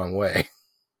John the wrong way,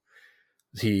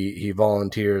 he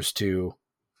volunteers to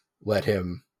let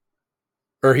him,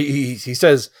 or he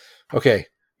says, okay,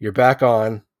 you're back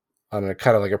on a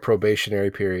kind of like a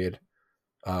probationary period.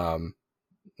 And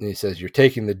he says, you're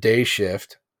taking the day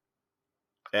shift.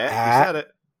 Yeah, he said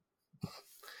it.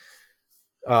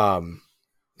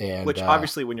 And which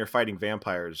obviously when you're fighting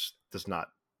vampires does not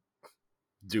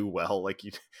do well. Like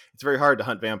it's very hard to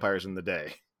hunt vampires in the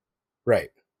day. Right.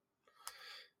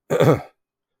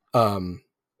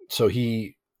 So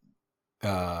he,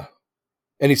 and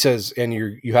he says, and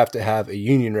you have to have a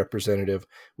Union representative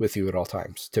with you at all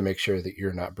times to make sure that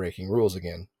you're not breaking rules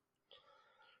again.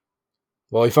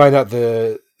 Well, we find out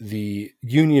the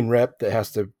Union rep that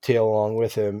has to tail along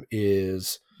with him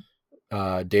is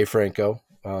Dave Franco.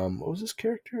 What was his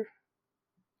character?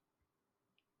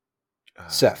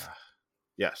 Seth.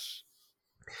 Yes.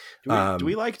 Do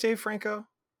we like Dave Franco?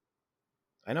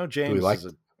 I know James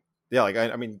is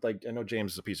I know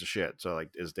James is a piece of shit. So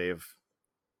like, is Dave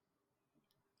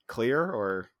clear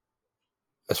or?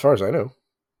 As far as I know.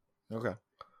 Okay.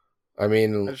 I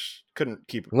mean, I just couldn't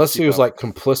unless he was up. like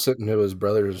complicit into his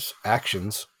brother's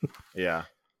actions. Yeah.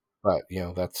 But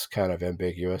that's kind of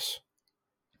ambiguous.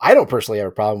 I don't personally have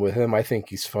a problem with him. I think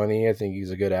he's funny. I think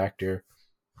he's a good actor.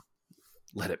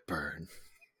 Let it burn.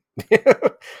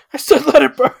 I said let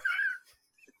it burn.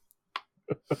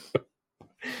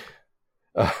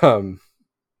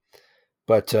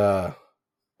 But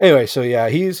anyway, so yeah,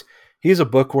 he's a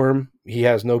bookworm. He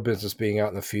has no business being out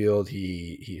in the field.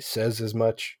 He says as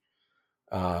much.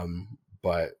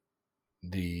 But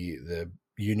the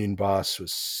Union boss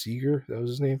was Seeger. That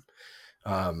was his name.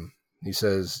 He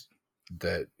says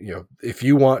that, if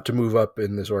you want to move up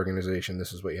in this organization,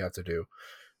 this is what you have to do.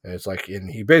 And it's like,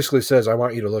 and he basically says, I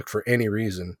want you to look for any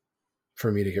reason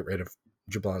for me to get rid of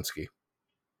Jablonski.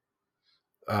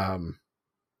 And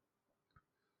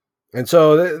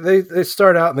so they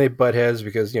start out and they butt heads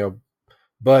because,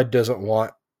 Bud doesn't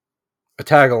want a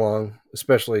tag along,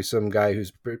 especially some guy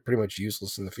who's pretty much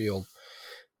useless in the field.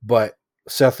 But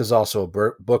Seth is also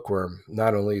a bookworm.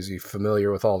 Not only is he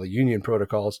familiar with all the Union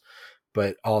protocols,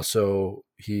 but also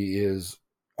he is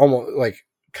almost like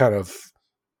kind of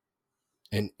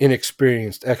an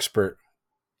inexperienced expert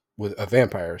with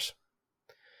vampires.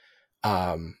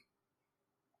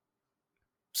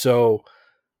 So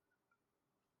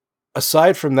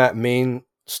aside from that main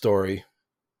story,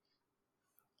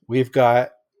 we've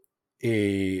got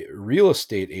a real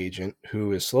estate agent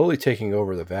who is slowly taking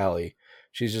over the valley.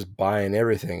 She's just buying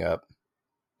everything up.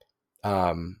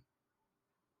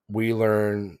 We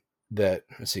learn that,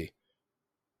 let's see,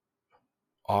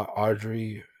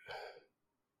 Audrey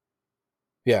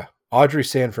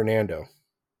San Fernando.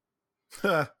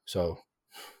 So,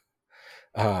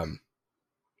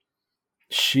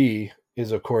 she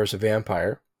is of course a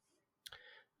vampire,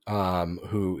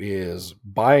 who is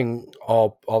buying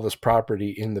all this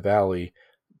property in the valley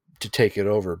to take it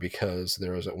over, because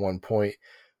there was at one point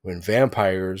when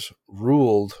vampires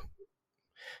ruled.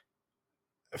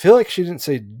 I feel like she didn't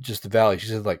say just the valley. She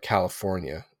said like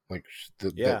California, like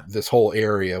this whole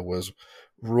area was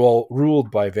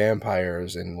ruled by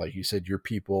vampires. And like you said, your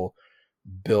people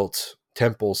built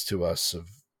temples to us of,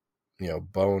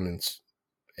 bone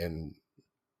and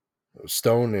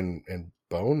stone and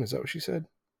bone. Is that what she said?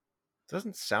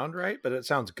 Doesn't sound right, but it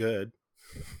sounds good.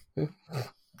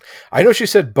 I know she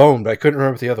said bone, but I couldn't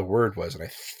remember what the other word was. And I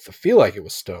feel like it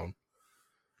was stone.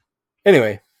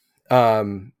 Anyway,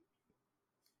 So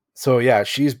yeah,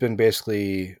 she's been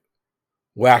basically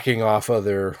whacking off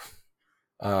other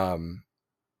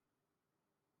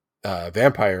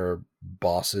vampire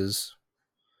bosses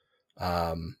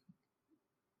in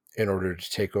order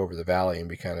to take over the valley and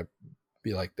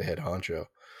be like the head honcho.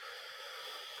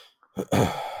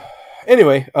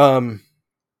 Anyway,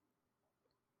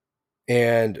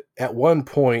 and at one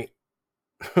point,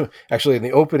 actually in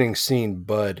the opening scene,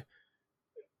 Bud,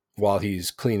 while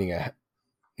he's cleaning a,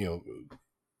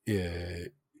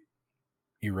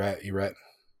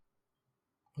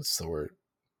 what's the word?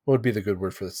 What would be the good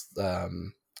word for this?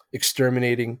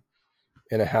 Exterminating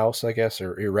in a house, I guess,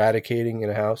 or eradicating in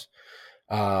a house.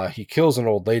 He kills an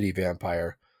old lady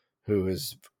vampire who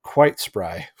is quite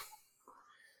spry.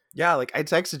 Yeah, like I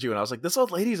texted you and I was like, this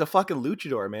old lady's a fucking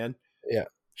luchador, man. Yeah.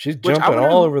 She's jumping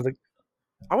all over the...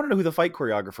 I want to know who the fight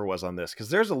choreographer was on this, because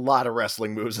there's a lot of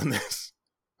wrestling moves in this.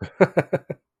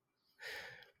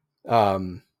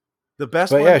 The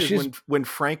best one is when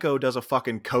Franco does a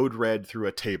fucking code red through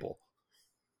a table.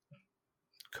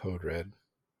 Code red.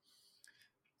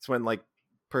 It's when like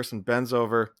person bends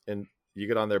over and you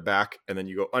get on their back and then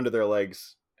you go under their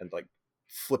legs and like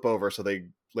flip over so they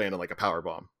land on like a power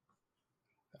bomb.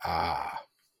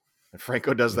 And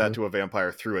Franco does that to a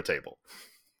vampire through a table.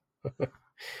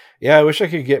 Yeah, I wish I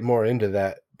could get more into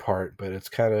that part, but it's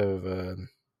kind of a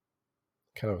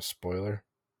spoiler.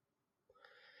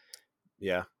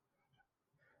 Yeah.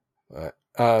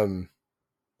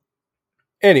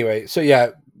 Anyway, so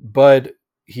yeah, Bud,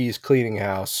 he's cleaning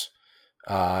house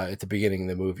at the beginning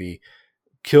of the movie,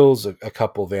 kills a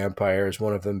couple vampires,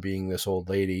 one of them being this old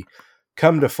lady.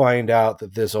 Come to find out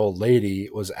that this old lady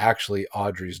was actually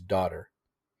Audrey's daughter.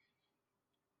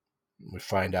 We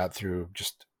find out through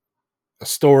just a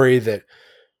story that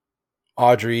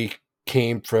Audrey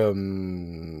came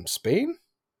from Spain?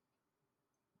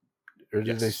 Or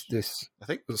did this? I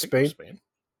think Spain?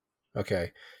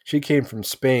 Okay. She came from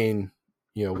Spain,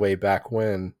 way back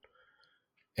when,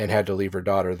 and had to leave her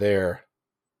daughter there.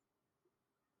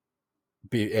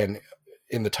 And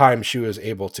in the time she was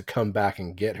able to come back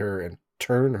and get her and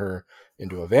turn her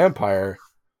into a vampire,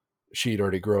 she'd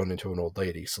already grown into an old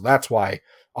lady. So that's why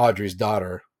Audrey's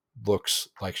daughter looks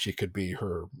like she could be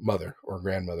her mother or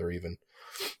grandmother even.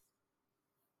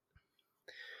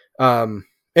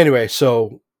 Anyway,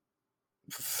 so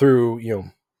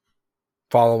through,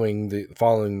 following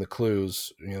the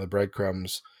clues, the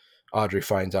breadcrumbs, Audrey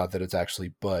finds out that it's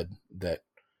actually Bud that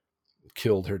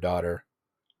killed her daughter.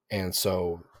 And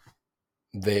so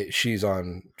she's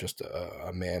on just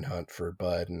a manhunt for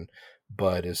Bud, and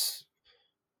Bud is,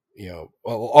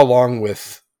 along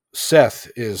with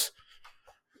Seth, is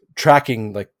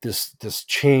tracking like this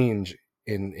change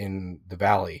in the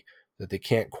valley that they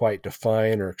can't quite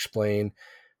define or explain,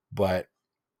 but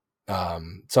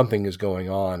something is going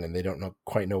on and they don't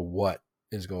quite know what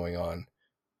is going on.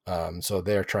 So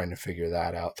they're trying to figure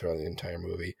that out throughout the entire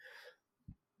movie.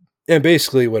 And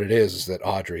basically what it is that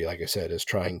Audrey, like I said, is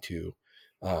trying to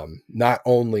not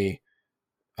only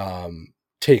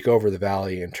take over the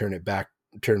valley and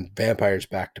turn vampires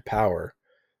back to power,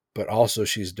 but also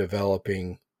she's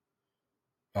developing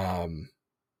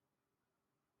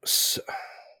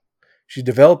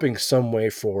some way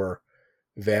for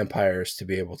vampires to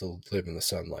be able to live in the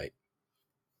sunlight.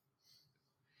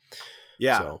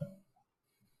 Yeah. So.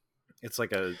 It's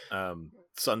like a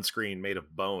sunscreen made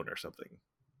of bone or something.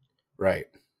 Right.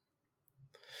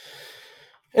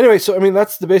 Anyway, so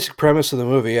that's the basic premise of the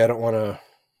movie. I don't want to,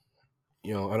 I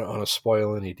don't want to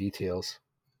spoil any details.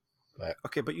 But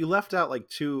okay, but you left out like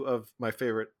two of my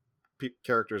favorite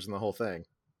characters in the whole thing.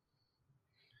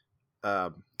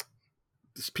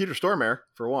 This Peter Stormare,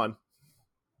 for one.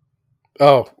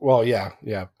 Oh, well, yeah.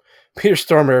 Peter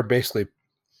Stormare, basically,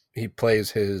 he plays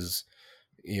his,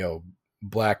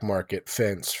 black market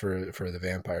fence for the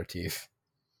vampire teeth.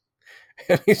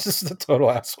 And he's just a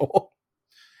total asshole.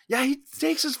 Yeah, he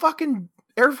takes his fucking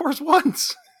Air Force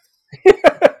Ones.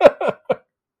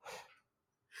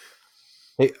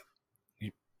 Hey,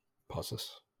 you pause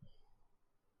this.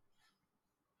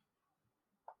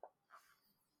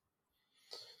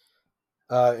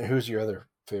 Who's your other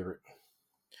favorite?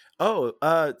 Oh,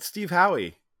 Steve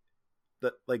Howie.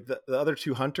 The other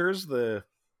two hunters, the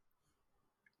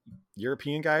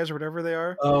European guys or whatever they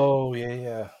are. Oh,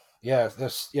 yeah.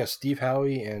 Steve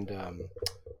Howie and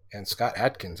Scott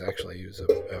Adkins, actually, he was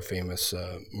a famous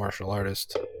martial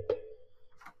artist.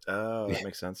 Oh, that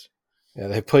makes sense. Yeah,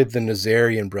 they played the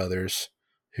Nazarian brothers,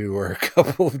 who were a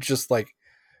couple of just like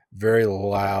very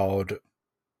loud.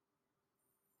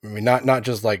 I mean, not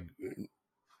just like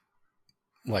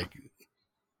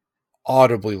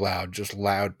audibly loud, just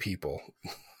loud people.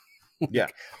 Yeah.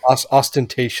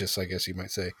 Ostentatious, I guess you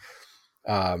might say.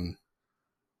 Yeah,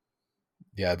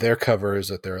 their cover is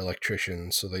that they're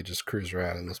electricians, so they just cruise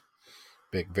around in this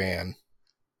big van.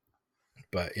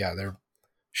 But yeah, they're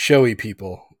showy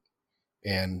people,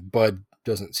 and Bud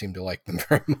doesn't seem to like them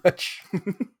very much. I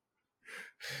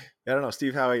don't know,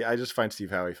 Steve Howie. I just find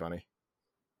Steve Howie funny.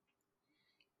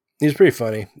 He's pretty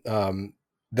funny.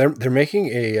 They're making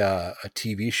a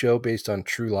TV show based on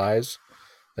True Lies,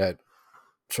 that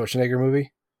Schwarzenegger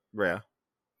movie. Yeah.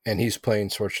 And he's playing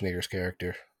Schwarzenegger's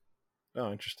character.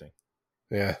 Oh, interesting.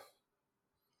 Yeah.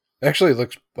 Actually, it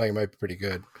looks like it might be pretty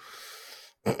good.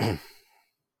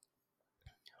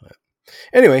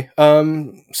 Anyway,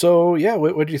 so yeah,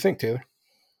 what do you think, Taylor?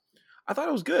 I thought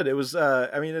it was good. It was,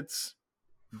 I mean, it's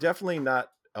definitely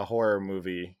not a horror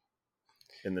movie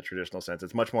in the traditional sense.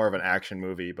 It's much more of an action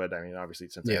movie, but I mean, obviously,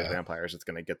 since it has vampires, it's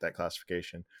going to get that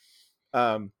classification.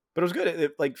 But it was good.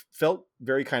 It like felt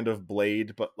very kind of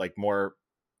Blade, but like more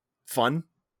fun.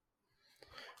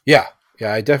 Yeah,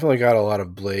 I definitely got a lot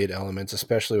of Blade elements,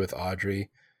 especially with Audrey.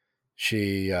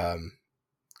 She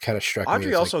kind of struck me.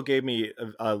 Audrey also gave me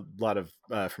a lot of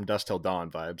From Dusk Till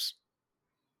Dawn vibes.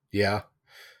 Yeah,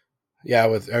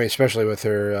 especially with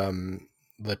her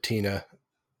Latina,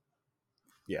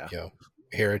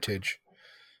 heritage.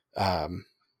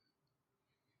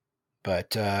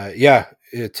 But yeah,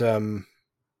 it and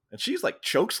she's like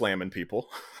choke slamming people.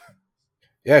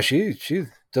 Yeah, she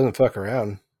doesn't fuck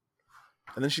around.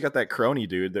 And then she got that crony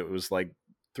dude that was like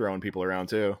throwing people around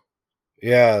too.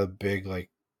 Yeah, the big like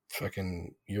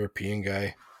fucking European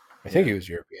guy. I think he was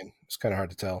European. It's kind of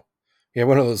hard to tell. Yeah,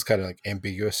 one of those kind of like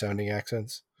ambiguous sounding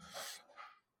accents.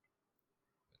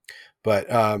 But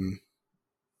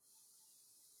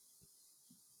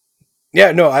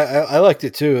yeah, no, I liked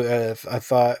it too. I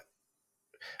thought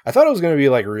it was going to be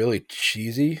like really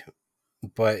cheesy,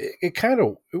 but it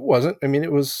wasn't. I mean,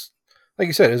 it was, like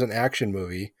you said, it was an action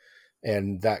movie,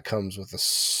 and that comes with a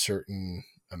certain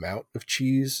amount of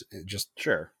cheese, just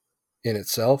in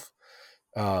itself.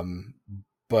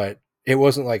 But it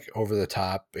wasn't like over the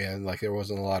top, and like there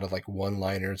wasn't a lot of like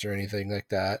one-liners or anything like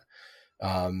that.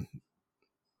 Yeah,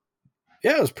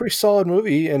 it was a pretty solid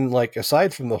movie, and like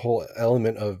aside from the whole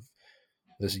element of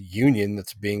this union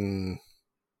that's being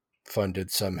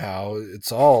funded somehow,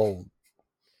 it's all,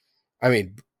 I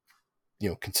mean,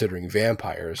 considering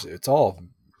vampires, it's all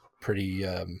pretty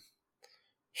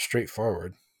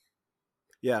straightforward.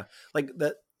 Yeah, like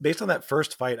that. Based on that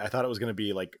first fight, I thought it was going to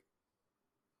be like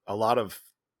a lot of,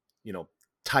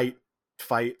 tight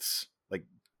fights, like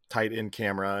tight in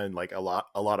camera, and like a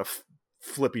lot of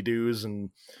flippy doos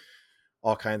and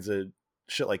all kinds of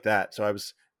shit like that. So I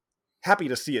was happy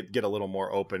to see it get a little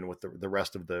more open with the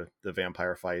rest of the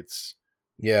vampire fights.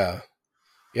 Yeah,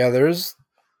 there's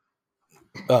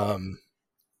there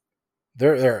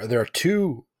are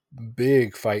two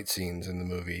big fight scenes in the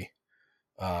movie,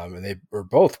 and they were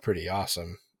both pretty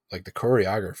awesome. Like the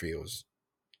choreography was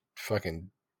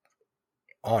fucking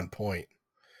on point.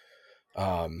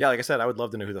 Yeah, like I said, I would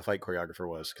love to know who the fight choreographer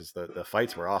was, because the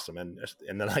fights were awesome, and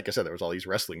then like I said, there was all these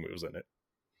wrestling moves in it.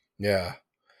 Yeah,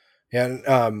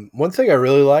 and one thing I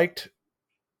really liked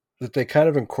that they kind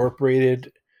of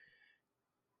incorporated,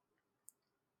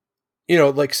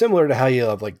 like similar to how you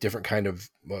have like different kind of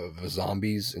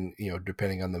zombies, and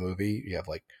depending on the movie, you have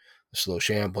like the slow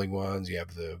shambling ones, you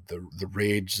have the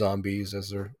rage zombies as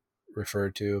they're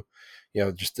referred to,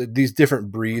 just these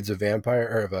different breeds of vampire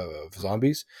or of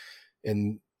zombies,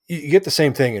 and you get the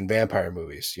same thing in vampire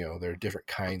movies. There are different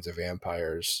kinds of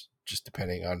vampires just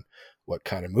depending on what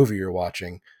kind of movie you're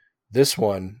watching. This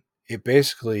one, it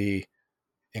basically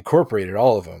incorporated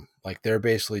all of them. Like they're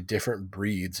basically different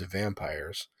breeds of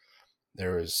vampires.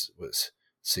 There was let's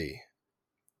see,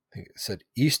 I think it said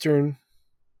Eastern.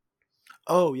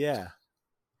 Oh yeah,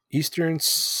 Eastern,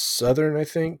 Southern, I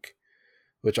think,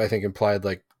 which I think implied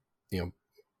like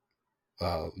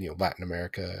Latin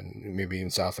America and maybe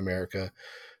even South America.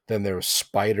 Then there was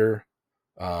Spider.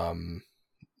 I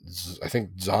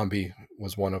think Zombie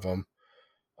was one of them,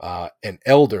 and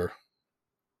Elder,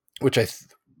 which I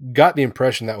got the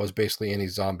impression that was basically any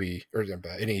zombie or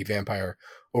any vampire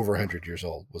over 100 years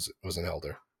old was an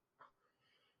Elder.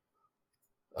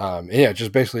 And yeah,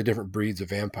 just basically different breeds of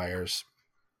vampires.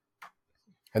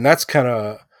 And that's kind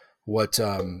of what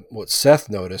Seth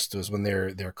noticed was when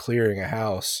they're clearing a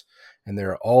house, and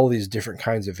there are all these different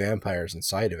kinds of vampires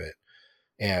inside of it.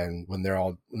 And when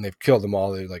they've killed them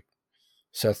all, they're like,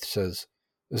 Seth says,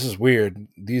 "This is weird.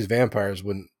 These vampires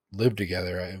wouldn't live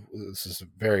together. This is a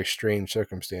very strange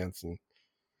circumstance." And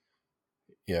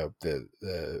the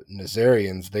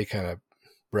Nazarians, they kind of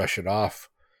brush it off,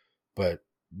 but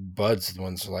Bud's the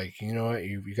one's like, you know what,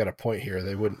 you got a point here.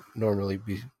 They wouldn't normally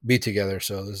be together,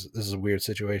 so this is a weird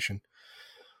situation.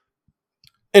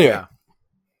 Anyway,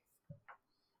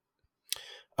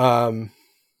 so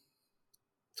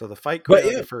the fight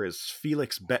choreographer is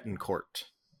Felix Betancourt.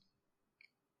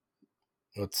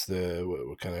 What's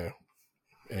what kind of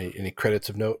any credits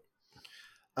of note?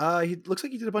 He looks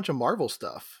like he did a bunch of Marvel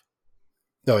stuff.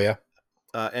 Oh yeah,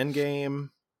 Endgame,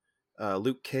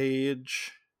 Luke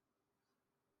Cage,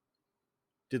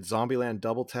 did Zombieland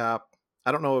Double Tap.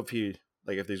 I don't know if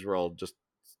these were all just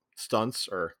stunts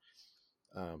or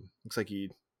looks like he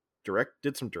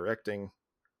did some directing.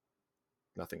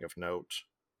 Nothing of note.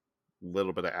 A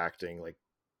little bit of acting, like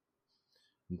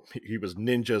he was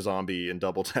Ninja Zombie in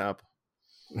Double Tap.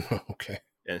 Okay.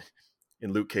 And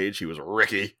in Luke Cage, he was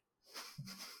Ricky.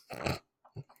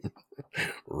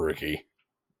 Ricky.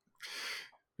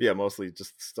 Yeah, mostly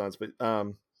just stunts, but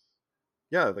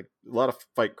yeah, like a lot of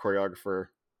fight choreographer,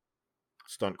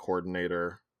 stunt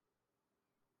coordinator,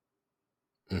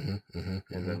 and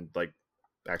then like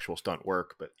actual stunt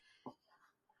work. But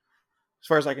as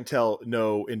far as I can tell,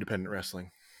 no independent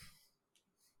wrestling.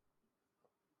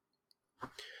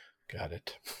 Got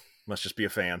it. Must just be a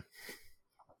fan.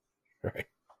 Right.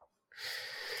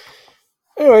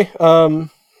 Anyway, I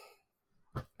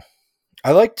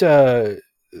liked the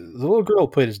little girl who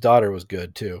played his daughter was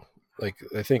good too. Like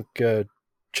I think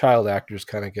child actors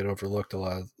kind of get overlooked a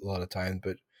lot of times,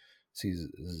 but see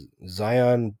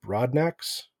Zion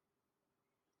Brodnax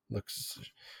looks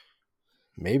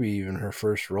maybe even her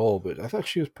first role, but I thought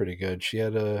she was pretty good. She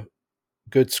had a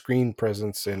good screen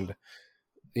presence, and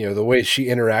you know the way she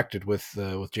interacted with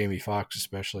Jamie Foxx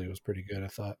especially was pretty good, I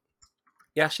thought.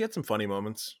 Yeah, she had some funny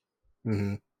moments.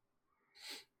 Mm-hmm.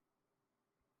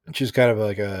 She's kind of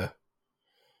like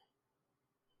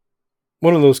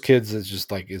one of those kids that just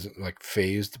like isn't like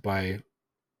phased by,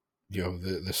 you know,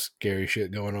 the scary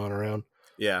shit going on around.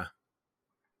 Yeah.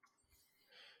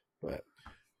 But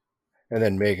and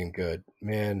then Megan Good,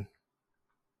 man,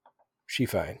 she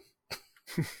fine.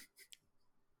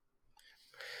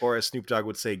 Or as Snoop Dogg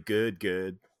would say,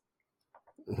 good.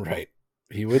 Right.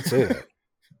 He would say that.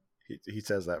 he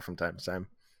says that from time to time.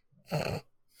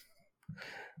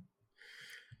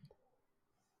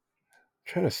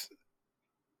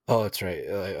 Oh, that's right.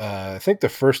 I think the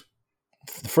first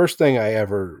thing I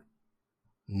ever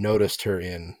noticed her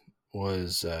in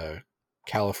was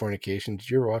Californication. Did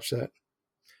you ever watch that?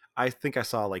 I think I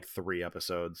saw like 3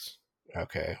 episodes.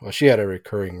 Okay. Well, she had a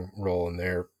recurring role in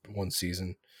there one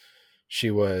season. She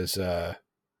was I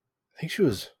think she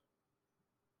was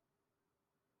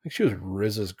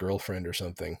RZA's girlfriend or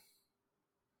something.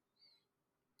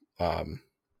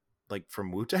 Like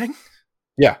from Wu-Tang?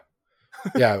 Yeah.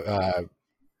 Yeah,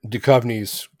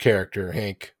 Duchovny's character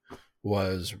Hank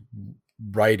was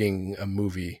writing a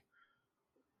movie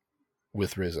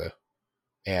with RZA,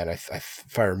 and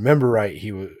if I remember right,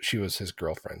 she was his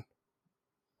girlfriend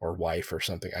or wife or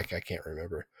something. I can't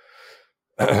remember.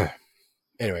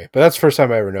 Anyway, but that's the first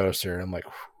time I ever noticed her. I'm like,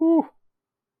 whoo.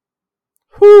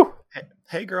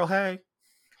 Hey, girl, hey.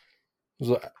 You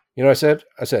know what I said?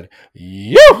 I said,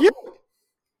 yo.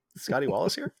 Scotty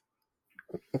Wallace here.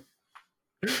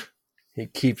 He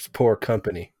keeps poor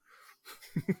company.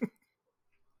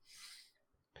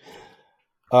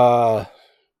 Yeah,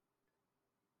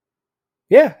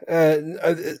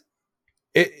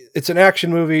 it's an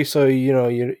action movie, so you know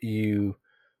you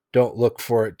don't look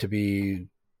for it to be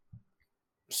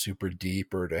super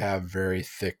deep or to have very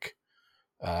thick,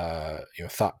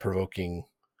 thought-provoking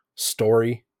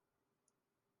story.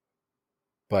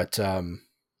 But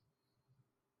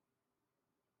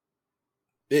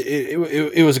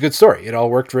it was a good story. It all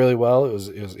worked really well. It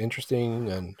was interesting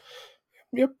and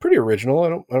pretty original. I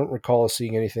don't recall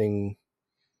seeing anything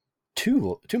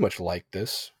too much like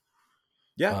this.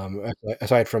 Yeah.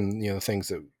 Aside from the things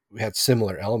that had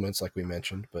similar elements, like we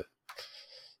mentioned, but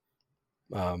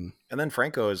and then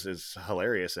Franco is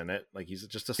hilarious in it. Like he's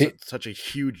just such a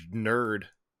huge nerd.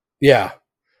 Yeah,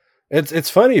 it's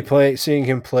funny seeing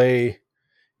him play,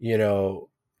 kind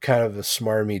of the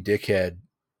smarmy dickhead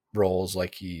roles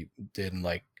like he did in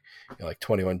like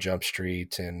 21 Jump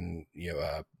Street and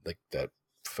like that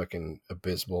fucking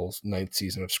abysmal 9th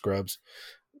season of Scrubs.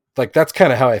 Like that's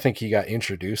kind of how I think he got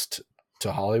introduced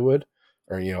to Hollywood,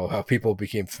 or how people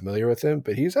became familiar with him.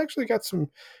 But he's actually got some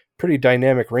pretty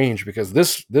dynamic range, because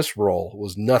this role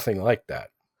was nothing like that.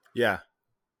 Yeah.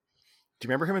 Do you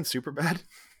remember him in Superbad?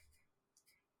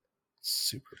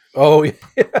 Oh yeah.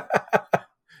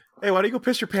 Hey, why don't you go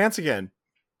piss your pants again?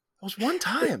 That was one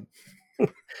time.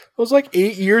 It was like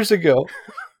 8 years ago.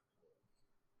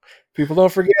 People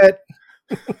don't forget.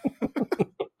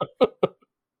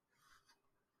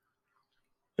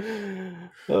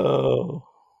 Oh,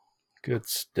 good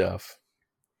stuff.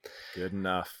 Good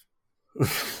enough.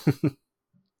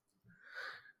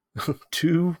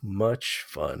 Too much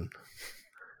fun.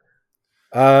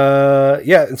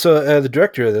 Yeah, and so the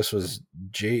director of this was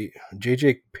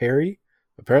J.J. Perry.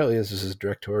 Apparently, this is his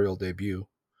directorial debut.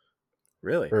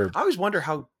 Really? I always wonder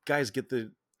how guys get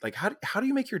the how do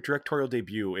you make your directorial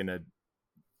debut in a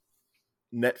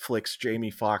Netflix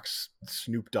Jamie Foxx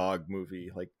Snoop Dogg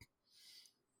movie? Like,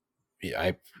 yeah,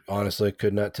 I honestly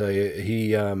could not tell you.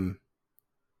 He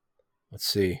let's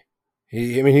see.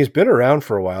 He's been around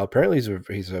for a while. Apparently,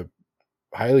 he's a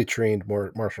highly trained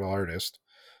martial artist.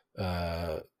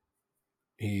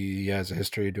 He has a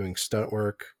history of doing stunt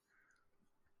work.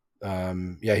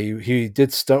 Yeah, he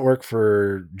did stunt work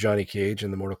for Johnny Cage in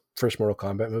the first Mortal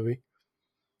Kombat movie.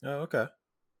 Oh, okay.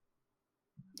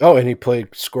 Oh, and he played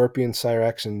Scorpion,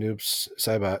 Cyrax, and Noob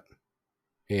Saibot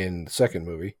in the second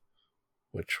movie,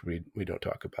 which we don't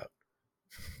talk about.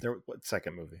 What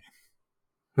second movie?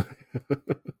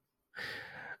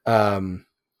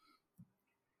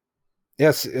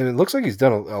 Yes, and it looks like he's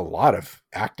done a lot of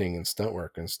acting and stunt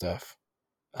work and stuff.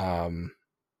 And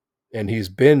he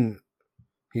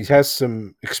has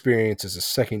some experience as a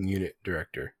second unit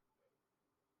director.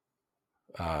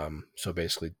 So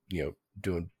basically,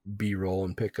 doing B-roll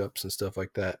and pickups and stuff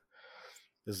like that.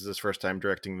 This is his first time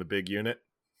directing the big unit.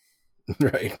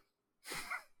 Right.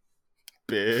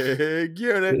 Big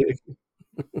unit.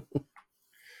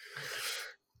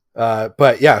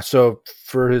 But yeah, so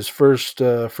for his first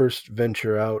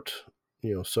venture out,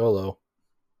 solo,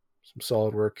 some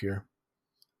solid work here.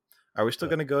 Are we still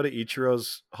going to go to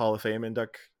Ichiro's Hall of Fame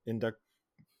induction?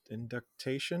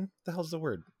 The hell's the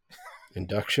word?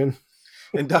 Induction?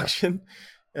 Induction.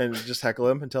 And just heckle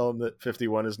him and tell him that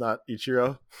 51 is not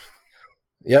Ichiro?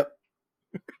 Yep.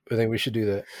 I think we should do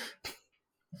that.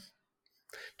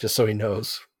 Just so he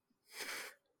knows.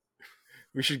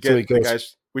 We should get the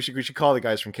guys. We should call the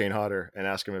guys from Kane Hodder and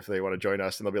ask them if they want to join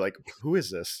us, and they'll be like, "Who is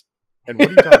this? And what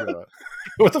are you talking about?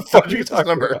 What the fuck are you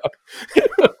talking about?"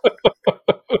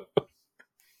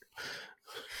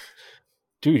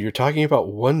 Dude, you're talking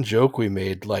about one joke we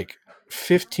made like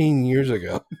 15 years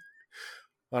ago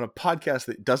on a podcast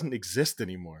that doesn't exist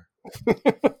anymore.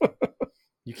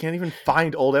 You can't even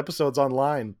find old episodes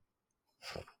online.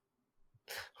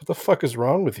 What the fuck is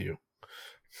wrong with you?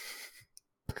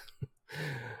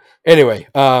 Anyway,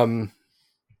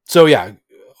 so yeah,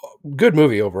 good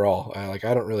movie overall. I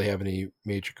don't really have any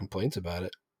major complaints about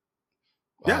it.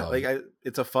 Yeah,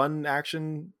 it's a fun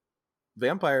action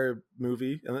vampire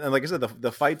movie, and like I said,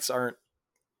 the fights aren't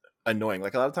annoying.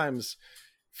 Like a lot of times,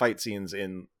 fight scenes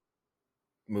in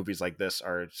movies like this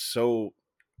are so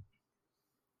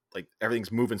like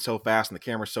everything's moving so fast and the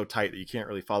camera's so tight that you can't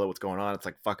really follow what's going on. It's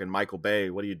like fucking Michael Bay.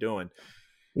 What are you doing?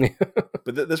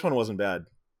 But this one wasn't bad.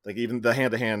 Like even the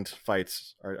hand-to-hand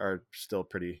fights are still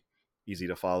pretty easy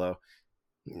to follow.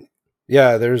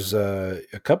 Yeah, there's a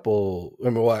couple.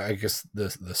 I guess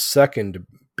the second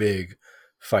big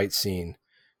fight scene,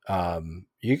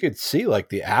 you could see like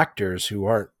the actors who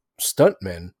aren't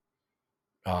stuntmen.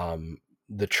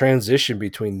 The transition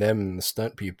between them and the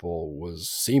stunt people was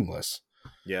seamless.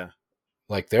 Yeah,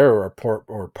 like there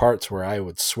were parts where I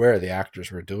would swear the actors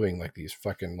were doing like these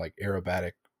fucking like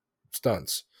aerobatic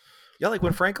stunts. Yeah, like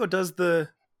when Franco does the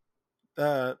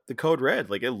Code Red,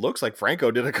 like it looks like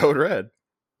Franco did a Code Red.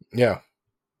 Yeah.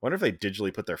 Wonder if they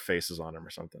digitally put their faces on him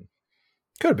or something.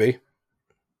 Could be.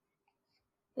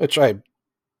 Which I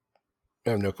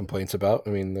have no complaints about.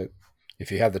 I mean,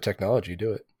 if you have the technology,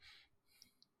 do it.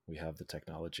 We have the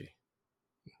technology.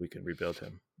 We can rebuild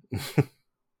him.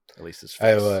 At least his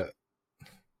face.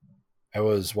 I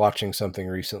was watching something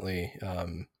recently,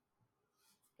 and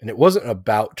it wasn't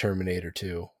about Terminator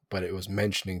 2. But it was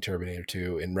mentioning Terminator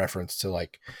 2 in reference to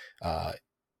like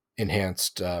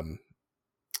enhanced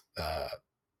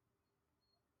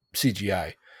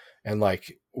CGI. And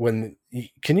like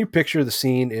can you picture the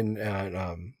scene in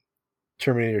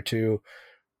Terminator 2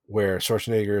 where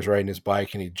Schwarzenegger is riding his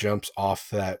bike and he jumps off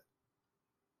that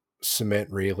cement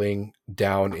railing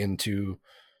down into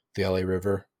the LA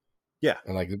River? Yeah.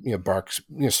 And like,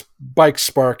 bikes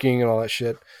sparking and all that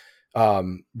shit.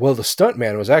 Well, the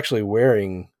stuntman was actually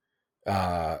wearing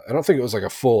I don't think it was like a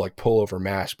full like pullover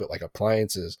mask, but like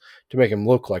appliances to make him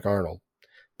look like Arnold.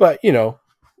 But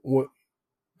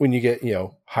when you get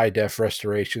high def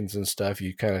restorations and stuff,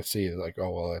 you kind of see like, oh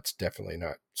well, that's definitely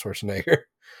not Schwarzenegger.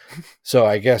 So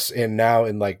I guess now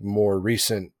in like more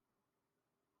recent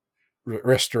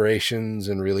restorations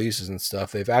and releases and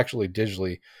stuff, they've actually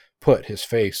digitally put his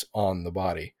face on the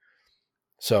body.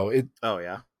 So it. Oh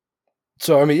yeah.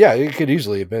 So I mean, yeah, it could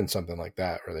easily have been something like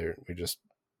that, where we just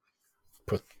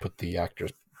put the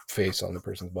actor's face on the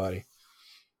person's body,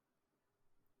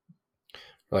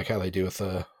 like how they do with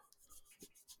the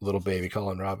little baby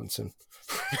Colin Robinson.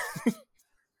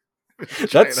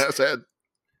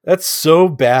 That's so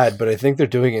bad, but I think they're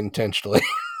doing it intentionally.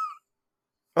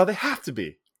 Oh, they have to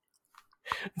be.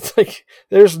 It's like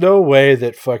there's no way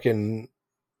that fucking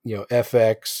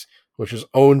FX, which is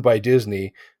owned by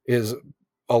Disney, is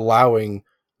allowing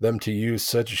them to use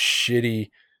such shitty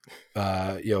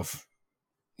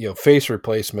face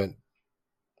replacement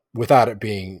without it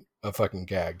being a fucking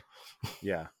gag.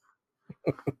 Yeah.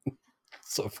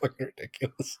 So fucking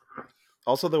ridiculous.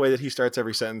 Also, the way that he starts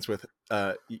every sentence with,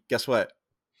 guess what?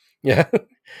 Yeah. You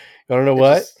want to know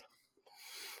what?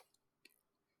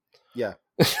 Yeah.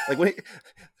 Like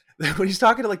when he's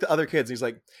talking to like the other kids, he's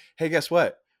like, hey, guess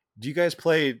what? Do you guys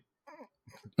play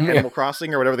Animal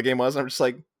Crossing or whatever the game was? And I'm just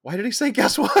like, why did he say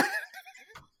guess what?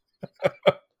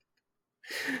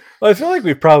 Well, I feel like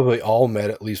we've probably all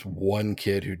met at least one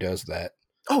kid who does that.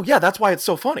 Oh, yeah. That's why it's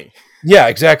so funny. Yeah,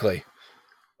 exactly.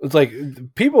 It's like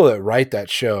people that write that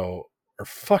show are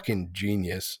fucking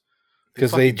genius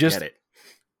because they just get it.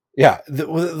 Yeah.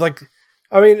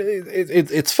 I mean,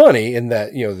 it's funny in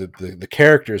that, the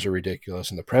characters are ridiculous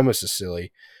and the premise is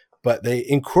silly, but they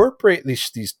incorporate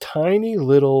these tiny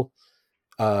little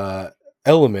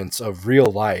elements of real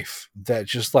life that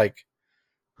just like,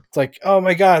 it's like, oh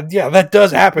my God, yeah, that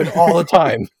does happen all the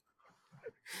time.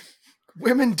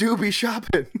 Women do be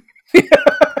shopping.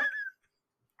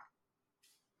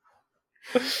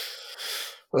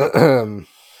 All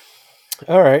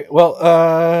right.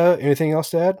 Well, anything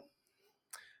else to add?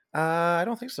 I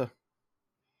don't think so.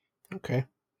 Okay.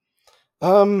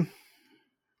 Oh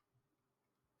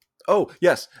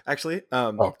yes, actually.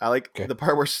 I like the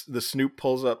part where the Snoop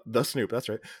pulls up. The Snoop, that's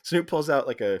right. Snoop pulls out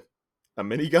like a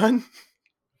minigun.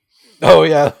 Oh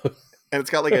yeah, and it's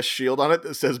got like a shield on it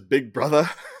that says "Big Brother."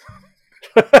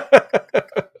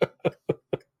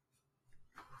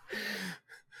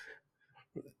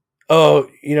 Oh,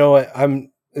 you know what?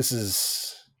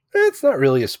 It's not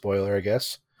really a spoiler, I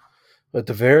guess. But at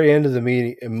the very end of the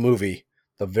movie,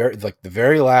 the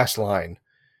very last line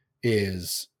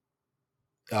is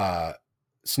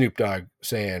Snoop Dogg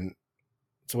saying,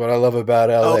 "It's what I love about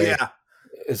LA." Oh yeah,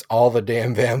 is all the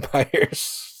damn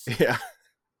vampires. Yeah,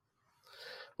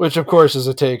 which of course is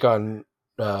a take on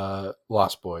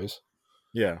Lost Boys.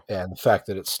 Yeah, and the fact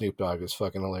that it's Snoop Dogg is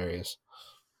fucking hilarious.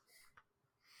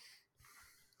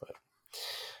 But,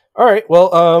 all right,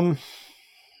 well,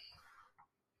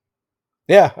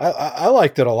 yeah, I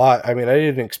liked it a lot. I mean, I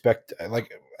didn't expect,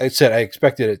 like I said, I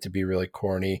expected it to be really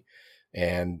corny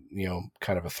and,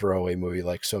 kind of a throwaway movie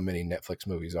like so many Netflix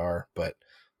movies are. But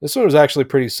this one was actually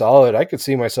pretty solid. I could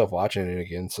see myself watching it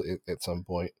again at some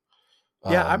point.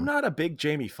 Yeah, I'm not a big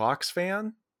Jamie Foxx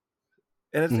fan.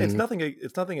 And it's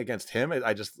nothing against him.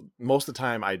 I just, most of the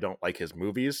time, I don't like his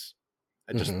movies.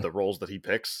 And just the roles that he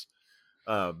picks.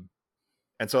 And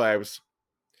so I was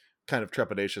kind of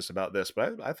trepidatious about this,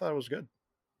 but I thought it was good.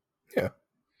 Yeah.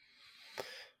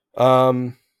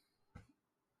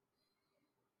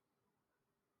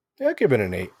 Yeah, I'll give it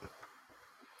an 8.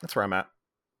 That's where I'm at.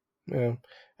 Yeah.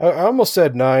 I almost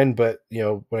said 9, but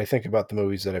when I think about the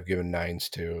movies that I've given 9s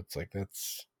to, it's like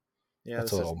that's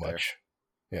a little much.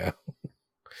 Yeah.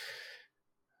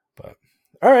 But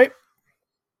all right.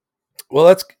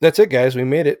 Well, that's it, guys. We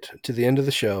made it to the end of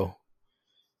the show.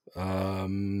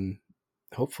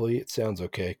 Hopefully it sounds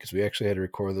okay because we actually had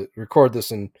to record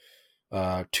this in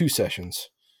 2 sessions.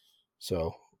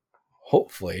 So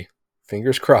hopefully,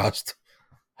 fingers crossed,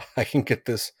 I can get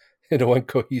this into one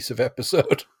cohesive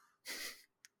episode.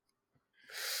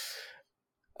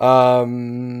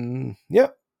 Yeah.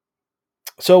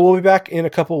 So we'll be back in a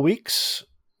couple weeks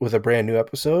with a brand new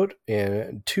episode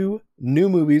and 2 new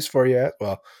movies for you.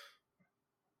 Well,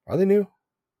 are they new?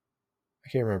 I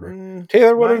can't remember.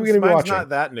 Taylor, what are we going to be watching? Not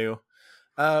that new.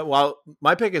 Well,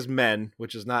 my pick is Men,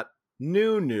 which is not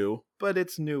new, but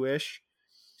it's newish.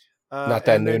 Not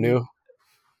that new.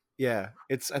 Yeah,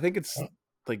 I think it's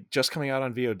like just coming out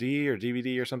on VOD or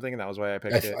DVD or something, and that was why I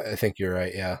picked it. I think you're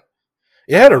right. Yeah,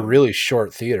 it had a really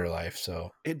short theater life,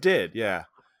 so it did. Yeah,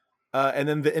 and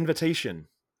then The Invitation.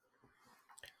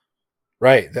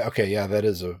 Right. Okay. Yeah,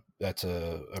 that's a that's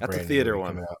brand a theater new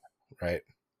one. Out. Right.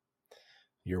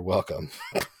 You're welcome.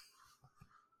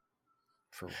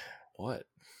 For what?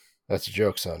 That's a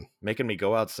joke, son. Making me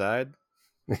go outside?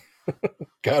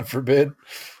 God forbid.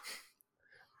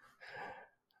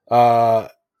 Yeah,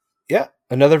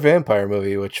 another vampire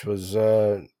movie, which was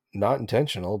not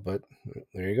intentional, but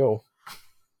there you go.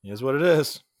 Here's what it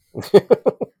is.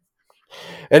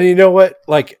 And you know what?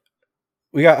 Like,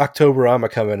 we got Octoberama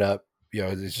coming up. You know,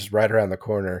 it's just right around the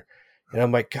corner. And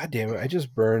I'm like, God damn it, I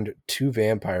just burned 2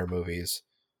 vampire movies.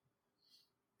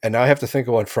 And now I have to think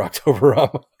of one for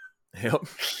Octoberama. Yep.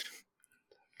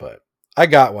 But I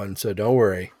got one, so don't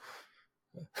worry.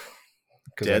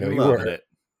 Dead and loving it.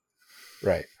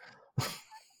 Right.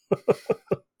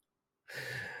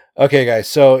 Okay, guys.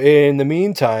 So in the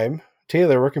meantime,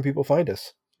 Taylor, where can people find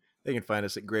us? They can find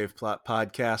us at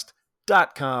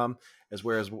graveplotpodcast.com as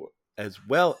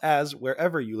well as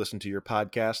wherever you listen to your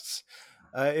podcasts.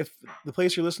 If the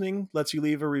place you're listening lets you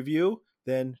leave a review,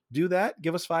 then do that.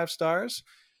 Give us 5 stars.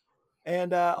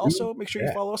 And also make sure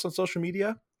you follow us on social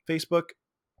media, Facebook,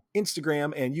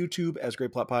 Instagram, and YouTube as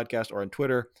Grave Plot Podcast, or on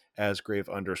Twitter as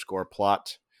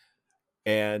Grave_plot.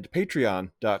 And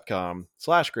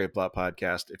patreon.com/Grave Plot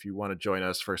Podcast if you want to join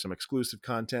us for some exclusive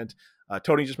content.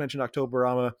 Tony just mentioned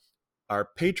Octoberama. Our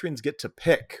patrons get to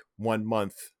pick 1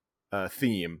 month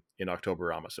theme in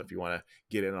Octoberama. So if you want to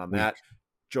get in on that,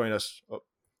 join us. Oh,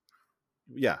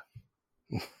 yeah.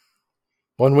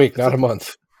 1 week, not a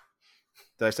month.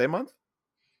 Did I say month?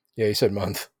 Yeah, you said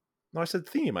month. No, I said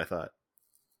theme, I thought.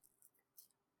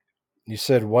 You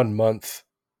said 1 month.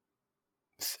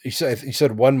 You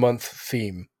said 1 month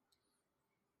theme.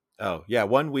 Oh, yeah,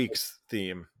 1 week's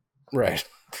theme. Right.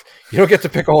 You don't get to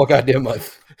pick a whole goddamn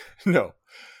month. No.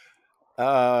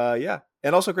 Yeah.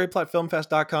 And also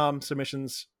GravePlotFilmFest.com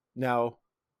submissions now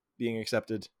being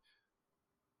accepted.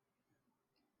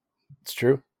 It's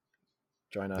true.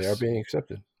 Join us. They are being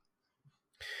accepted.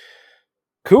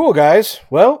 Cool, guys.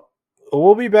 Well,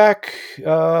 we'll be back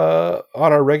on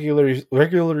our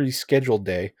regularly scheduled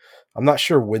day. I'm not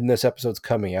sure when this episode's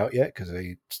coming out yet because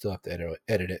I still have to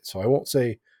edit it. So I won't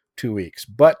say 2 weeks,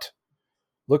 but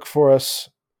look for us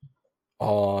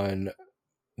on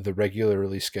the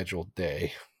regularly scheduled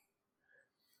day.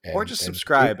 Or just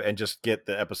subscribe and just get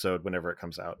the episode whenever it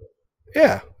comes out.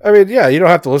 Yeah. I mean, yeah, you don't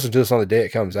have to listen to this on the day it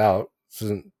comes out. This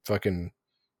isn't fucking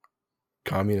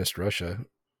communist Russia.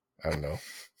 I don't know.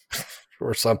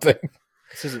 Or something.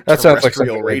 This isn't that sounds like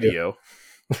real radio.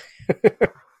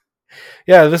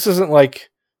 Yeah, this isn't like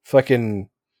fucking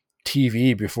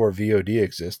TV before VOD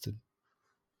existed.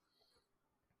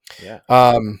 Yeah.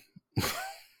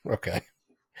 Okay.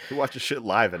 Who watches shit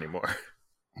live anymore?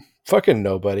 Fucking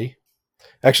nobody.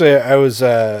 Actually, I was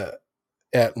at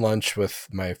lunch with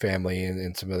my family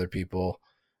and some other people,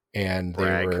 and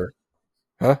Brag. they were...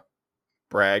 Huh?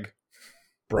 Brag.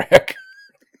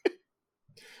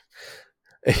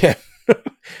 Yeah.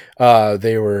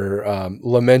 They were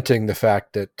lamenting the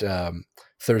fact that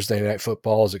Thursday Night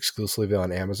Football is exclusively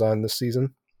on Amazon this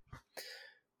season.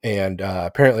 And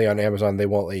apparently on Amazon, they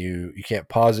won't let you can't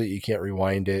pause it, you can't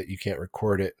rewind it, you can't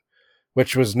record it,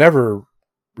 which was never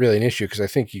really an issue because I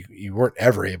think you weren't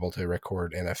ever able to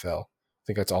record NFL. I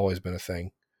think that's always been a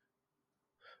thing.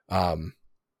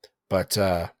 But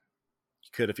you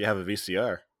could if you have a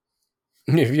VCR.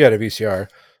 If you had a VCR,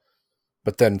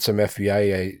 but then some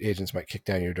FBI agents might kick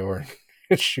down your door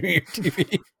and shoot your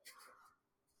TV.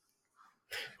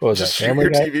 What was Just that? Family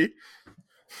Guy? TV?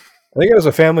 I think it was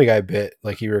a Family Guy bit.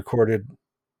 Like he recorded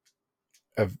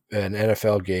an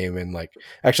NFL game and like,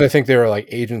 actually I think they were like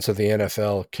agents of the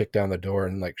NFL kicked down the door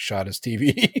and like shot his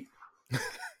TV.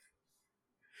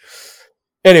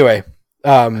 Anyway,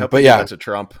 but yeah, that's a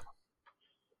Trump.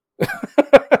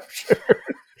 Sure.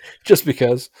 Just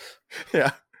because.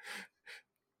 Yeah.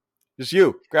 Just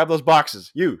you grab those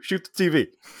boxes. You shoot the TV.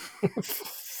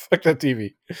 Fuck that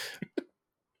TV.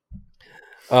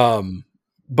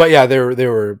 But yeah, they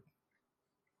were,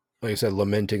 like I said,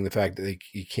 lamenting the fact that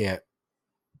you can't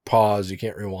pause, you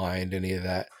can't rewind, any of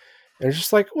that. And it's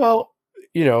just like, well,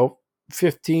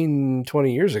 15,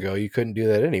 20 years ago, you couldn't do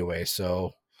that anyway.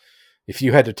 So if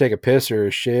you had to take a piss or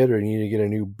a shit or you need to get a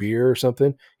new beer or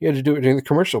something, you had to do it during the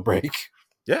commercial break.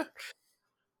 Yeah.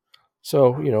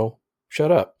 So,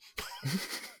 shut up.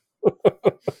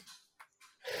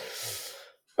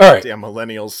 All right. Damn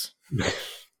millennials.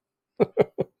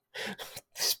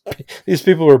 These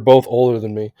people were both older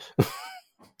than me.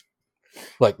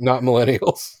 Like, not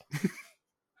millennials.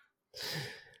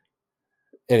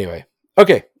 Anyway.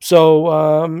 Okay.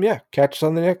 So, yeah. Catch us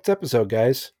on the next episode,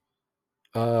 guys.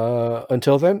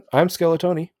 Until then, I'm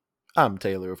Skeletoni. I'm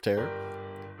Taylor of Terror.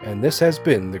 And this has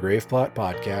been the Grave Plot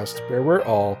Podcast, where we're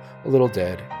all a little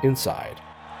dead inside.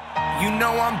 You know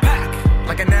I'm back,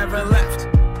 like I never left.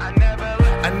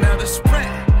 Another sprint,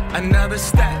 another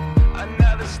step.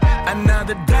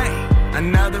 Another day,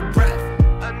 another breath.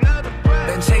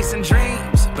 Been chasing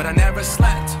dreams, but I never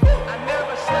slept.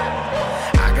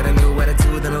 I got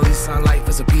you, then at least on life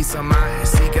is a peace of mind.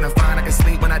 Seeking to find I can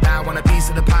sleep when I die. Want a piece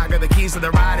of the pie, got the keys to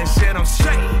the ride and shit. I'm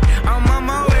straight. I'm on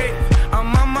my way.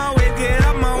 I'm on my way. Get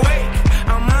up my way.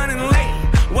 I'm running late.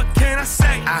 What can I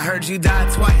say? I heard you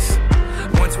died twice.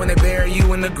 Once when they bury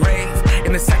you in the grave,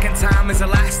 and the second time is the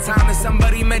last time that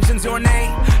somebody mentions your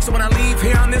name. So when I leave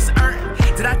here on this earth,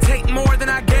 did I take more than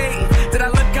I gave? Did I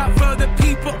look out for the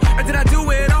people, or did I do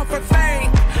it all for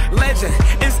fame? Legend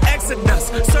is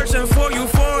Exodus, searching for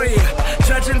euphoria,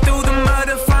 trudging through the mud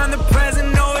to find the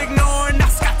present, no ignoring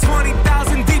us. Got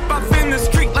 20,000 deep up in the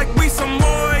street like we some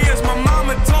warriors. My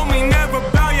mama told me never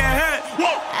bow your head.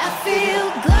 Whoa. I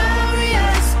feel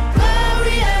glorious,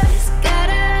 glorious. Got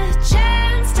a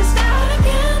chance to start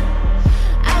again.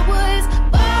 I was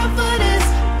born for this,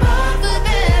 born for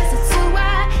this. It's who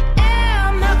I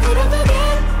am. How could I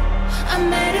forget? I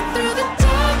made it through the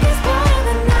darkest part of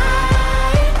the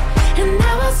night, and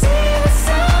now I see the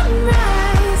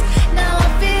sunrise. Now I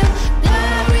feel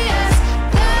glorious,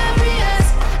 glorious.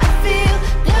 I feel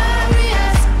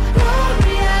glorious,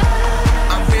 glorious.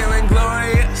 I'm feeling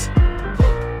glorious.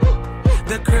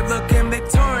 The crib looking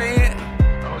Victorian.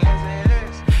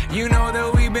 You know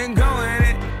that we've been